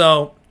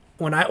 So,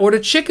 when I order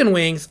chicken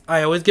wings,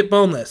 I always get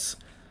boneless.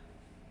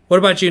 What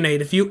about you,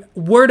 Nate? If you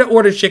were to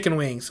order chicken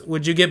wings,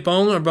 would you get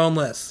bone or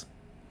boneless?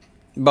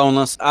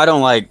 Boneless. I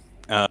don't like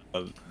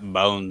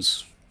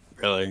bones,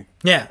 really.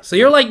 Yeah, so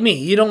you're like me.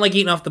 You don't like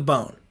eating off the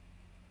bone.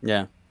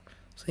 Yeah.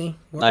 See?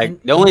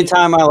 Like, the only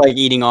time I like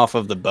eating off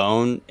of the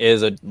bone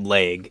is a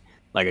leg.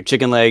 Like a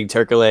chicken leg,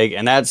 turkey leg,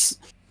 and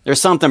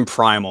there's something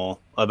primal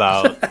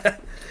about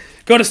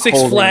Go to Six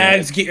holding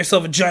Flags, get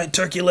yourself a giant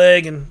turkey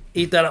leg, and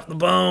eat that off the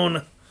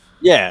bone.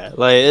 yeah,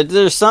 like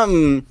there's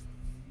something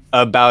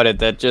about it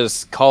that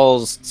just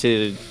calls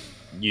to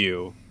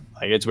you.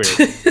 Like it's weird.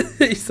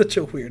 He's such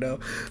a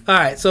weirdo. All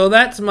right, so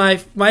that's my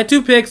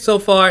two picks so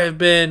far have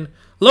been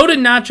loaded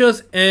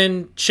nachos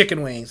and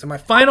chicken wings. And my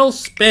final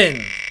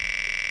spin,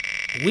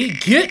 we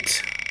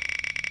get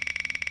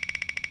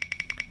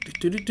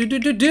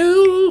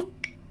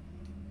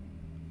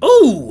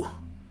ooh,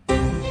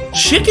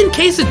 chicken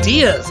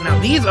quesadillas. Now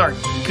these are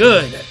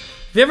good. Have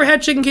you ever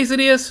had chicken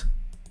quesadillas?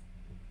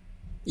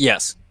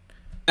 Yes.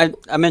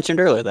 I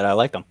mentioned earlier that I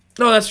like them.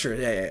 Oh, that's true.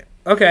 Yeah.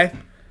 Okay.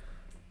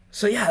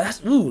 So yeah,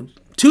 that's ooh,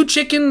 2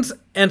 chickens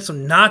and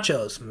some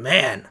nachos,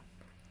 man.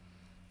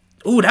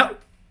 Ooh, that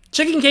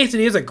chicken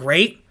quesadillas are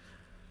great,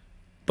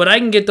 but I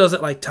can get those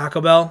at like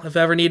Taco Bell if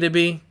ever need to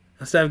be,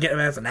 instead of getting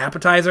them as an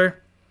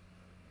appetizer.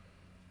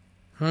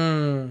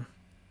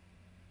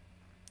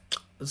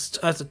 It's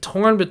a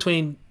torn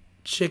between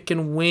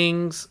chicken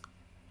wings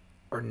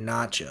or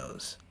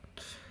nachos.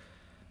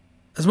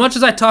 As much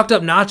as I talked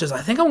up nachos,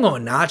 I think I'm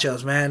going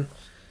nachos, man.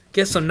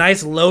 Get some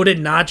nice loaded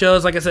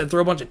nachos. Like I said,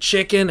 throw a bunch of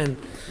chicken and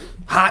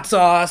hot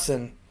sauce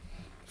and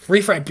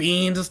refried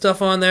beans and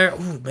stuff on there.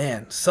 Ooh,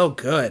 man, so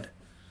good.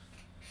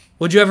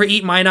 Would you ever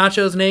eat my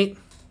nachos, Nate?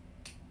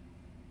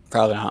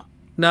 Probably not.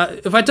 Now,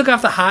 if I took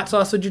off the hot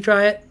sauce, would you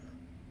try it?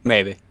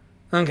 Maybe.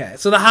 Okay,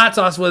 so the hot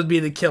sauce would be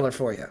the killer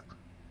for you.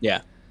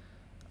 Yeah.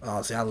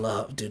 Oh, see,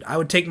 dude, I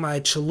would take my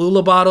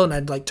Cholula bottle and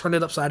I'd like turn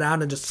it upside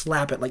down and just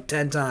slap it like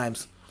 10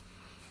 times.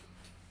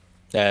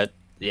 That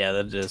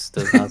just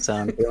does not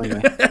sound appealing to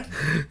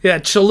me. Yeah,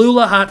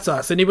 Cholula hot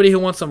sauce. Anybody who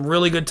wants some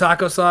really good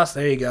taco sauce,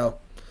 there you go.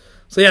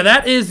 So yeah,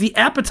 that is the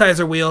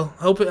appetizer wheel.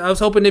 I was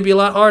hoping it'd be a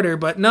lot harder,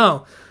 but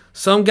no.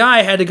 Some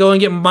guy had to go and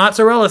get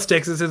mozzarella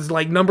sticks as his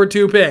like number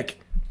 2 pick.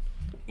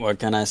 What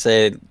can I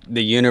say?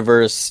 The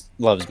universe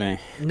loves me.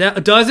 Now,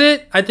 does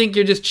it? I think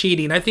you're just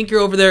cheating. I think you're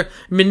over there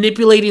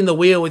manipulating the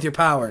wheel with your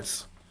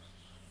powers.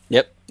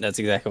 Yep, that's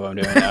exactly what I'm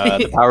doing.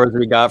 The powers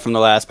we got from the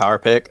last power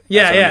pick. That's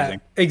what I'm Yeah,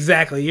 using.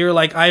 exactly. You're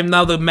like, I am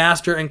now the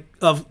master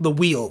of the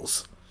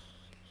wheels.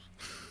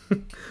 All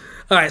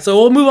right,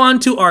 so we'll move on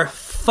to our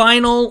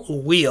final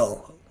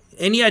wheel.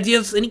 Any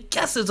ideas, any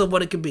guesses of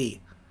what it could be?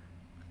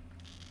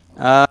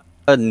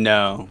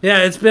 No. Yeah,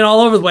 it's been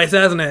all over the place,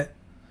 hasn't it?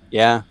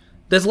 Yeah.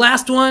 This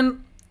last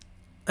one,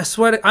 I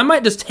swear I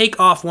might just take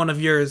off one of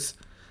yours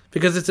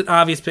because it's an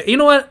obvious pick. You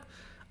know what?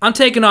 I'm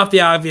taking off the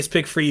obvious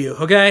pick for you,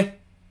 okay?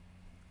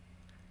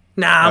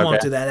 Nah, I won't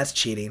Okay. do that. That's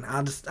cheating.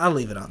 I'll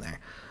leave it on there.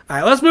 All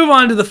right, let's move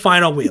on to the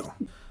final wheel.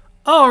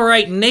 All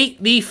right,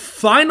 Nate, the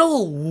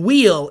final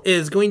wheel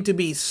is going to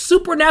be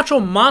supernatural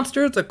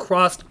monsters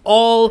across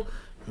all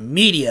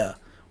media.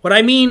 What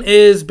I mean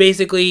is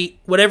basically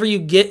whatever you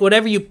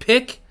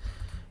pick,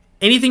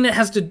 anything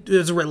that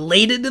is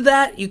related to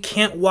that, you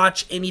can't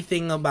watch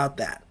anything about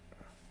that.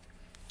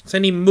 So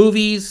any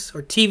movies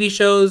or TV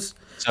shows.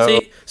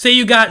 So, say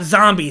you got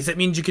zombies, that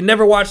means you can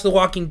never watch The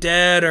Walking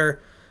Dead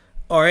or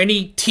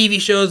any TV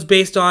shows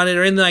based on it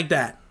or anything like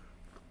that.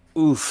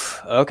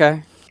 Oof.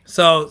 Okay.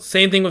 So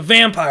same thing with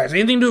vampires.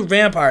 Anything to do with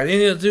vampires.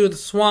 Anything to do with the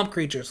swamp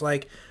creatures,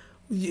 like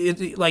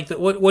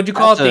what'd you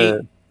call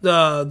it?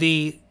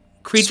 The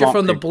creature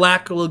from the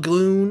Black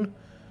Lagoon.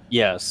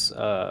 Yes.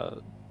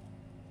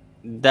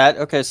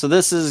 Okay. So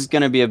this is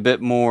going to be a bit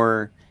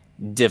more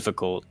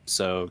difficult.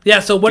 So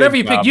yeah. So whatever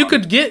you pick, you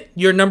could get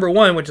your number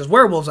one, which is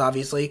werewolves,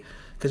 obviously,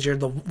 because you're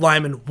the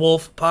Lyman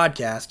Wolf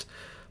podcast.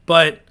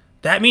 But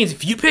that means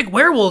if you pick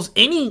werewolves,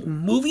 any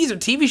movies or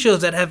TV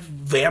shows that have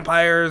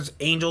vampires,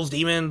 angels,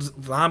 demons,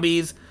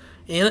 zombies,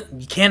 you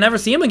can't ever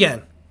see them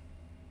again.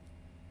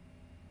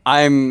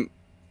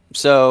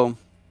 So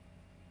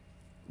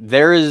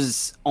there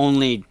is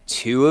only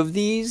 2 of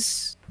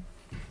these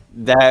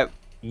that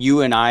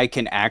you and I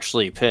can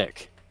actually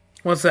pick.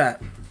 What's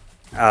that?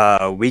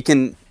 We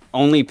can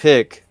only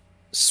pick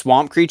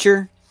Swamp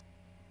Creature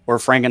or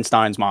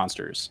Frankenstein's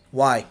Monsters.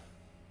 Why?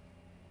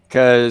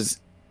 Because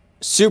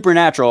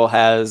Supernatural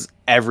has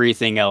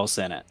everything else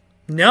in it.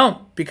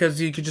 No,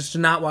 because you could just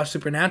not watch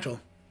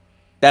Supernatural.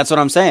 That's what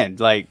I'm saying.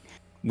 Like,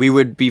 we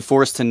would be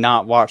forced to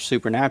not watch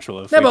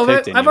Supernatural if we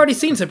picked it. I've already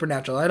seen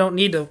Supernatural. I don't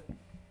need to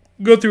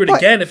go through it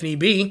again if need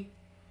be.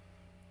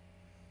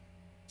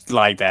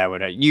 Like that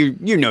would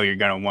you know you're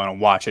gonna want to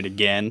watch it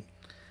again.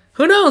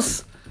 Who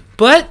knows?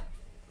 But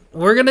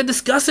we're gonna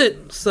discuss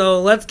it.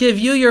 So let's give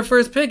you your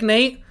first pick,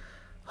 Nate.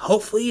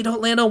 Hopefully you don't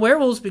land on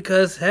werewolves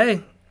because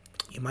hey,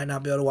 you might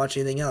not be able to watch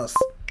anything else.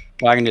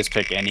 Well, I can just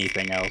pick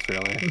anything else,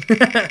 really.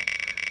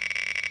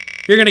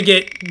 You're going to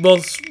get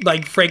both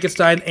like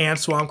Frankenstein and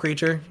Swamp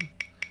Creature.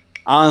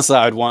 Honestly,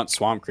 I'd want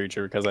Swamp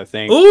Creature because I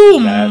think... Ooh,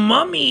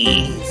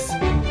 mummies!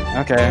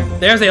 Okay.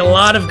 There's a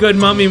lot of good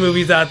mummy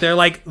movies out there,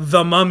 like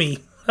The Mummy.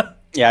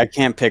 Yeah, I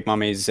can't pick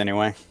mummies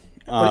anyway.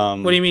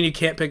 What do you mean you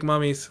can't pick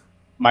mummies?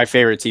 My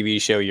favorite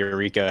TV show,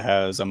 Eureka,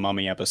 has a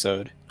mummy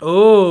episode.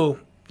 Oh,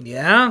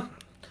 yeah?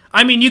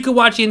 I mean, you could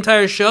watch the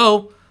entire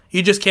show.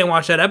 You just can't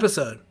watch that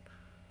episode.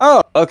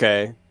 Oh,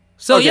 okay.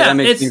 So okay, yeah, that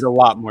makes things a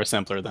lot more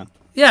simpler then.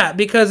 Yeah,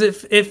 because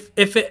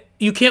if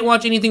you can't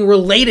watch anything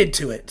related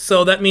to it,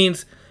 so that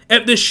means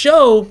if the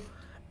show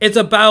is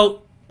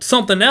about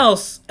something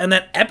else and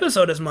that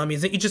episode is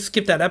mummies, you just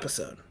skip that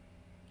episode.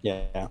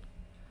 Yeah.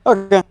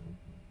 Okay.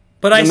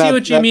 But I see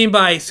what you mean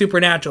by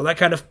supernatural. That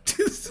kind of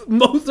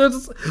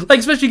like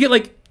especially you get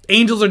like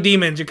angels or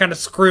demons, you're kind of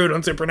screwed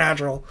on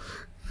Supernatural.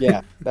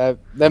 Yeah, that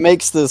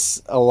makes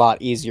this a lot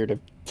easier to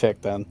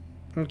pick then.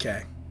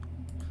 Okay.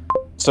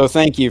 So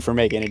thank you for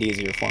making it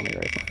easier for me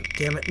right now.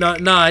 Damn it.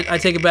 No, I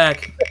take it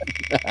back.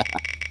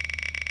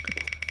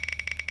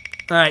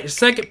 All right, your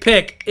second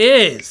pick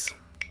is...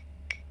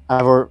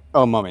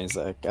 mummies.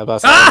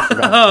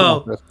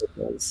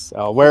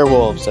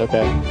 Werewolves,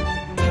 okay.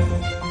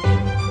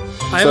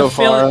 I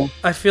have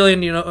a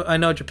feeling I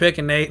know what you're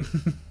picking, Nate.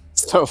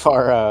 So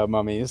far,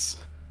 mummies.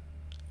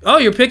 Oh,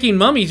 you're picking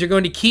mummies. You're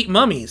going to keep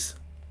mummies.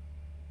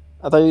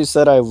 I thought you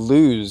said I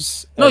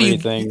lose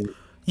everything.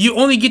 You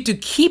only get to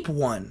keep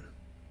one.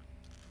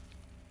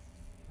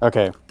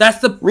 Okay. That's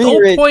the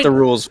whole point. The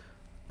rules.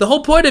 The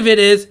whole point of it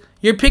is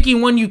you're picking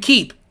one you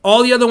keep.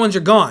 All the other ones are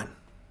gone.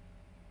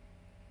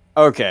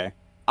 Okay.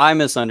 I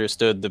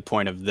misunderstood the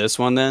point of this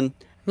one then.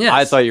 Yes.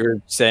 I thought you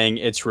were saying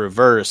it's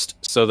reversed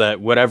so that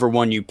whatever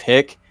one you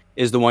pick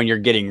is the one you're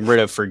getting rid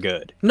of for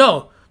good.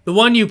 No. The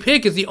one you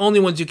pick is the only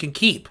ones you can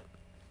keep.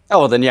 Oh,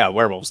 well then yeah,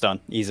 werewolves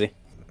done. Easy.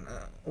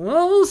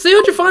 Well, we'll see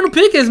what your final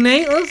pick is,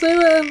 Nate. Let's see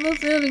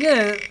it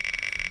again.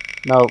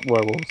 No,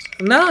 werewolves.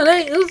 No,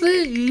 Nate, let's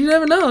see. You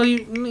never know.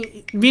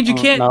 It means you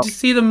can't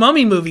see the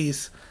mummy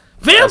movies.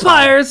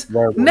 Vampires!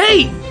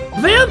 Nate!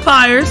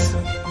 Vampires!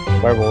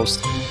 Werewolves.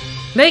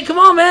 Nate, come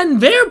on, man.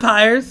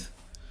 Vampires!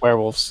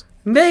 Werewolves.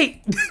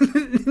 Nate!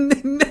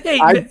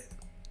 Nate!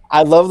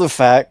 I love the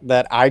fact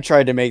that I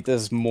tried to make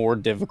this more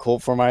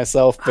difficult for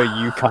myself, but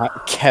you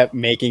kept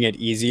making it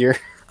easier.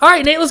 All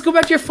right, Nate, let's go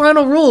back to your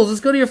final rules. Let's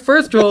go to your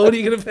first rule. What are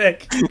you going to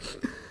pick?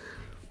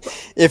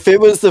 If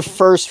it was the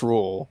first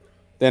rule,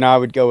 then I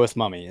would go with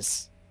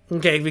mummies.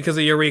 Okay, because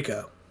of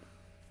Eureka.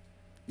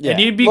 Yeah.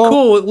 And you'd be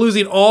cool with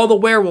losing all the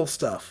werewolf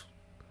stuff.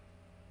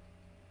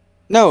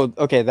 No,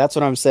 okay, that's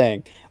what I'm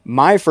saying.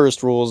 My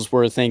first rules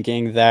were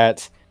thinking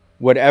that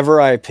whatever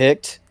I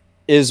picked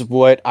is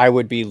what I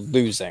would be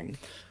losing.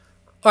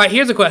 All right,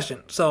 here's a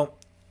question. So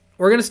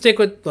we're going to stick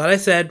with what I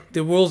said.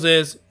 The rules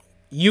is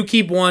you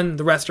keep one,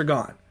 the rest are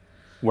gone.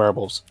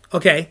 Werewolves.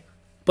 Okay,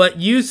 but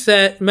you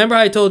said, remember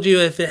I told you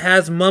if it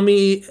has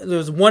mummy,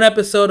 there's one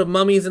episode of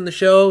mummies in the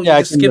show, you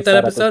just skip that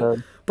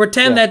episode.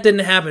 Pretend that didn't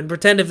happen.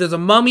 Pretend if there's a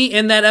mummy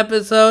in that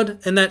episode,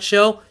 in that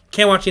show,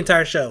 can't watch the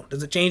entire show.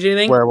 Does it change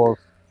anything? Werewolf.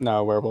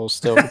 No, werewolves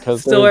still.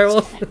 Because still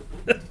werewolf?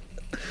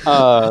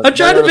 I'm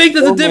trying to make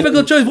this a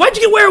difficult choice. Why'd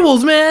you get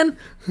werewolves, man?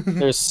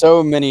 There's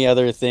so many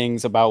other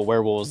things about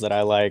werewolves that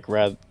I like.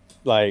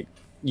 Like,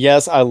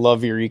 yes, I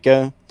love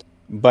Eureka,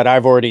 but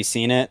I've already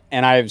seen it,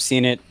 and I've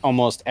seen it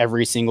almost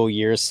every single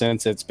year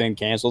since it's been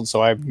canceled.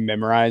 So I've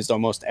memorized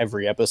almost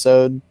every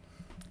episode.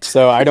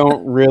 So I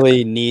don't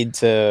really need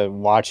to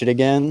watch it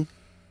again.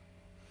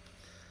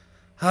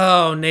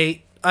 Oh,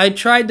 Nate. I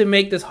tried to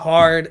make this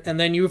hard, and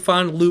then you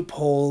found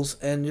loopholes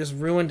and just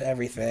ruined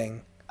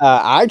everything.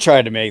 I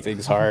tried to make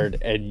things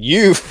hard, and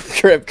you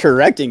kept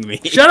correcting me.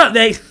 Shut up,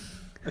 Nate.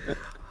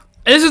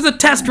 This is a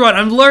test run.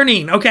 I'm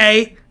learning,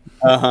 okay?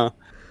 Uh-huh. All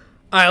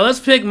right, let's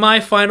pick my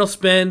final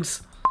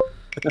spins.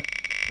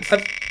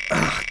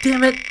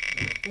 Damn it.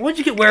 Why'd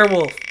you get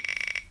werewolf?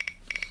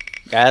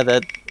 Yeah,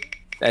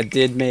 that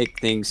did make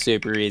things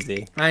super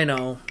easy. I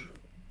know.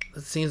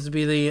 That seems to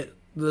be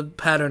the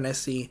pattern I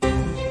see.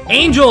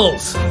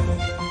 Angels!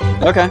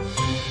 Okay.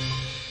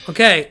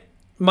 Okay.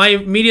 My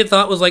immediate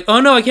thought was like,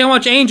 oh no, I can't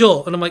watch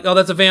Angel. And I'm like, oh,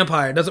 that's a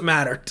vampire. It doesn't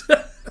matter.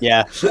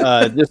 Yeah,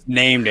 just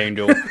named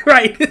Angel.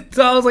 Right.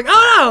 So I was like,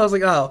 oh no. I was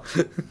like, oh.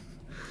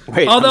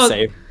 Wait, Although I'm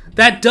safe.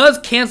 that does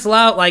cancel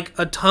out like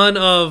a ton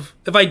of,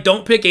 if I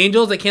don't pick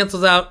Angels, it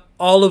cancels out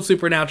all of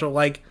Supernatural.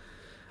 Like,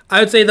 I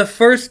would say the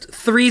first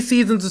 3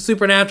 seasons of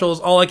Supernatural is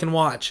all I can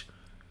watch.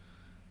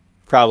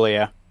 Probably,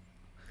 yeah.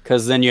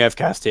 Because then you have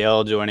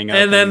Castiel joining up.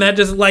 And then that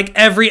just, like,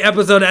 every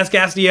episode has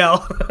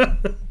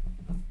Castiel.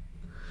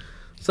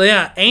 So,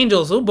 yeah,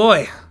 Angels. Oh,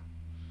 boy.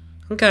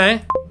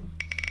 Okay.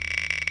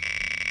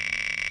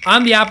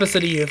 I'm the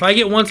opposite of you. If I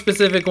get one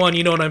specific one,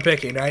 you know what I'm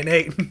picking, right,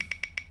 Nate?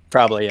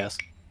 Probably, yes.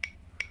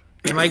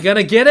 Am I going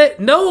to get it?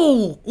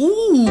 No.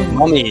 Ooh.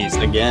 Mummies,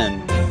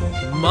 again.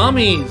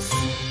 Mummies.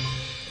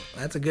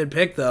 That's a good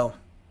pick, though.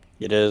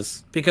 It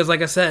is. Because,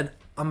 like I said,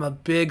 I'm a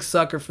big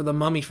sucker for the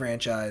Mummy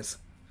franchise.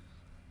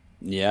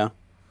 Yeah.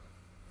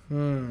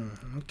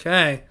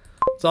 Okay.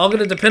 It's all going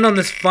to depend on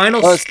this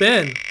final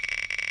spin.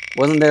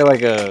 Wasn't there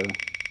like a...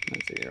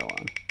 Let's see, hold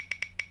on.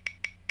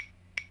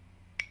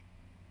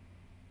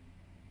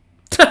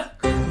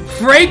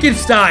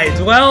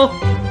 Frankenstein's. Well,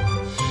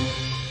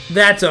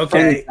 that's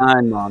okay.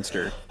 Frankenstein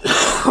monster.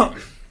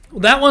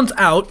 That one's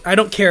out. I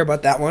don't care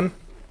about that one.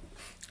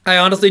 I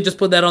honestly just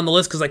put that on the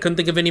list because I couldn't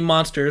think of any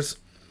monsters.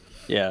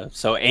 Yeah,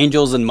 so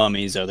angels and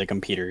mummies are the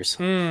competers.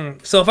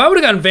 So if I would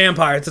have gotten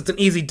vampires, it's an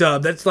easy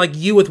dub. That's like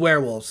you with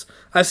werewolves.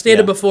 I've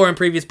stated before in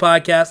previous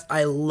podcasts,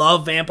 I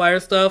love vampire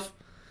stuff.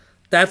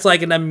 That's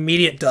like an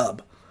immediate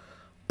dub.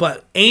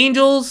 But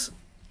angels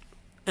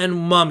and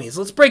mummies.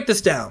 Let's break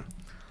this down.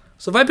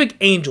 So if I pick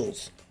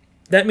angels,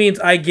 that means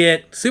I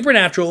get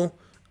Supernatural.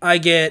 I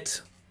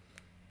get...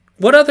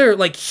 What other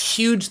like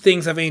huge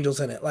things have angels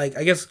in it? Like,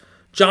 I guess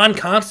John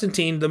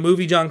Constantine, the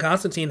movie John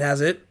Constantine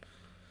has it.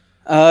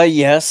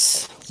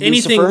 Yes.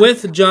 Anything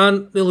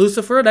Lucifer? with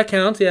Lucifer, that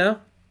counts, yeah.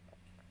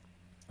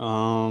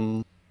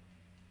 Any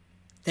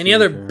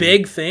other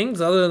big things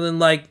other than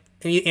like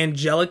any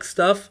angelic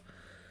stuff?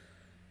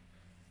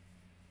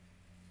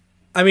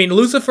 I mean,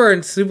 Lucifer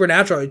and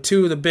Supernatural are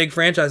 2 of the big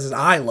franchises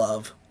I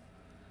love.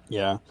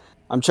 Yeah.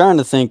 I'm trying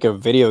to think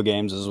of video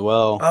games as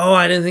well. Oh,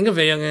 I didn't think of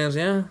video games,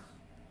 yeah.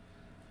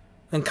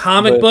 And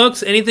comic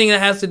books, anything that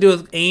has to do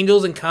with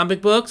angels and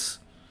comic books.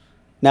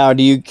 Now,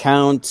 do you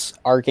count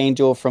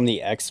Archangel from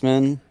the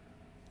X-Men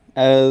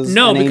as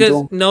an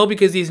angel? No,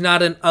 because he's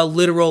not a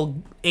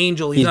literal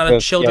angel. He's not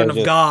a children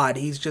of God.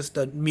 He's just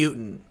a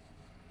mutant.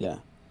 Yeah.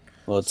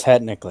 Well,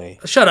 technically.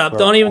 Shut up!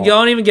 Don't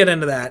even get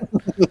into that.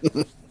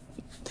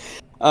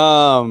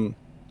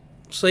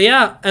 So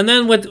yeah, and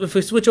then if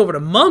we switch over to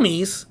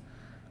mummies,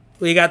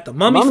 we got the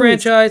Mummy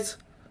franchise.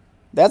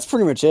 That's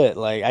pretty much it.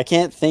 Like, I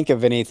can't think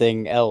of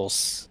anything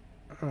else.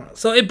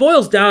 So it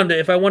boils down to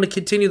if I want to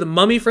continue the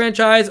Mummy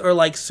franchise or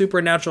like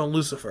Supernatural and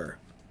Lucifer.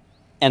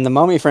 And the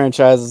Mummy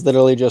franchise is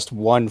literally just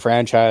one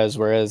franchise,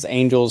 whereas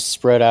Angels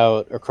spread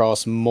out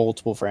across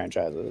multiple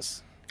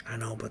franchises. I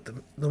know, but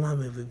the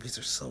Mummy movies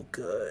are so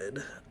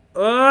good.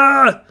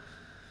 All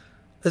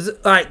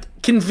right,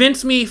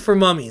 convince me for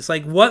Mummies.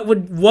 Like, what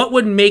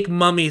would make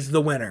Mummies the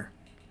winner?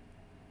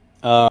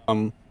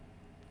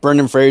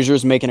 Brendan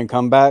Fraser's making a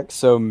comeback,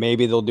 so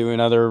maybe they'll do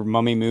another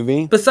Mummy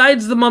movie.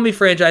 Besides the Mummy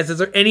franchise, is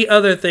there any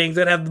other things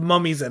that have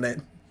mummies in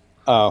it?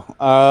 No.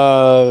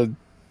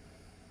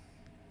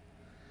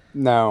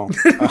 No,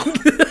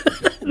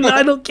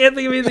 can't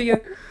think of anything. All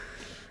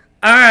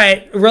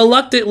right,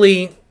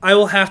 reluctantly, I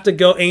will have to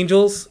go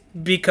Angels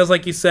because,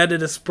 like you said,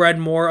 it is spread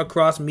more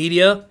across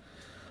media.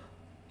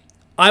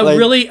 I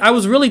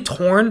was really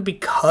torn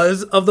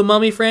because of the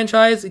Mummy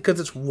franchise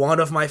because it's one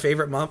of my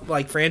favorite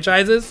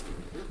franchises.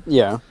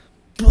 Yeah,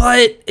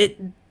 but it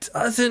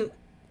doesn't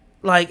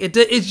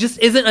it just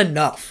isn't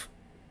enough.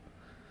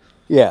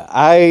 Yeah,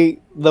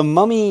 the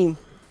Mummy,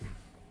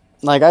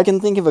 like, I can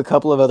think of a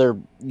couple of other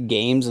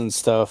games and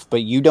stuff,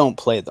 but you don't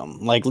play them.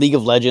 Like, League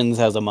of Legends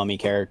has a Mummy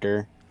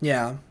character.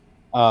 Yeah.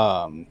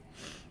 And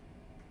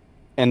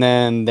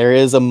then there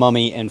is a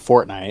Mummy in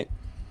Fortnite.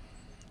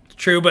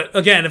 True, but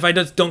again, if I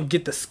just don't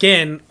get the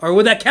skin, or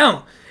would that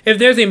count? If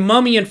there's a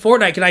Mummy in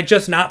Fortnite, can I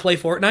just not play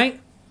Fortnite?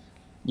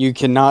 You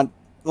cannot,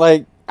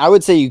 like, I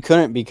would say you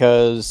couldn't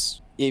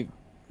because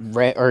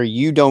or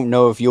you don't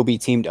know if you'll be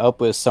teamed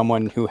up with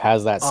someone who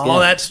has that skin. Oh,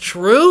 that's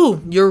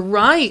true. You're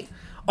right.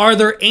 Are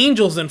there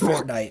angels in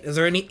Fortnite? Is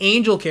there any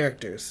angel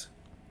characters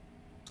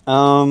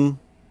Um,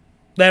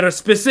 that are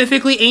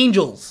specifically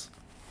angels?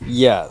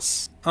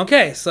 yes.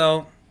 Okay,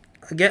 so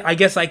I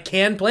guess I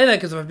can play that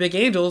because if I pick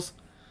angels.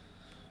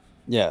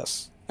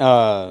 Yes.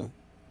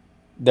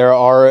 There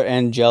are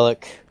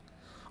angelic.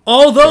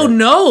 Although,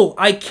 no,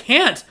 I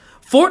can't.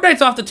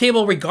 Fortnite's off the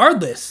table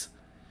regardless.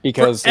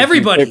 Because For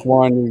everybody. if you pick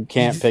one, you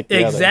can't pick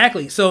the other.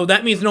 Exactly. So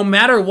that means no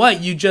matter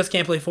what, you just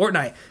can't play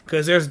Fortnite.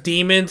 Because there's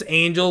demons,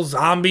 angels,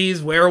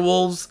 zombies,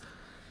 werewolves.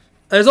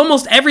 There's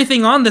almost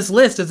everything on this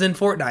list is in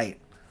Fortnite.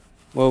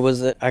 What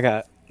was it? I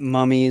got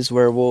mummies,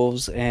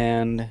 werewolves,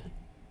 and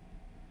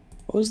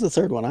what was the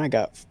third one I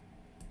got?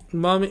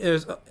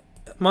 There's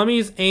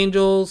mummies,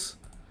 angels.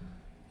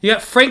 You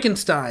got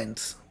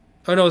Frankensteins.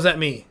 Oh, no, is that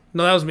me?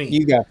 No, that was me.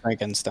 You got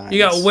Frankenstein. You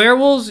got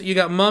werewolves, you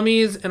got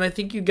mummies, and I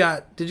think you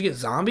got... Did you get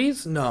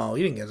zombies? No,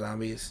 you didn't get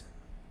zombies.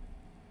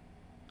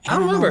 I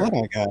don't remember. know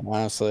what I got,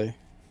 honestly.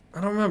 I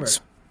don't remember.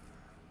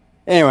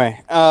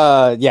 Anyway,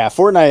 yeah,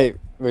 Fortnite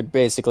would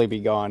basically be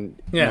gone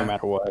no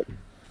matter what.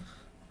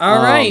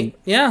 All right.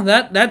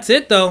 Yeah, that's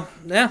it, though.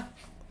 Yeah.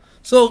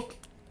 So,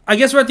 I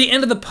guess we're at the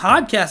end of the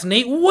podcast,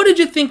 Nate. What did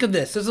you think of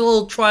this? This is a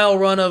little trial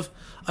run of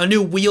a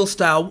new wheel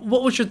style.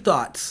 What was your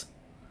thoughts?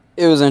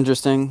 It was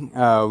interesting.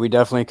 We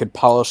definitely could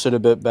polish it a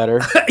bit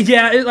better.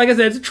 Yeah, like I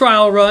said, it's a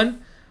trial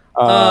run.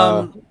 We a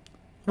don't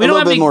little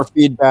have bit any... more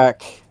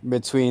feedback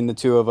between the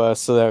two of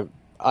us so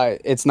that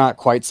it's not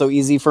quite so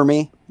easy for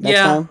me next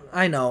time.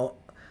 I know.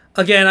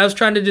 Again, I was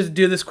trying to just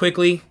do this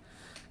quickly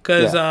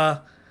because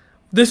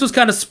this was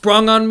kind of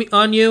sprung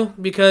on you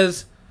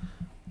because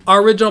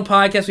our original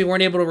podcast we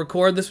weren't able to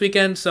record this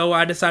weekend, so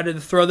I decided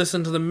to throw this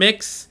into the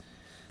mix.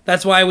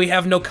 That's why we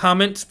have no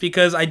comments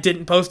because I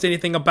didn't post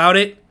anything about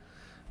it.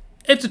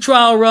 It's a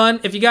trial run.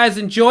 If you guys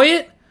enjoy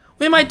it,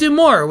 we might do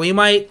more. We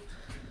might,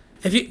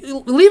 if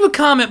you leave a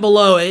comment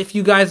below if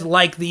you guys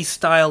like these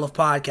style of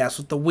podcasts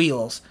with the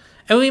wheels,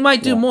 and we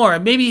might do more.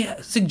 Maybe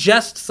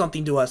suggest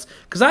something to us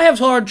because I have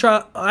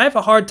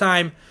a hard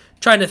time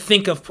trying to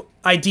think of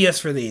ideas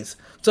for these.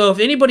 So if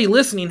anybody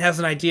listening has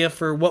an idea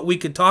for what we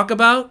could talk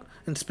about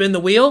and spin the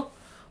wheel,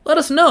 let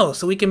us know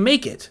so we can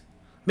make it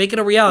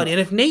a reality. And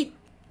if Nate,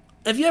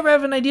 if you ever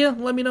have an idea,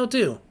 let me know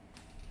too.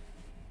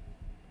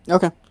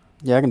 Okay.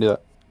 Yeah, I can do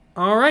that.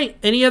 All right.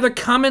 Any other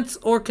comments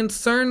or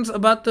concerns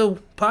about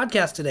the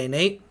podcast today,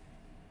 Nate?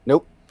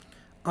 Nope.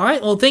 All right.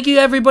 Well, thank you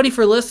everybody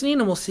for listening,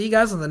 and we'll see you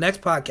guys on the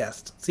next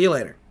podcast. See you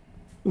later.